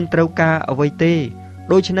នោះមិនត្រូវការអ្វីទេ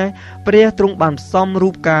ដូច្នេះព្រះទ្រង់បានផ្សំរូ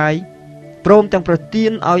បកាយព្រមទាំងប្រទា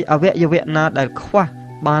នឲ្យអវយវៈណាដែលខ្វះ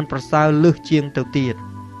បានប្រសើរលើសជាងទៅទៀត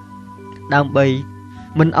ដើម្បី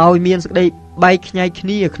មិនឲ្យមានសេចក្តីបែកខ្ញែកគ្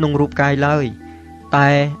នាក្នុងរូបកាយឡើយតែ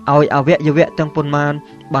ឲ្យអវយវៈទាំងប៉ុន្មាន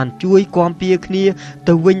បានជួយគាំពៀគ្នា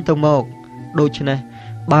ទៅវិញទៅមកដូច្នេះ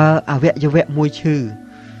បើអវយវៈមួយឈឺ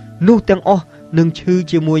នោះទាំងអស់នឹងឈឺ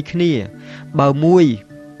ជាមួយគ្នាបើមួយ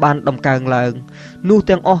បានដំកើងឡើងនោះ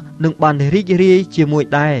ទាំងអស់នឹងបានរីករាយជាមួយ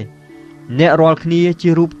ដែរអ្នករាល់គ្នាជា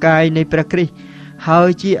រូបកាយនៃព្រះគ្រីស្ទហើយ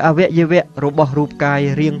ជាអវយវៈរបស់រូបកាយ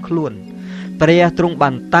រៀងខ្លួនព្រះទ្រង់បា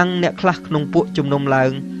នតាំងអ្នកខ្លះក្នុងពួកជំនុំឡើ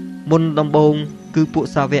ងមុនដំបូងគឺពួក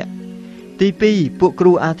សាវកទី2ពួកគ្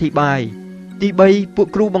រូអធិប្បាយទី3ពួក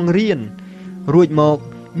គ្រូបង្រៀនរួចមក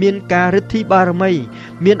មានការឫទ្ធិបារមី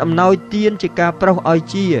មានអំណោយទានជាការប្រោសឲ្យ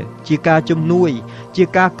ជាការជំនួយជា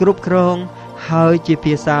ការគ្រប់គ្រងហើយជា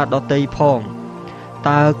ភាសាដតីផង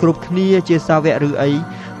តើគ្រប់គ្នាជាសាវកឬអី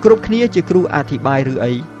គ្រប់គ្នាជាគ្រូអធិប្បាយឬ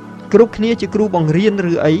អីគ្រប់គ្នាជាគ្រូបង្រៀន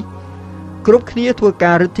ឬអីគ្រប់គ្នាធ្វើ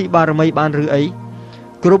ការឫទ្ធិបារមីបានឬអី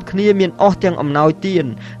គ្រប់គ្នាមានអស់ទាំងអំណោយទាន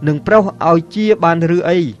និងប្រោសឲ្យជាបានឬ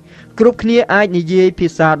អីគ្រប់គ្នាអាចនិយាយភា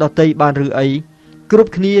សាដតីបានឬអីគ្រប់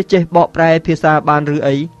គ្នាចេះបកប្រែភាសាបានឬ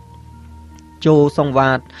អីចូលសង្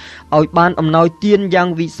វាតឲ្យបានអំណោយទានយ៉ាង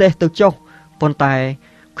វិសេសទៅចុះប៉ុន្តែ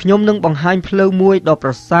ខ្ញុំនឹងបង្ហាញផ្លូវមួយដ៏ប្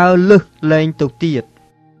រសើរលើសលែងទៅទៀត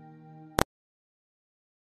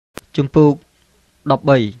ជំពូក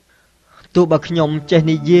13ទោះបើខ្ញុំចេះ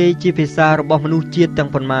និយាយជាភាសារបស់មនុស្សជាតិទាំង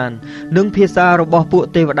ប៉ុន្មាននិងភាសារបស់ពួក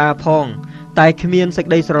ទេវតាផងតែគ្មានសេច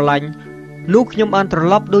ក្តីស្រឡាញ់នោះខ្ញុំបានត្រ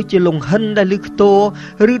ឡប់ដូចជាលង្ហិនដែលឮខ្ទ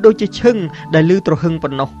រឬដូចជាឈឹងដែលឮទ្រហឹងប៉ុ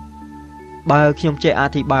ណ្ណោះបើខ្ញុំចេះអ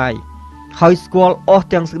ធិប្បាយ ហើយស្គាល់អស់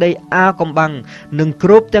ទាំងសេចក្តីអាកំបាំងនិងគ្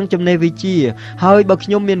រប់ទាំងចំណេះវិជ្ជាហើយបើខ្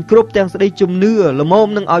ញុំមានគ្រប់ទាំងសេចក្តីជំនឿល្មម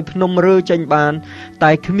នឹងឲ្យភ្នំរើចេញបាន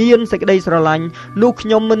តែគ្មានសេចក្តីស្រឡាញ់នោះខ្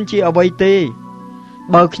ញុំមិនជាអ្វីទេ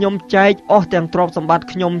បើខ្ញុំចែកអស់ទាំងទ្រព្យសម្បត្តិ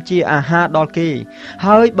ខ្ញុំជាអាហារដល់គេ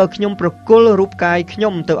ហើយបើខ្ញុំប្រគល់រូបកាយខ្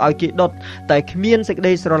ញុំទៅឲ្យគេដុតតែគ្មានសេចក្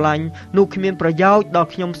តីស្រឡាញ់នោះគ្មានប្រយោជន៍ដល់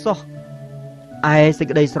ខ្ញុំសោះឯសេច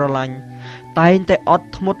ក្តីស្រឡាញ់តែងតែអត់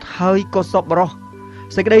ធ្មត់ហើយក៏សប្បុរស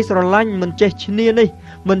សេចក្តីស្រឡាញ់មិនចេះឈ្នានេះ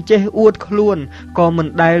មិនចេះអួតខ្លួនក៏មិន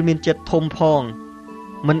ដែលមានចិត្តធំផង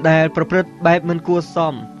មិនដែលប្រព្រឹត្តបែបមិនគួរស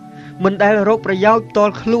មមិនដែលរកប្រយោជន៍ផ្ទា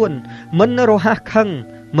ល់ខ្លួនមិនរហ័សខឹង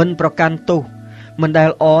មិនប្រកាន់ទោសមិនដែល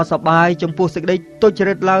អសប្បាយចំពោះសេចក្តីទុច្ច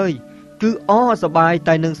រិតឡើយគឺអសប្បាយ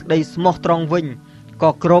តែនឹងសេចក្តីស្មោះត្រង់វិញក៏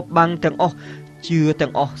គ្របបាំងទាំងអស់ជឿទាំ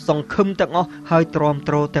ងអស់សង្ឃឹមទាំងអស់ហើយទ្រាំ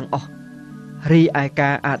ទ្រទាំងអស់រីឯ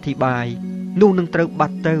ការអធិប្បាយនោះនឹងត្រូវបា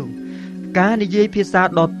ត់ទៅការនិយាយភាសាដ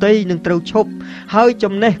ទៃនឹងត្រូវឈប់ហើយ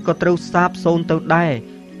ចំណេះក៏ត្រូវសាបសូន្យទៅដែរ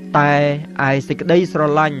តែឯសេចក្តីស្រ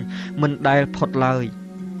ឡាញ់មិនដែលផុតឡើយ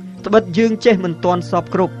ត្បិតយើងចេះមិនទាន់សព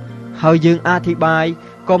គ្រប់ហើយយើងអធិប្បាយ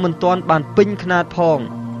ក៏មិនទាន់បានពេញខ្នាតផង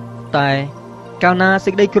តែកាលណាសេ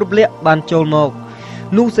ចក្តីគ្រប់លក្ខបានចូលមក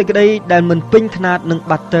នោះសេចក្តីដែលមិនពេញខ្នាតនឹង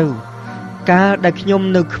បាត់ទៅកាលដែលខ្ញុំ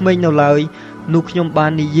នៅក្មេងនៅឡើយនោះខ្ញុំបា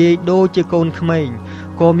ននិយាយដូចជាកូនក្មេង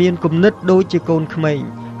ក៏មានគំនិតដូចជាកូនក្មេង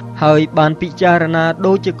ហើយបានពិចារណា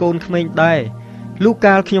ដូចជាកូនក្មេងដែរលុះ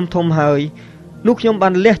កាលខ្ញុំធំហើយនោះខ្ញុំបា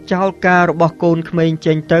នលះចោលការរបស់កូនក្មេង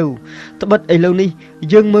ចេញទៅត្បិតឥឡូវនេះ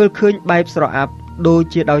យើងមើលឃើញបែបស្រអាប់ដូច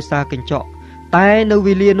ជាដោយសារកញ្ចក់តែនៅ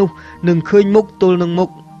វេលានោះនឹងឃើញមុខទល់នឹងមុខ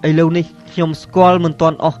ឥឡូវនេះខ្ញុំស្គាល់មិនទា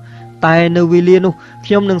ន់អស់តែនៅវេលានោះ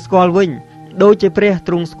ខ្ញុំនឹងស្គាល់វិញដូចជាព្រះ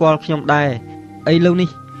ទ្រង់ស្គាល់ខ្ញុំដែរឥឡូវនេះ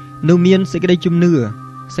នៅមានសេចក្តីជំនឿ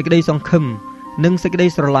សេចក្តីសង្ឃឹមនិងសេចក្តី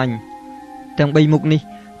ស្រឡាញ់ទាំង3មុខនេះ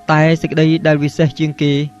តែសេចក្តីដែលវិសេសជាង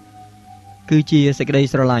គេគឺជាសេចក្តី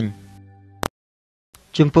ស្រឡាញ់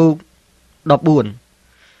ជំពូក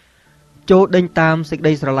14ចូលដេញតាមសេចក្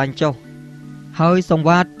តីស្រឡាញ់ចុះហើយសង្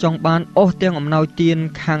វាតចង់បានអស់ទាំងអំណោយទាន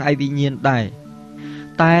ខាងឯវិញ្ញាណដែរ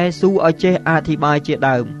តែស៊ូឲ្យចេះអធិប្បាយជា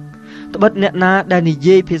ដើមត្បិតអ្នកណាដែលនិ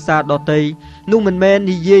យាយភាសាដទៃនោះមិនមែន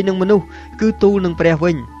និយាយនឹងមនុស្សគឺទូលនឹងព្រះ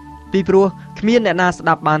វិញពីព្រោះគ្មានអ្នកណាស្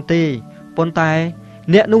ដាប់បានទេប៉ុន្តែ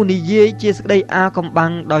អ្នកនោះនិយាយជាសេចក្តីអាកំបាំ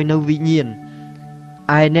ងដោយនៅវិញ្ញាណ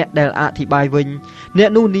ឯអ្នកដែលអធិប្បាយវិញអ្នក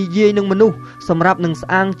នោះនិយាយនឹងមនុស្សសម្រាប់នឹងស្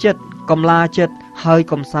អាងចិត្តកំឡាចិត្តហើយ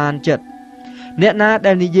កំសាន្តចិត្តអ្នកណា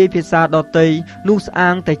ដែលនិយាយភាសាដទៃនោះស្អា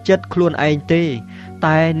ងតែចិត្តខ្លួនឯងទេ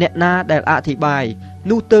តែអ្នកណាដែលអធិប្បាយ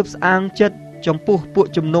នោះទើបស្អាងចិត្តចំពោះពួក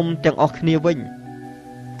ជំនុំទាំងអស់គ្នាវិញ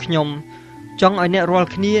ខ្ញុំចង់ឲ្យអ្នករាល់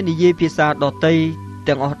គ្នានិយាយភាសាដទៃ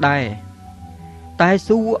ទាំងអស់ដែរតែ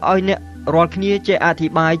ស៊ូឲ្យអ្នករាល់គ្នាចេះអធិ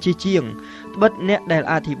ប្បាយជាជាងត្បិតអ្នកដែល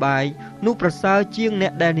អធិប្បាយនោះប្រសើរជាងអ្ន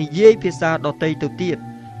កដែលនិយាយភាសាដទៃទៅទៀត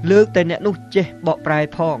លើកតែអ្នកនោះចេះបកប្រែ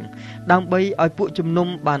ផងដើម្បីឲ្យពួកជំនុំ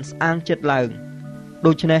បានស្អាងចិត្តឡើង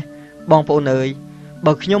ដូច្នេះបងប្អូនអើយ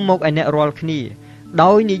បើខ្ញុំមកឲ្យអ្នករាល់គ្នា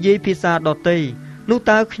ដោយនិយាយភាសាដទៃនោះ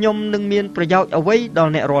តើខ្ញុំនឹងមានប្រយោជន៍អ្វីដ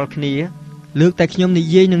ល់អ្នករាល់គ្នាលើកតែខ្ញុំនិ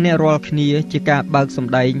យាយនឹងអ្នករាល់គ្នាជាការបើកស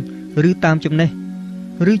ម្ដែងឬតាមចំណេះ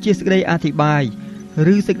ឬជាសេចក្តីអធិប្បាយ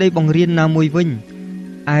ឬសេចក្តីបង្រៀនណាមួយវិញ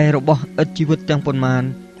ឯរបស់ឥតជីវិតទាំងប៉ុន្មាន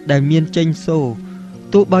ដែលមានចេញសូរ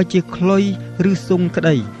ទោះបើជាខ្លុយឬសុងក្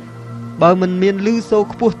តីបើមិនមានឮសូរ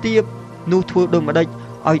ខ្ពស់ទាបនោះធ្វើដូចម្ដេច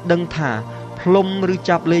ឲ្យដឹងថាផ្លុំឬ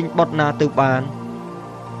ចាប់លេងបត់ណាទៅបាន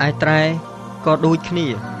ឯត្រែក៏ដូចគ្នា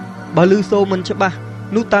បើឮសូរមិនច្បាស់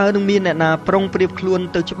នោះតើនឹងមានអ្នកណាប្រុងប្រៀបខ្លួន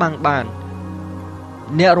ទៅច្បាំងបាន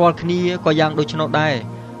អ្នករាល់គ្នាក៏យ៉ាងដូច្នោះដែរ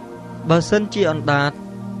បើសិនជាអណ្ដាត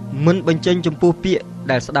មិនបញ្ចេញចំពោះពាក្យ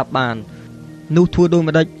ដែលស្ដាប់បាននោះធ្វើដូច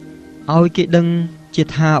ម្ដេចឲ្យគេដឹងជា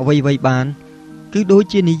ថាអ្វីៗបានគឺដូច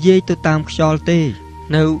ជានិយាយទៅតាមខ្យល់ទេ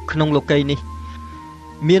នៅក្នុងលោកីយ៍នេះ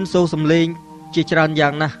មានសូរសំឡេងជាច្រើនយ៉ា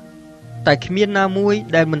ងណាស់តែគ្មានណាមួយ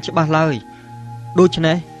ដែលមិនច្បាស់ឡើយដូច្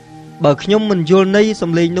នេះបើខ្ញុំមិនយល់ន័យ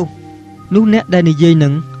សំឡេងនោះអ្នកដែលនិយាយនឹ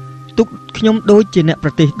ងទុកខ្ញុំដូចជាអ្នកប្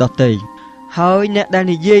រទេសដទៃហើយអ្នកដែល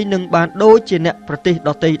និយាយនឹងបានដូចជាអ្នកប្រទេសដ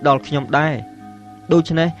ទៃដល់ខ្ញុំដែរដូ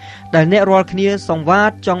ច្នេះដែលអ្នករាល់គ្នាសង្វា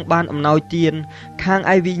តចង់បានអំណោយទានខាង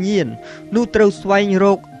ឯវិញ្ញាណនោះត្រូវស្វែងរ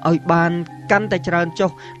កឲ្យបានកាន់តែច្រើន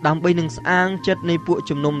ចុះដើម្បីនឹងស្អាងចិត្តនៃពួក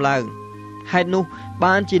ជំនុំឡើងហេតុនោះ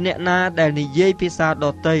បានជាអ្នកណាដែលនិយាយភាសាដ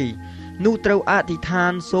ទៃនោះត្រូវអធិដ្ឋា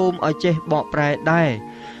នសូមឲ្យចេះបកប្រែដែរ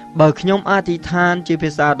បើខ្ញុំអធិដ្ឋានជាភា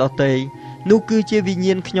សាដទៃនោះគឺជាវិញ្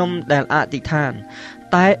ញាណខ្ញុំដែលអធិដ្ឋាន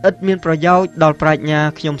តែឥតមានប្រយោជន៍ដល់ប្រាជ្ញា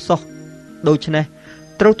ខ្ញុំសោះដូច្នេះ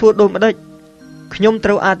ត្រូវធ្វើដូចម្ដេចខ្ញុំត្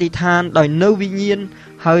រូវអធិដ្ឋានដោយនៅវិញ្ញាណ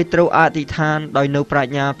ហើយត្រូវអធិដ្ឋានដោយនៅប្រា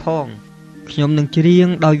ជ្ញាផងខ្ញុំនឹងច្រៀង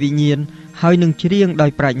ដោយវិញ្ញាណហើយនឹងច្រៀងដោ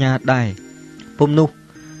យប្រាជ្ញាដែរ ពុំនោះ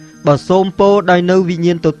បើសូមពោដោយនៅវិញ្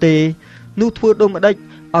ញាណទទេនោះធ្វើដូចម្ដេច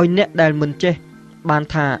ឲ្យអ្នកដែលមិនចេះបាន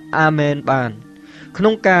ថាអាមែនបានក្នុ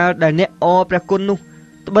ងកាលដែលអ្នកអរព្រះគុណនោះ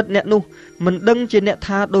ត្បិតអ្នកនោះមិនដឹងជាអ្នក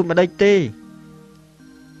ថាដូចម្ដេចទេ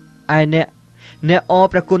ឯអ្នកអរ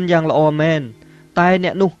ព្រះគុណយ៉ាងល្អមែនតែអ្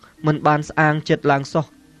នកនោះមិនបានស្អាងចិត្តឡើងសោះ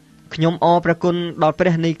ខ្ញុំអរព្រះគុណដល់ព្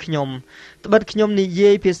រះនៃខ្ញុំត្បិតខ្ញុំនិយា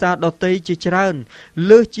យភាសាដទៃជាច្រើន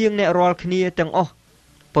លើសជាងអ្នករាល់គ្នាទាំងអស់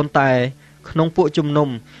ប៉ុន្តែក្នុងពួកជំនុំ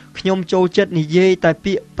ខ្ញុំចូលចិត្តនិយាយតែ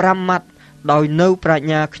ពាក្យ5ម៉ាត់ដោយនៅប្រាជ្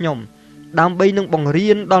ញាខ្ញុំដើម្បីនឹងបង្រៀ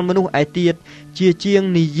នដល់មនុស្សឯទៀតជាជាង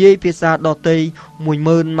និយាយភាសាដទៃ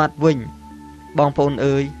 10000 ម៉ាត់វិញបងប្អូន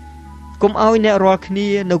អើយកុំឲ្យអ្នករាល់គ្នា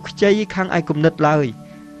នៅខ្ចីខាងឯគំនិតឡើយ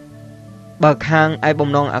បើខាងឯបំ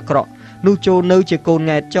ណងអាក្រក់នោះចូលនៅជាកូន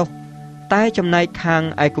ង៉ែតចុះតែចំណែកខាង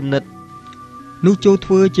ឯគំនិតនោះចូល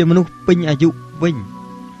ធ្វើជាមនុស្សពេញអាយុវិញ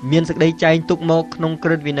មានសេចក្តីចែងទុកមកក្នុងក្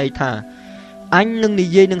រឹតវិន័យថាអញនឹងនិ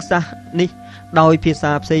យាយនឹងសះនេះដោយភា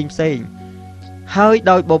សាផ្សេងហើយ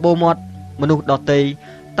ដោយបបោមាត់មនុស្សដទៃ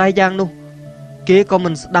តែយ៉ាងនោះគេក៏មិ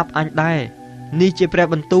នស្ដាប់អញដែរនេះជាព្រះ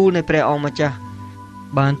បន្ទូលនៃព្រះអង្គម្ចាស់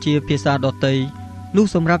បានជាភាសាដទៃនោះ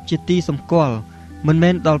សម្រាប់ជាទីសម្គាល់មិនមែ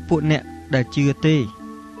នដល់ពួកអ្នកដែលជឿទេ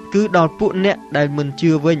គឺដល់ពួកអ្នកដែលមិន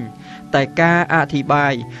ជឿវិញតែការអធិប្បា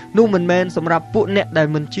យនោះមិនមែនសម្រាប់ពួកអ្នកដែល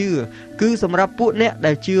មិនជឿគឺសម្រាប់ពួកអ្នក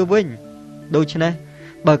ដែលជឿវិញដូច្នេះ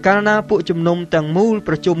បើកាលណាពួកជំនុំទាំងមូល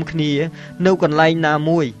ប្រជុំគ្នានៅកន្លែងណា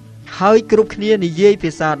មួយហើយគ្រប់គ្នានិយាយ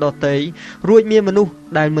ភាសាដទៃរួចមានមនុស្ស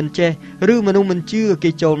ដែលមិនចេះឬមនុស្សមិនជឿគេ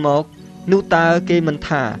ចូលមកនោះតើគេមិន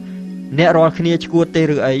ថាអ្នករាល់គ្នាឈួតទេ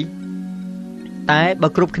ឬអីតែបើ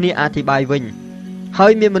គ្រប់គ្នាអធិប្បាយវិញហើ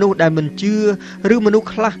យមានមនុស្សដែលមិនជឿឬមនុស្ស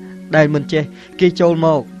ខ្លះដែលមិនចេះគេចូលម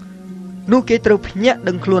កនោះគេត្រូវភ្ញាក់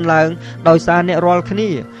ដឹងខ្លួនឡើងដោយសារអ្នករាល់គ្នា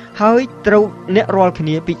ហើយត្រូវអ្នករាល់គ្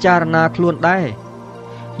នាពិចារណាខ្លួនដែរ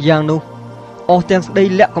យ៉ាងនោះអស់ទាំងស្ដី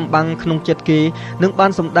លាក់កំបាំងក្នុងចិត្តគេនឹងបា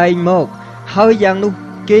នសម្ដែងមកហើយយ៉ាងនោះ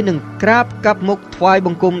គេនឹងក្រាបកាប់មុខថ្វាយប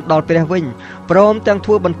ង្គំដល់ព្រះវិញព្រមទាំងធ្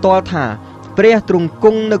វើបន្ទាល់ថាព្រះទ្រង់គ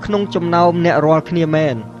ង់នៅក្នុងចំណោមអ្នករាល់គ្នាមែ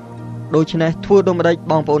នដូច្នេះធ្វើដូចម្ដេច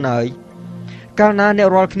បងប្អូនអើយកាលណាអ្នក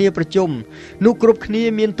រាល់គ្នាប្រជុំនោះគ្រប់គ្នា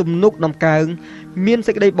មានទំនុកដំកើងមាន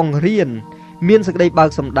សេចក្តីបង្រៀនមានសេចក្តីបើក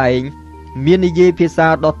សម្ដែងមាននិយាយភាសា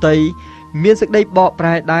ដទៃមានសេចក្តីបកប្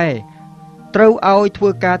រែដែរត្រូវឲ្យធ្វើ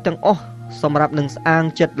ការទាំងអស់សម្រាប់នឹងស្អាង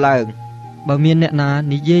ចិត្តឡើងបើមានអ្នកណា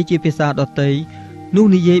និយាយជាភាសាដទៃនោះ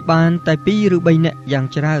និយាយបានតែ2ឬ3នាក់យ៉ាង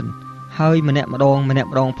ច្រើនហើយម្នាក់ម្ដ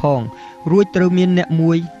ងផងរួចត្រូវមានអ្នក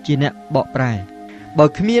មួយជាអ្នកបកប្រែបើ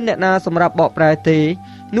គ្មានអ្នកណាសម្រាប់បកប្រែទេ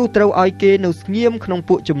នោះត្រូវឲ្យគេនៅស្ងៀមក្នុង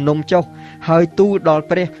ពួកជំនុំចុះហើយទូលដល់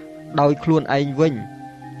ព្រះដោយខ្លួនឯងវិញ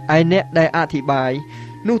ឯអ្នកដែលអធិប្បាយ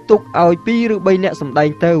នោះទុកឲ្យ2ឬ3អ្នកសម្ដែង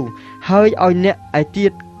ទៅហើយឲ្យអ្នកឯទៀ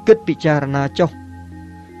តគិតពិចារណាចុះ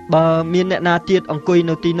បើមានអ្នកណាទៀតអង្គុយ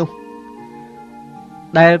នៅទីនោះ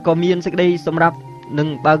ដែលក៏មានសេចក្តីសម្រាប់នឹង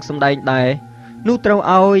បើកសម្ដែងដែរនោះត្រូវ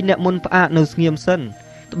ឲ្យអ្នកមុនផ្អាកនៅស្ងៀមសិន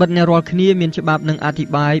ត្បិតអ្នករាល់គ្នាមានច្បាប់នឹងអធិ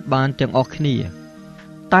ប្បាយបានទាំងអស់គ្នា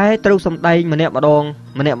តែត្រូវសម្ដែងម្នាក់ម្ដង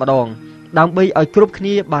ដើម្បីឲ្យគ្រប់គ្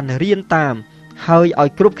នាបានរៀនតាមហើយឲ្យ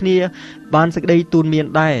គ្រប់គ្នាបានសេចក្តីទូនមាន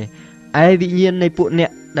ដែរឯវិញ្ញាណនៃពួកអ្ន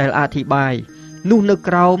កដែលអធិប្បាយនោះនៅ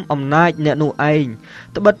ក្រោមអំណាចអ្នកនោះឯង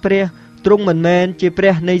ត្បិតព្រះទ្រង់មិនមែនជាព្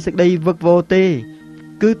រះនៃសេចក្តីវឹកវរទេ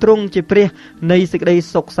គឺទ្រង់ជាព្រះនៃសេចក្តី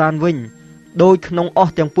សុខសាន្តវិញដោយក្នុងអ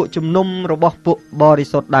ស់ទាំងពួកជំនុំរបស់ពួកបរិ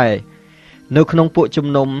សុទ្ធដែរនៅក្នុងពួកជំ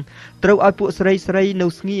នុំត្រូវឲ្យពួកស្រីនៅ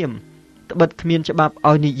ស្ងៀមត្បិតគ្មានច្បាប់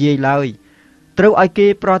ឲ្យនិយាយឡើយត្រូវឲ្យគេ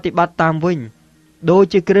ប្រតិបត្តិតាមវិញដូច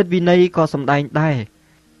ជាក្រឹតវិន័យក៏សម្ដែងដែរ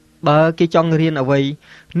បើគេចង់រៀនអ្វី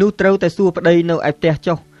នោះត្រូវតែសួរប្តីនៅឯផ្ទះ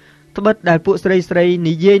ចុះត្បិតដែលពួកស្រី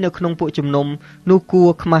និយាយនៅក្នុងពួកជំនុំនោះគួរ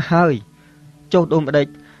ខ្មាស់ហើយចុះដូចម្ដេច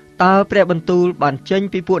តើព្រះបន្ទូលបានចេញ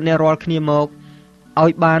ពីពួកអ្នករាល់គ្នាមកឲ្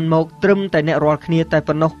យបានមកត្រឹមតែអ្នករាល់គ្នាតែ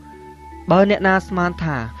ប៉ុណ្ណោះបើអ្នកណាស្មាន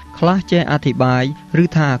ថាខ្លះចេះអធិប្បាយឬ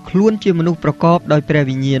ថាខ្លួនជាមនុស្សប្រកបដោយព្រះ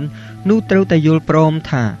វិញ្ញាណនោះត្រូវតែយល់ព្រម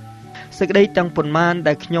ថាសេចក្តីទាំងប៉ុន្មាន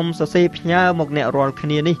ដែលខ្ញុំសរសេរផ្ញើមកអ្នករាល់គ្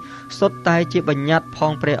នានេះសុទ្ធតែជាបញ្ញត្តិផ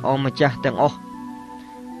ងព្រះអង្គម្ចាស់ទាំងអស់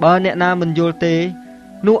បើអ្នកណាមិនយល់ទេ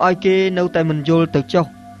នោះឲ្យគេនៅតែមិនយល់ទៅចុះ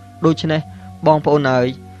ដូច្នេះបងប្អូនអើយ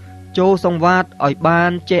ចូលសង្វាតឲ្យបា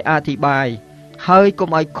នចេះអធិប្បាយហើយកុំ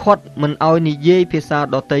ឲ្យខាត់មិនឲ្យនិយាយភាសា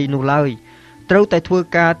ដទៃនោះឡើយត្រូវតែធ្វើ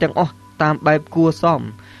ការទាំងអស់តាមបែបគួរសម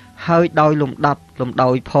ហើយដោយលំដាប់លំដោ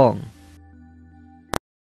យផង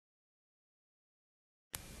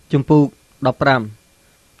ជំពូក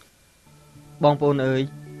15បងប្អូនអើយ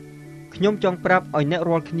ខ្ញុំចង់ប្រាប់ឲ្យអ្នក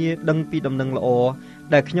រាល់គ្នាដឹងពីដំណឹងល្អ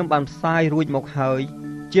ដែលខ្ញុំបានផ្សាយរួចមកហើយ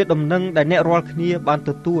ជាដំណឹងដែលអ្នករាល់គ្នាបាន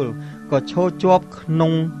ទទួលក៏ឈរជាប់ក្នុ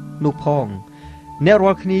ងនោះផង អ្នក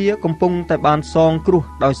រាល់គ្នាកំពុងតែបានសងគ្រោះ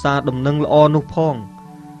ដោយសារដំណឹងល្អនោះផង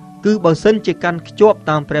គឺបើសិនជាកាន់ខ្ជាប់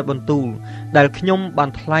តាមព្រះបន្ទូលដែលខ្ញុំបាន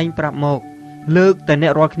ថ្លែងប្រាប់មកលើកតែអ្ន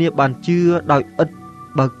ករាល់គ្នាបានជឿដោយឥត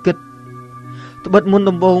បើគិតត្បិតមុន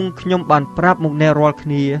ដំបូងខ្ញុំបានប្រាប់មកអ្នករាល់គ្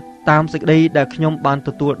នាតាមសេចក្តីដែលខ្ញុំបានទ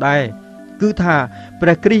ទួលដែរគឺថាព្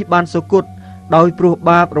រះគ្រីស្ទបានសុគតដោយព្រោះ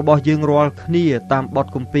បាបរបស់យើងរាល់គ្នាតាមបទ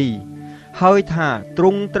គម្ពីរហើយថាទ្រ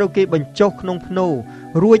ង់ត្រូវគេបញ្ចុះក្នុងភ្នោរ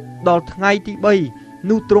រួចដល់ថ្ងៃទី3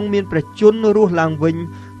នោះទ្រង់មានព្រះជន្មរស់ឡើងវិញ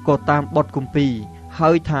ក៏តាមបទគម្ពីរហើ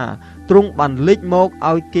យថាទ្រង់បានលេចមក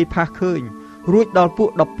ឲ្យគេផាសឃើញរួចដល់ពួក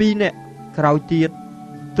12នាក់ក្រោយទៀត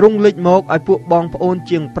ទ្រង់លេចមកឲ្យពួកបងប្អូន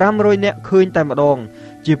ជាង500នាក់ឃើញតែម្ដង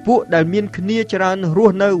ជាពួកដែលមានគ្នាច្រើនរ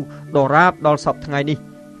ស់នៅដរាបដល់សពថ្ងៃនេះ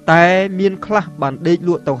តែមានខ្លះបានដេកល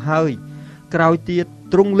ក់ទៅហើយក្រោយទៀត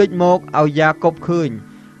ទ្រង់លេចមកឲ្យយ៉ាកុបឃើញ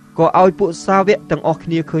ក៏ឲ្យពួកសាវកទាំងអស់គ្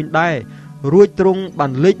នាឃើញដែររួចទ្រង់បា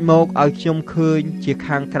នលេចមកឲ្យខ្ញុំឃើញជា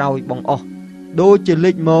ខាងក្រោយបងអស់ដូចជា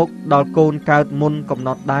លេចមកដល់កូនកើតមុនកំណ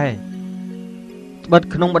ត់ដែរត្បិត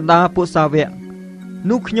ក្នុងបណ្ដាពួកសាវក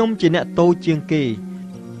នោះខ្ញុំជាអ្នកតូចជាងគេ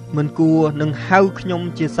មិនគួរនឹងហៅខ្ញុំ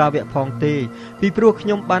ជាសាវកផងទេពីព្រោះខ្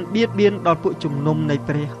ញុំបានបៀតបៀនដល់ពួកជំនុំនៃ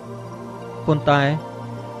ព្រះប៉ុន្តែ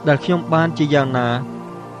ដែលខ្ញុំបានជាយ៉ាងណា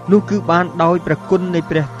នោះគឺបានដោយព្រះគុណនៃ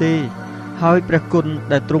ព្រះទេហើយព្រះគុណ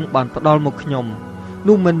ដែលទ្រង់បានផ្ដល់មកខ្ញុំ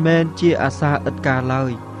នោះមិនមែនជាអាសាឥតការឡើ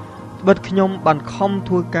យត្បិតខ្ញុំបានខំ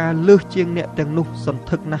ធ្វើការលើសជាងអ្នកទាំងនោះសន្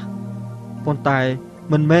ធឹកណាស់ប៉ុន្តែ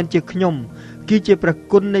មិនមែនជាខ្ញុំគឺជាព្រះ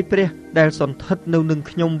គុណនៃព្រះដែលសន្ធិដ្ឋនៅនឹង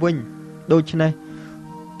ខ្ញុំវិញដូច្នេះ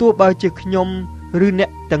ទោះបើជាខ្ញុំឬអ្នក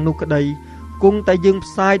ទាំងនោះក្តីគង់តែយើង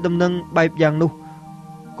ផ្សាយដំណឹងបែបយ៉ាងនោះ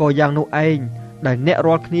ក៏យ៉ាងនោះឯងដែលអ្នក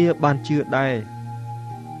រាល់គ្នាបានជឿដែរ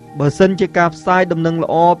បើសិនជាការផ្សាយដំណឹងល្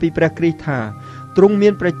អពីព្រះគ្រីស្ទថាទ្រង់មា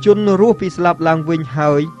នព្រះជន្មរស់ពីស្លាប់ឡើងវិញ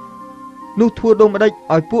ហើយនោះធ្វើដូចម្ដេច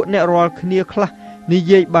ឲ្យពួកអ្នករាល់គ្នាខ្លះនិ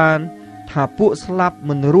យាយបានថាពួកស្លាប់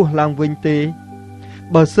មិនរស់ឡើងវិញទេ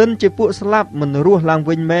បើសិនជាពួកស្លាប់មិនរស់ឡើង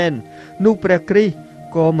វិញមែននោះព្រះគ្រីស្ទ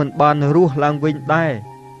ក៏មិនបានរស់ឡើងវិញដែរ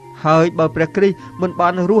ហើយបើព្រះគ្រីស្ទមិនបា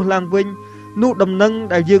នរស់ឡើងវិញនោះដំណឹង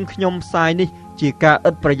ដែលយើងខ្ញុំផ្សាយនេះជាការ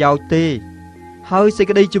ឥតប្រយោជន៍ទេហើយសេច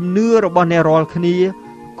ក្តីជំនឿរបស់អ្នករាល់គ្នា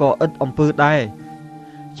ក៏ឥតអំពើដែរ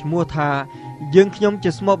ឈ្មោះថាយើងខ្ញុំ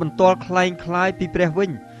ជាស្មោះបន្ទាល់คล้ายពីព្រះវិ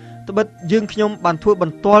ញត្បិតយើងខ្ញុំបានធ្វើប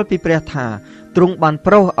ន្ទាល់ពីព្រះថាទ្រង់បាន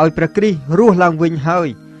ប្រោសឲ្យព្រះគ្រីស្ទរស់ឡើងវិញហើយ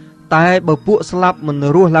តែបើពួកស្លាប់មិន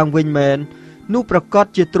រស់ឡើងវិញមែននោះប្រកាស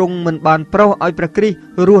ជាទ្រង់មិនបានប្រោសឲ្យព្រះគ្រីស្ទ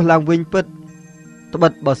រស់ឡើងវិញពិតត្បិ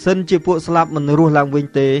តបើសិនជាពួកស្លាប់មិនរស់ឡើងវិញ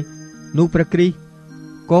ទេនោះព្រះគ្រីស្ទ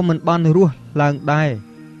ក៏មិនបានរស់ឡើងដែរ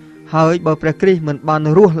ហើយបើព្រះគ្រីស្ទមិនបាន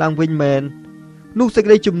រស់ឡើងវិញមែននោះសេច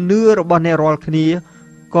ក្តីជំនឿរបស់អ្នករាល់គ្នា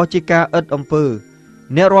ក៏ជាការឥតអំពើ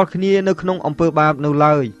អ្នករាល់គ្នានៅក្នុងអំពើបាបនៅ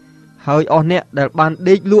ឡើយហើយអស់អ្នកដែលបាន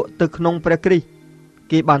ដេកលក់ទៅក្នុងព្រះគ្រីស្ទ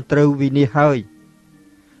គេបានត្រូវវិនាសហើយ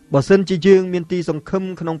បើសិនជាយើងមានទីសង្ឃឹម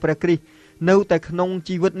ក្នុងព្រះគ្រីស្ទនៅតែក្នុង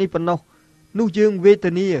ជីវិតនេះប៉ុណ្ណោះនោះយើងវេទ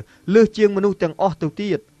នាលើសជាងមនុស្សទាំងអស់ទៅ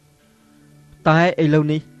ទៀតតែឥឡូវ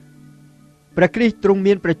នេះព្រះគ្រីស្ទទ្រង់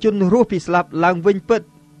មានព្រះជន្មរស់ពីស្លាប់ឡើងវិញពិត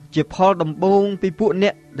ជាផលដំបូងពីពួកអ្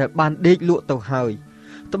នកដែលបានដេកលក់ទៅហើយ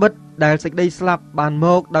ត្បិតដែលសេចក្តីស្លាប់បានម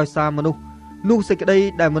កដោយសារមនុស្សនោះសេចក្តី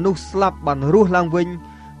ដែលមនុស្សស្លាប់បានរស់ឡើងវិញ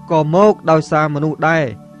ក៏មកដោយសារមនុស្សដែរ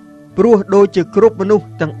ព្រោះដូចជាគ្រប់មនុស្ស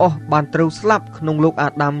ទាំងអស់បានត្រូវស្លាប់ក្នុងលោកអា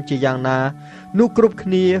ដាមជាយ៉ាងណានោះគ្រប់គ្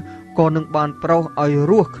នាក៏នឹងបានប្រោសឲ្យ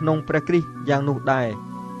រស់ក្នុងព្រះគ្រីស្ទយ៉ាងនោះដែរ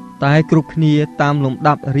តែគ្រប់គ្នាតាមលំ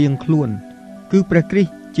ដាប់រៀងខ្លួនគឺព្រះគ្រីស្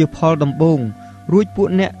ទជាផលដំបូងរួចពួក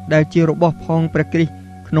អ្នកដែលជារបស់ផងព្រះគ្រីស្ទ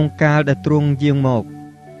ក្នុងកាលដែលទ្រង់យាងមក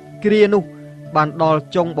គ្រានោះបានដល់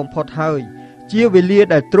ចុងបំផុតហើយជាវេលា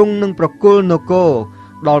ដែលទ្រង់នឹងប្រគល់នគរ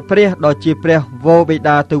ដល់ព្រះដ៏ជាព្រះវរបិ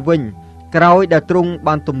តាទៅវិញក្រោយដែលទ្រង់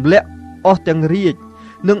បានទម្លាក់អស់ទាំងរាជ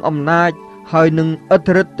និងអំណាចហើយនឹងឥទ្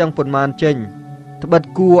ធិឫទ្ធិទាំងប៉ុន្មានចេញត្បិត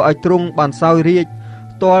គួរឲ្យទ្រង់បានសោយរាជ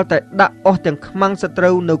ទាល់តែដាក់អស់ទាំងខ្មាំងសត្រូ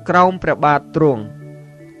វនៅក្រោមព្រះបាទទ្រង់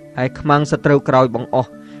ហើយខ្មាំងសត្រូវក្រោយបង្អស់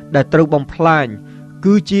ដែលត្រូវបំផ្លាញ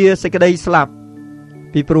គឺជាសេចក្តីស្លាប់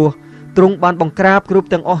ពីព្រោះទ្រង់បានបង្ក្រាបគ្រប់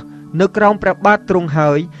ទាំងអស់នៅក្រោមព្រះបាទទ្រង់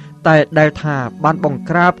ហើយតែដែលថាបានបង្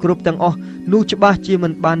ក្រាបគ្រប់ទាំងអស់នោះច្បាស់ជាមិ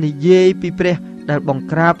នបាននិយាយពីព្រះដែលបង្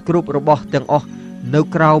ក្រាបគ្រប់របស់ទាំងអស់នៅ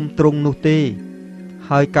ក្រោមទ្រង់នោះទេ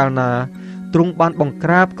ហើយកាលណាទ្រង់បានបង្ក្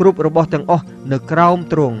រាបគ្រប់របស់ទាំងអស់នៅក្រោម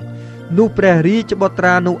ទ្រង់នោះព្រះរាជបុត្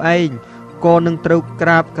រានោះឯងក៏នឹងត្រូវក្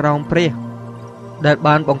រាបក្រោមព្រះដែល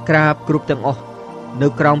បានបង្ក្រាបគ្រប់ទាំងអស់នៅ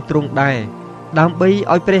ក្រោមទ្រង់ដែរដើម្បី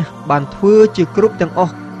ឲ្យព្រះបានធ្វើជាគ្រប់ទាំងអ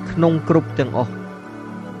ស់ក្នុងគ្រប់ទាំងអស់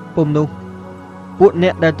ពុំនោះពួកអ្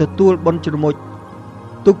នកដែលទទួលបុណ្យជ្រមុជ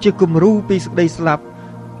ទុកជាគំរូពីសេចក្តីស្លាប់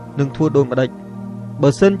នឹងធ្វើដូចម្ដេចបើ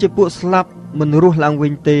សិនជាពួកស្លាប់មិនរស់ឡើងវិ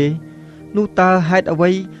ញទេ នោះតើហេតុអ្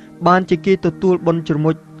វីបានជាគេទទួលបុណ្យជ្រ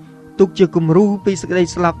មុជទុកជាគំរូពីសេចក្តី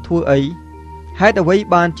ស្លាប់ធ្វើអីហេតុអ្វី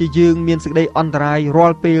បានជាយើងមានសេចក្តីអន្តរាយរា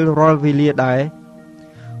ល់ពេលរាល់វេលាដែរ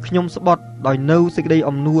ខ្ញុំស្បត់ដោយនៅសេចក្តី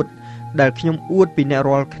អំនួតដែលខ្ញុំអួតពីអ្នក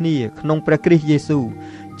រាល់គ្នាក្នុងព្រះគ្រីស្ទយេស៊ូវ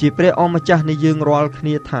ជាព្រះអម្ចាស់នៃយើងរាល់គ្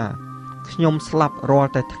នាថាខ្ញុំស្លាប់រា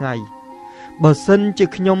ល់តែថ្ងៃបើសិនជា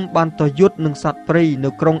ខ្ញុំបានតយុទ្ធនឹងសត្វព្រៃនៅ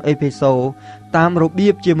ក្រុងអេផេសូតាមរបៀ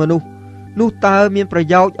បជាមនុស្សនោះតើមានប្រ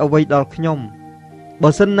យោជន៍អ្វីដល់ខ្ញុំបើ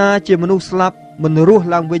សិនណាជាមនុស្សស្លាប់មិនរស់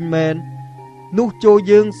ឡើងវិញមែននោះចូល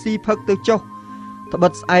យើងស៊ីផឹកទៅចុះត្បិ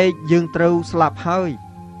តស្អែកយើងត្រូវស្លាប់ហើយ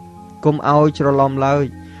កុំឲ្យច្រឡំឡើយ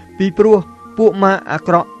ពីព្រោះពួកម៉ាអា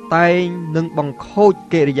ក្រក់តែងនឹងបង្ខូច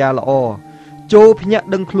កិរិយាល្អចូលភ្ញាក់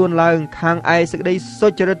ដឹងខ្លួនឡើងខាងឯសេចក្តីសុ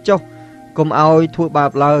ចរិតចុះកុំឲ្យធ្វើបា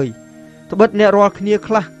បឡើយត្បិតអ្នករាល់គ្នា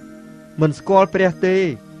ខ្លះមិនស្គាល់ព្រះទេ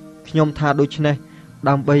ខ្ញុំថាដូច្នេះ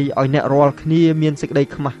ដើម្បីឲ្យអ្នករាល់គ្នាមានសេចក្តី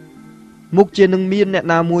ខ្មាស់មុខជានឹងមានអ្នក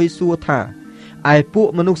ណាមួយសួរថាឯពួក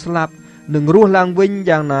មនុស្សស្លាប់នឹងរស់ឡើងវិញ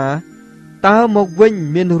យ៉ាងណាតើមកវិញ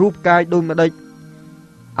មានរូបកាយដូចម្ដេច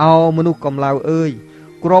អោមនុស្សកំឡៅអើយ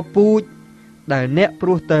ក្របពូជដែលអ្នកព្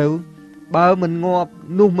រោះទៅបើមិនងាប់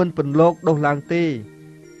នោះមិនពន្លកដុះឡើងទេ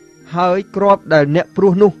ហើយក្របដែលអ្នកព្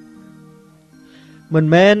រោះនោះមិន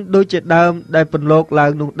មែនដូចជាដើមដែលពន្លកឡើ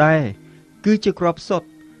ងនោះដែរគឺជាក្របសុទ្ធ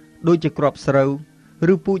ដូចជាក្របស្រូវ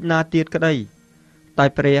ឬពូជណាទៀតក្តីតែ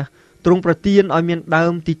ព្រះទ្រង់ប្រទានឲ្យមានដើ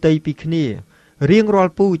មទីតីពីគ្នារៀងរា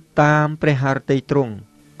ល់ពូជតាមព្រះハរតីទ្រង់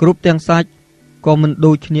គ្រប់ទាំងសាច់ក៏មិន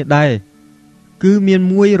ដូចគ្នាដែរគឺមាន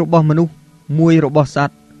មួយរបស់មនុស្សមួយរបស់ស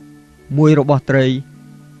ត្វមួយរបស់ត្រី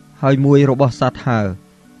ហើយមួយរបស់សត្វហើរ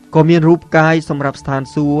ក៏មានរូបកាយសម្រាប់ស្ថាន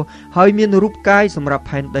សួគ៌ហើយមានរូបកាយសម្រាប់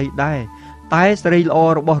ផែនដីដែរតែសេរីល្អ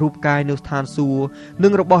របស់រូបកាយនៅស្ថានសួគ៌និ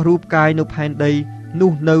ងរបស់រូបកាយនៅផែនដី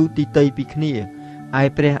នោះនៅទីតីពីគ្នាឯ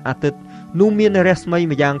ព្រះអាទិត្យនោះមានរស្មី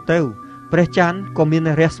ម្យ៉ាងទៅព្រះច័ន្ទក៏មាន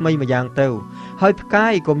រស្មីម្យ៉ាងទៅហើយផ្កា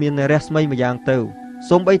យក៏មានរស្មីម្យ៉ាងទៅ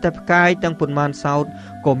សូម្បីតែផ្កាយទាំងប៉ុន្មានសោត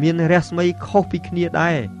ក៏មានរស្មីខុសពីគ្នា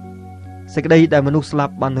ដែរសេចក្តីដែលមនុស្សស្លា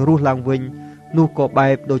ប់បានរស់ឡើងវិញនោះក៏បែ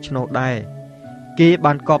បដូច្នោះដែរគេ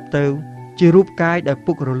បានកប់ទៅជារូបកាយដែល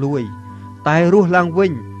ពុករលួយតែរស់ឡើងវិ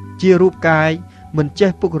ញជារូបកាយមិន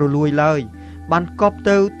ចេះពុករលួយឡើយបានកប់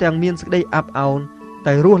ទៅទាំងមានសេចក្តីអាប់អោន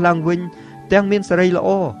តែរស់ឡើងវិញទាំងមានសេរីល្អ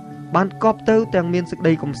បានកប់ទៅទាំងមានសេចក្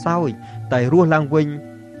តីកំសោយតែរស់ឡើងវិញ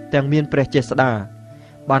ទាំងមានព្រះចេស្តា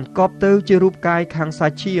បានកប់ទៅជារូបកាយខាងសា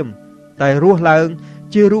ច់ឈាមតែរស់ឡើង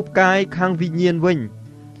ជារូបកាយខាងវិញ្ញាណវិញ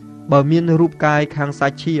បើមានរូបកាយខាងសា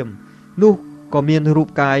ច់ឈាមនោះក៏មានរូប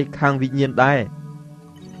កាយខាងវិញ្ញាណដែរ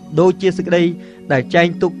ដូចជាសេចក្តីដែលចែង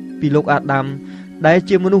ទុកពីលោកអាដាមដែល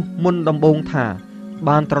ជាមនុស្សមុនដំបូងថា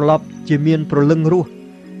បានត្រឡប់ជាមានព្រលឹងរស់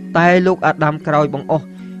តែលោកអាដាមក្រោយបង្អស់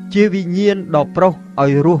ជាវិញ្ញាណដ៏ប្រុសឲ្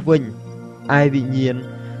យរស់វិញឯវិញ្ញាណ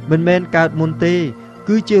មិនមែនកើតមុនទេ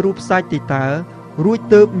គឺជារូបសាច់ទីតើរួច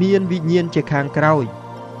ទើបមានវិញ្ញាណជាខាងក្រោយ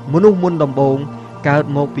មនុស្សមុនដំបូងកើត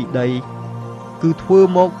មកពីដីគឺធ្វើ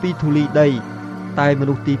មកពីធូលីដីតែម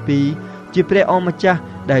នុស្សទី2ជាព្រះអម្ចាស់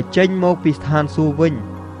ដែលចេញមកពីស្ថានសួគ៌វិញ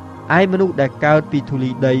ឯមនុស្សដែលកើតពីធូលី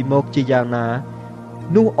ដីមកជាយ៉ាងណា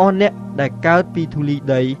នោះអស់អ្នកដែលកើតពីធូលី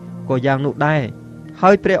ដីក៏យ៉ាងនោះដែរហើ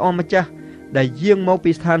យព្រះអម្ចាស់ដែលយាងមក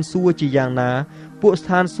ពីស្ថានសួគ៌ជាយ៉ាងណាពួកស្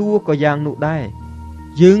ថានសួគ៌ក៏យ៉ាងនោះដែរ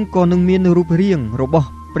យើងក៏នឹងមានរូបរាងរបស់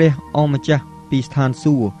ព្រះអម្ចាស់ពីស្ថាន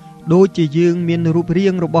សួគ៌ដូចជាយើងមានរូបរា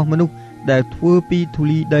ងរបស់មនុស្សដែលធ្វើពីធូ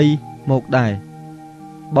លីដីមកដែរ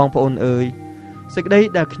បងប្អូនអើយសេចក្តី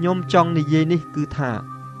ដែលខ្ញុំចង់និយាយនេះគឺថា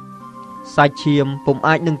សាច់ឈាមពុំ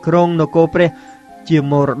អាចនឹងគ្រងនគរព្រះជា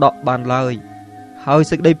មរតកបានឡើយហើយ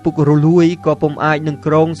សេចក្តីពុករលួយក៏ពុំអាចនឹង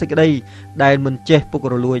គ្រងសេចក្តីដែលមិនចេះពុក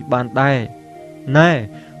រលួយបានដែរណែ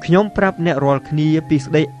ខ្ញុំប្រាប់អ្នករាល់គ្នាពីសេច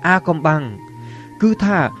ក្តីអាកំបាំងគឺ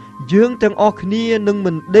ថាយើងទាំងអស់គ្នានឹង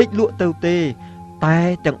មិនដេកលក់ទៅទេតែ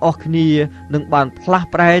ទាំងអស់គ្នានឹងបានផ្លាស់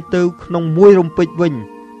ប្រែទៅក្នុងមួយរំពេចវិញ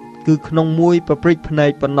គឺក្នុងមួយប្រព្រឹត្តភ្នែ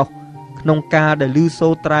កប៉ុណ្ណោះក្នុងការដែលឮសូ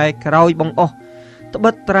រត្រែក្រោយបង្អស់ត្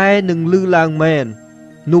បិតត្រែនឹងឮឡើងមែន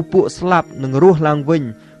នោះពួកស្លាប់នឹងរស់ឡើងវិញ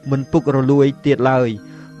មិនពុករលួយទៀតឡើយ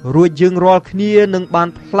រួចយើងរាល់គ្នានឹងបាន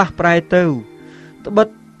ផ្លាស់ប្រែទៅត្បិត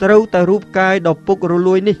ត្រូវតែរូបកាយដ៏ពុករ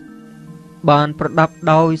លួយនេះបានប្រដាប់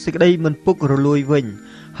ដោយសេចក្តីមិនពុករលួយវិញ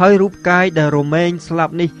ហើយរូបកាយដែលរមែងស្លា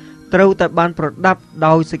ប់នេះត្រូវតែបានប្រដាប់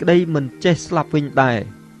ដោយសេចក្តីមិនចេះស្លាប់វិញដែរ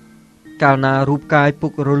កាលណារូបកាយពុ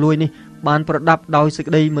ករលួយនេះបានប្រដាប់ដោយសេច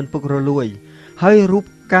ក្តីមិនពុករលួយហើយរូប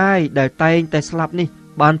កាយដែលតែងតែស្លាប់នេះ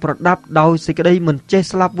បានប្រដាប់ដោយសេចក្តីមិនចេះ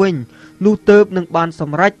ស្លាប់វិញនោះទើបនឹងបានស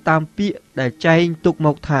ម្រេចតាមពាក្យដែលចែងទុកម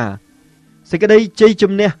កថាសេចក្តីជ័យ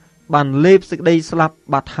ជំនះបានលេបសេចក្តីស្លាប់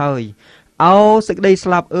បាត់ហើយអោសេចក្តីស្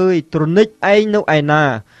លាប់អើយទ្រនិចឯងនៅឯណា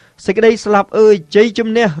សេចក្តីស្លាប់អើយជ័យជំ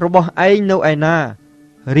នះរបស់ឯងនៅឯណា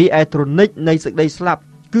រីឯទ្រនិចនៃសេចក្តីស្លាប់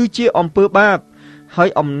គឺជាអំពើបាបហើយ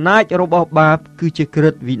អំណាចរបស់បាបគឺជាក្រឹ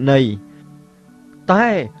តវិន័យតែ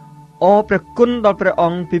អរព្រះគុណដល់ព្រះអ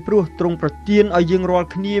ង្គពីព្រោះទ្រង់ប្រទានឲ្យយើងរាល់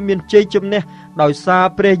គ្នាមានជ័យជំនះដោយសារ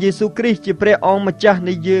ព្រះយេស៊ូវគ្រីស្ទជាព្រះអង្គម្ចាស់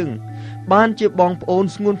នៃយើងបានជាបងប្អូន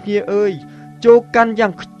ស្ងួនគ្នាអើយចូលកាន់យ៉ា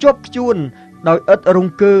ងខ្ជាប់ខ្ជួនដោយឥតរ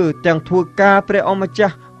ង្គើទាំងធ្វើការព្រះអង្គម្ចា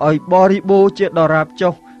ស់ឲ្យបរិបូរណ៍ជាដរាប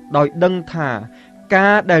ចុះដោយដឹងថាកា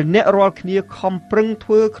រដែលអ្នករាល់គ្នាខំប្រឹងធ្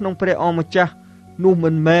វើក្នុងព្រះអង្គម្ចាស់នោះ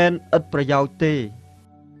មិនមែនឥតប្រយោជន៍ទេ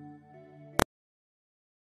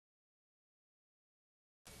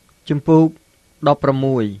ជំពូក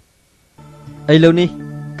16ឥឡូវនេះ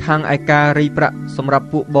ខាងឯការីប្រាក់សម្រាប់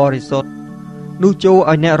ពួកបរិសុទ្ធនោះចូល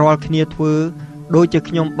ឲ្យអ្នករាល់គ្នាធ្វើដោយជា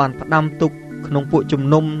ខ្ញុំបានផ្ដាំទុកក្នុងពួកជំ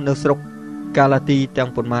នុំនៅស្រុកកាឡាទីទាំង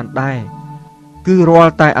ប៉ុន្មានដែរគឺរា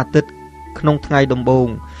ល់តែអាទិត្យក្នុងថ្ងៃដំបូង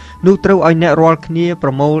នោះត្រូវឲ្យអ្នករាល់គ្នាប្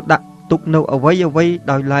រមូលដាក់ទុកនៅអ្វី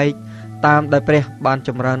ដោយឡែកតាមដែលព្រះបានច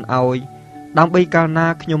ម្រើនឲ្យដើម្បីកាលណា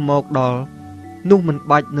ខ្ញុំមកដល់នោះមិន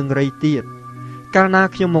បាច់នឹងរៃទៀតកាលណា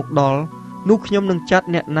ខ្ញុំមកដល់នោះខ្ញុំនឹងចាត់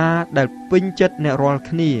អ្នកណាដែលពេញចិត្តអ្នករាល់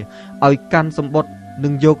គ្នាឲ្យកាន់សម្បត្តិនឹ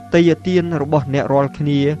ងយកទេយ្យទានរបស់អ្នករាល់គ្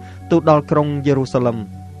នាទៅដល់ក្រុងយេរូសាឡិម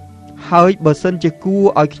ហើយបើសិនជាគួរ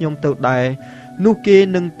ឲ្យខ្ញុំទៅដែរនោះគេ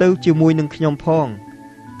នឹងទៅជាមួយនឹងខ្ញុំផង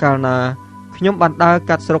កាលណាខ្ញុំបានដើរ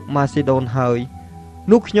កាត់ស្រុកម៉ាស៊ីដូនហើយ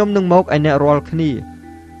នោះខ្ញុំនឹងមកឲ្យអ្នករាល់គ្នា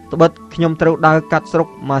ត្បិតខ្ញុំត្រូវដើរកាត់ស្រុក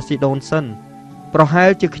ម៉ាស៊ីដូនសិនប្រហែល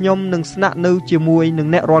ជាខ្ញុំនឹងស្នាក់នៅជាមួយនឹង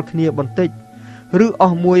អ្នករាល់គ្នាបន្តិចឬអ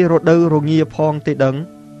ស់មួយរដូវរងាផងទេដឹង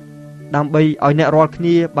ដើម្បីឲ្យអ្នករាល់គ្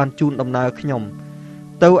នាបានជូនដំណើរខ្ញុំ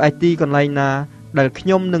ទៅឯទីកន្លែងណាដែលខ្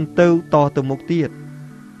ញុំនឹងទៅទៅមុខទៀត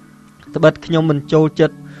ត្បិតខ្ញុំមិនចូលចិ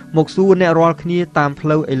ត្តមកសួរអ្នករាល់គ្នាតាមផ្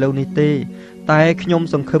លូវឥឡូវនេះទេតែខ្ញុំ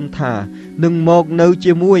សង្ឃឹមថានឹងមកនៅ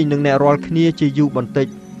ជាមួយនឹងអ្នករាល់គ្នាជាយូរបន្តិច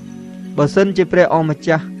បើសិនជាព្រះអង្គម្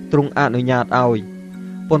ចាស់ទ្រង់អនុញ្ញាតឲ្យ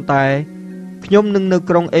ប៉ុន្តែខ្ញុំនឹងនៅ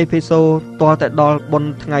ក្រុងអេផេសូទាល់តែដល់បុណ្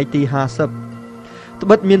យថ្ងៃទី50ត្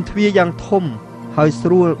បិតមានទ្វារយ៉ាងធំហើយស្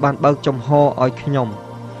រួលបានបើកចំហឲ្យខ្ញុំ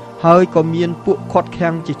ហើយក៏មានពួកខាត់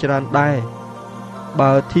ខាំងជាច្រើនដែរ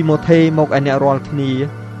បើធីម៉ូថេមកឯអ្នករាល់គ្នា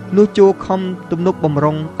នោះចូលខំទំនុកបំ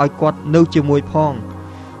រុងឲ្យគាត់នៅជាមួយផង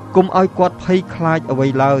កុំឲ្យគាត់ភ័យខ្លាចអ្វី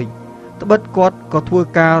ឡើយត្បិតគាត់ក៏ធ្វើ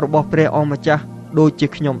ការរបស់ព្រះអង្គម្ចាស់ដូចជា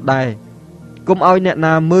ខ្ញុំដែរកុំឲ្យអ្នក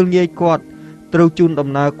ណាមើលងាយគាត់ត្រូវជូនដំ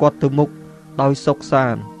ណើរគាត់ទៅមុខដោយសុខសា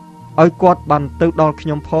ន្តឲ្យគាត់បានទៅដល់ខ្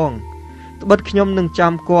ញុំផងត្បិតខ្ញុំនឹង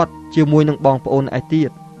ចាំគាត់ជាមួយនឹងបងប្អូនឯទៀត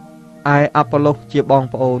ឯអាប៉ូឡូសជាបង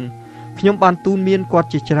ប្អូនខ្ញុំបានទូនមានគាត់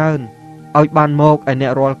ជាច្រើនឲ្យបានមកឯអ្ន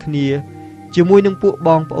ករាល់គ្នាជាមួយនឹងពួកប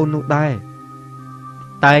ងប្អូននោះដែរ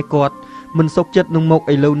តែគាត់មិនសុខចិត្តនឹងមក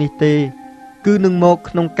ឥឡូវនេះទេគឺនឹងមក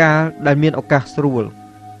ក្នុងកាលដែលមានឱកាសស្រួល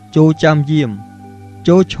ចូលចាំយាម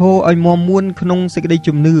ចូលឈរឲ្យមាំមួនក្នុងសេចក្តី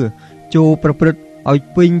ជំនឿចូលប្រព្រឹត្តឲ្យ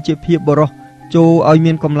ពេញជាភាពបរិសុទ្ធចូលឲ្យ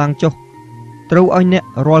មានកម្លាំងចុះត្រូវឲ្យអ្នក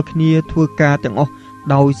រាល់គ្នាធ្វើការទាំងអស់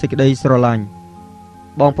ដោយសេចក្តីស្រឡាញ់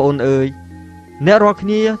បងប្អូនអើយអ្នករាល់គ្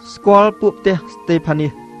នាស្គាល់ពួកផ្ទះស្តេផានី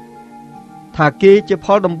សថាគេជាផ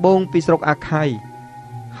លដំបូងពីស្រុកអាខ័យ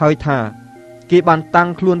ហើយថាគេបានតាំង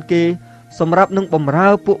ខ្លួនគេសម្រាប់នឹងបម្រើ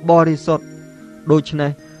ពួកបរិសុទ្ធដូច្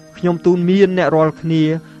នេះខ្ញុំទូនមានអ្នករាល់គ្នា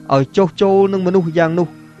ឲ្យចុះចូលនឹងមនុស្សយ៉ាងនោះ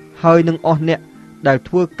ហើយនឹងអស់អ្នកដែល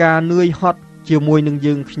ធ្វើការនឿយហត់ជាមួយនឹង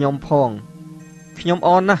យើងខ្ញុំផងខ្ញុំអ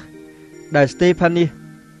រណាស់ដែលស្តេផានីស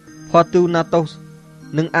ផតូណាតូស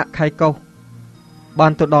និងអាខៃកូសបា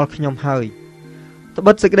នទៅដល់ខ្ញុំហើយត្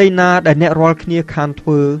បិតសេចក្តីណាដែលអ្នករាល់គ្នាខានធ្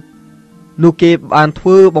វើនោះគេបានធ្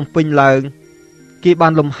វើបំពេញឡើងគេបា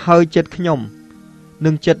នលំហើយចិត្តខ្ញុំនិ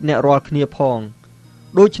ងចិត្តអ្នករាល់គ្នាផង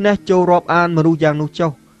ដូច្នេះចូលរាប់អានមនុស្សយ៉ាងនោះ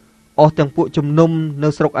ចុះអស់ទាំងពួកជំនុំនៅ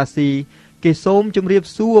ស្រុកអាស៊ីគេសូមជម្រាប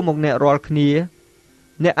សួរមកអ្នករាល់គ្នា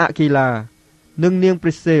អ្នកអាគីឡានិងនាងព្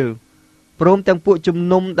រីសេលព្រមទាំងពួកជំ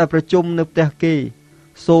នុំដែលប្រជុំនៅផ្ទះគេ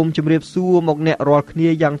សូមជម្រាបសួរមកអ្នករាល់គ្នា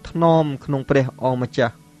យ៉ាងថ្នមក្នុងព្រះអង្គម្ចា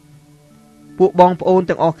ស់ពួកបងប្អូន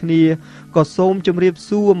ទាំងអស់គ្នាក៏សូមជម្រាប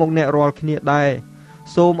សួរមកអ្នករាល់គ្នាដែរ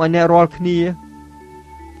សូមឲ្យអ្នករាល់គ្នា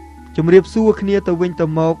ជម្រាបសួរគ្នាទៅវិញទៅ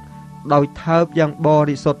មកដោយថើបយ៉ាងប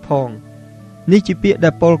រិសុទ្ធផងនេះជាពាក្យដែ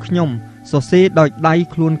លពលខ្ញុំសរសេរដោយដៃ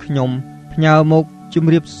ខ្លួនខ្ញុំផ្ញើមកជ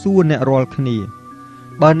ម្រាបសួរអ្នករាល់គ្នា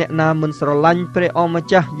បើអ្នកណាមិនស្រឡាញ់ព្រះអង្គម្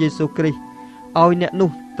ចាស់យេស៊ូវគ្រីស្ទឲ្យអ្នកនោះ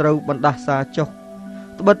ត្រូវបណ្ដាសាចុះ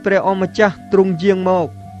ត្បិតព្រះអង្គម្ចាស់ទ្រង់យាងមក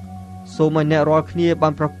សូមឲ្យអ្នករាល់គ្នាបា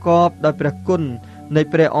នប្រកបដោយព្រះគុណនៃ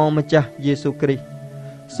ព្រះអង្គម្ចាស់យេស៊ូវគ្រីស្ទ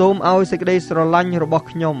សូមឲ្យសេចក្តីស្រឡាញ់របស់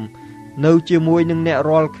ខ្ញុំនៅជាមួយនឹងអ្នក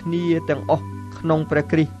រាល់គ្នាទាំងអស់ក្នុងព្រះ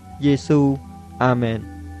គ្រីស្ទយេស៊ូវអាមែន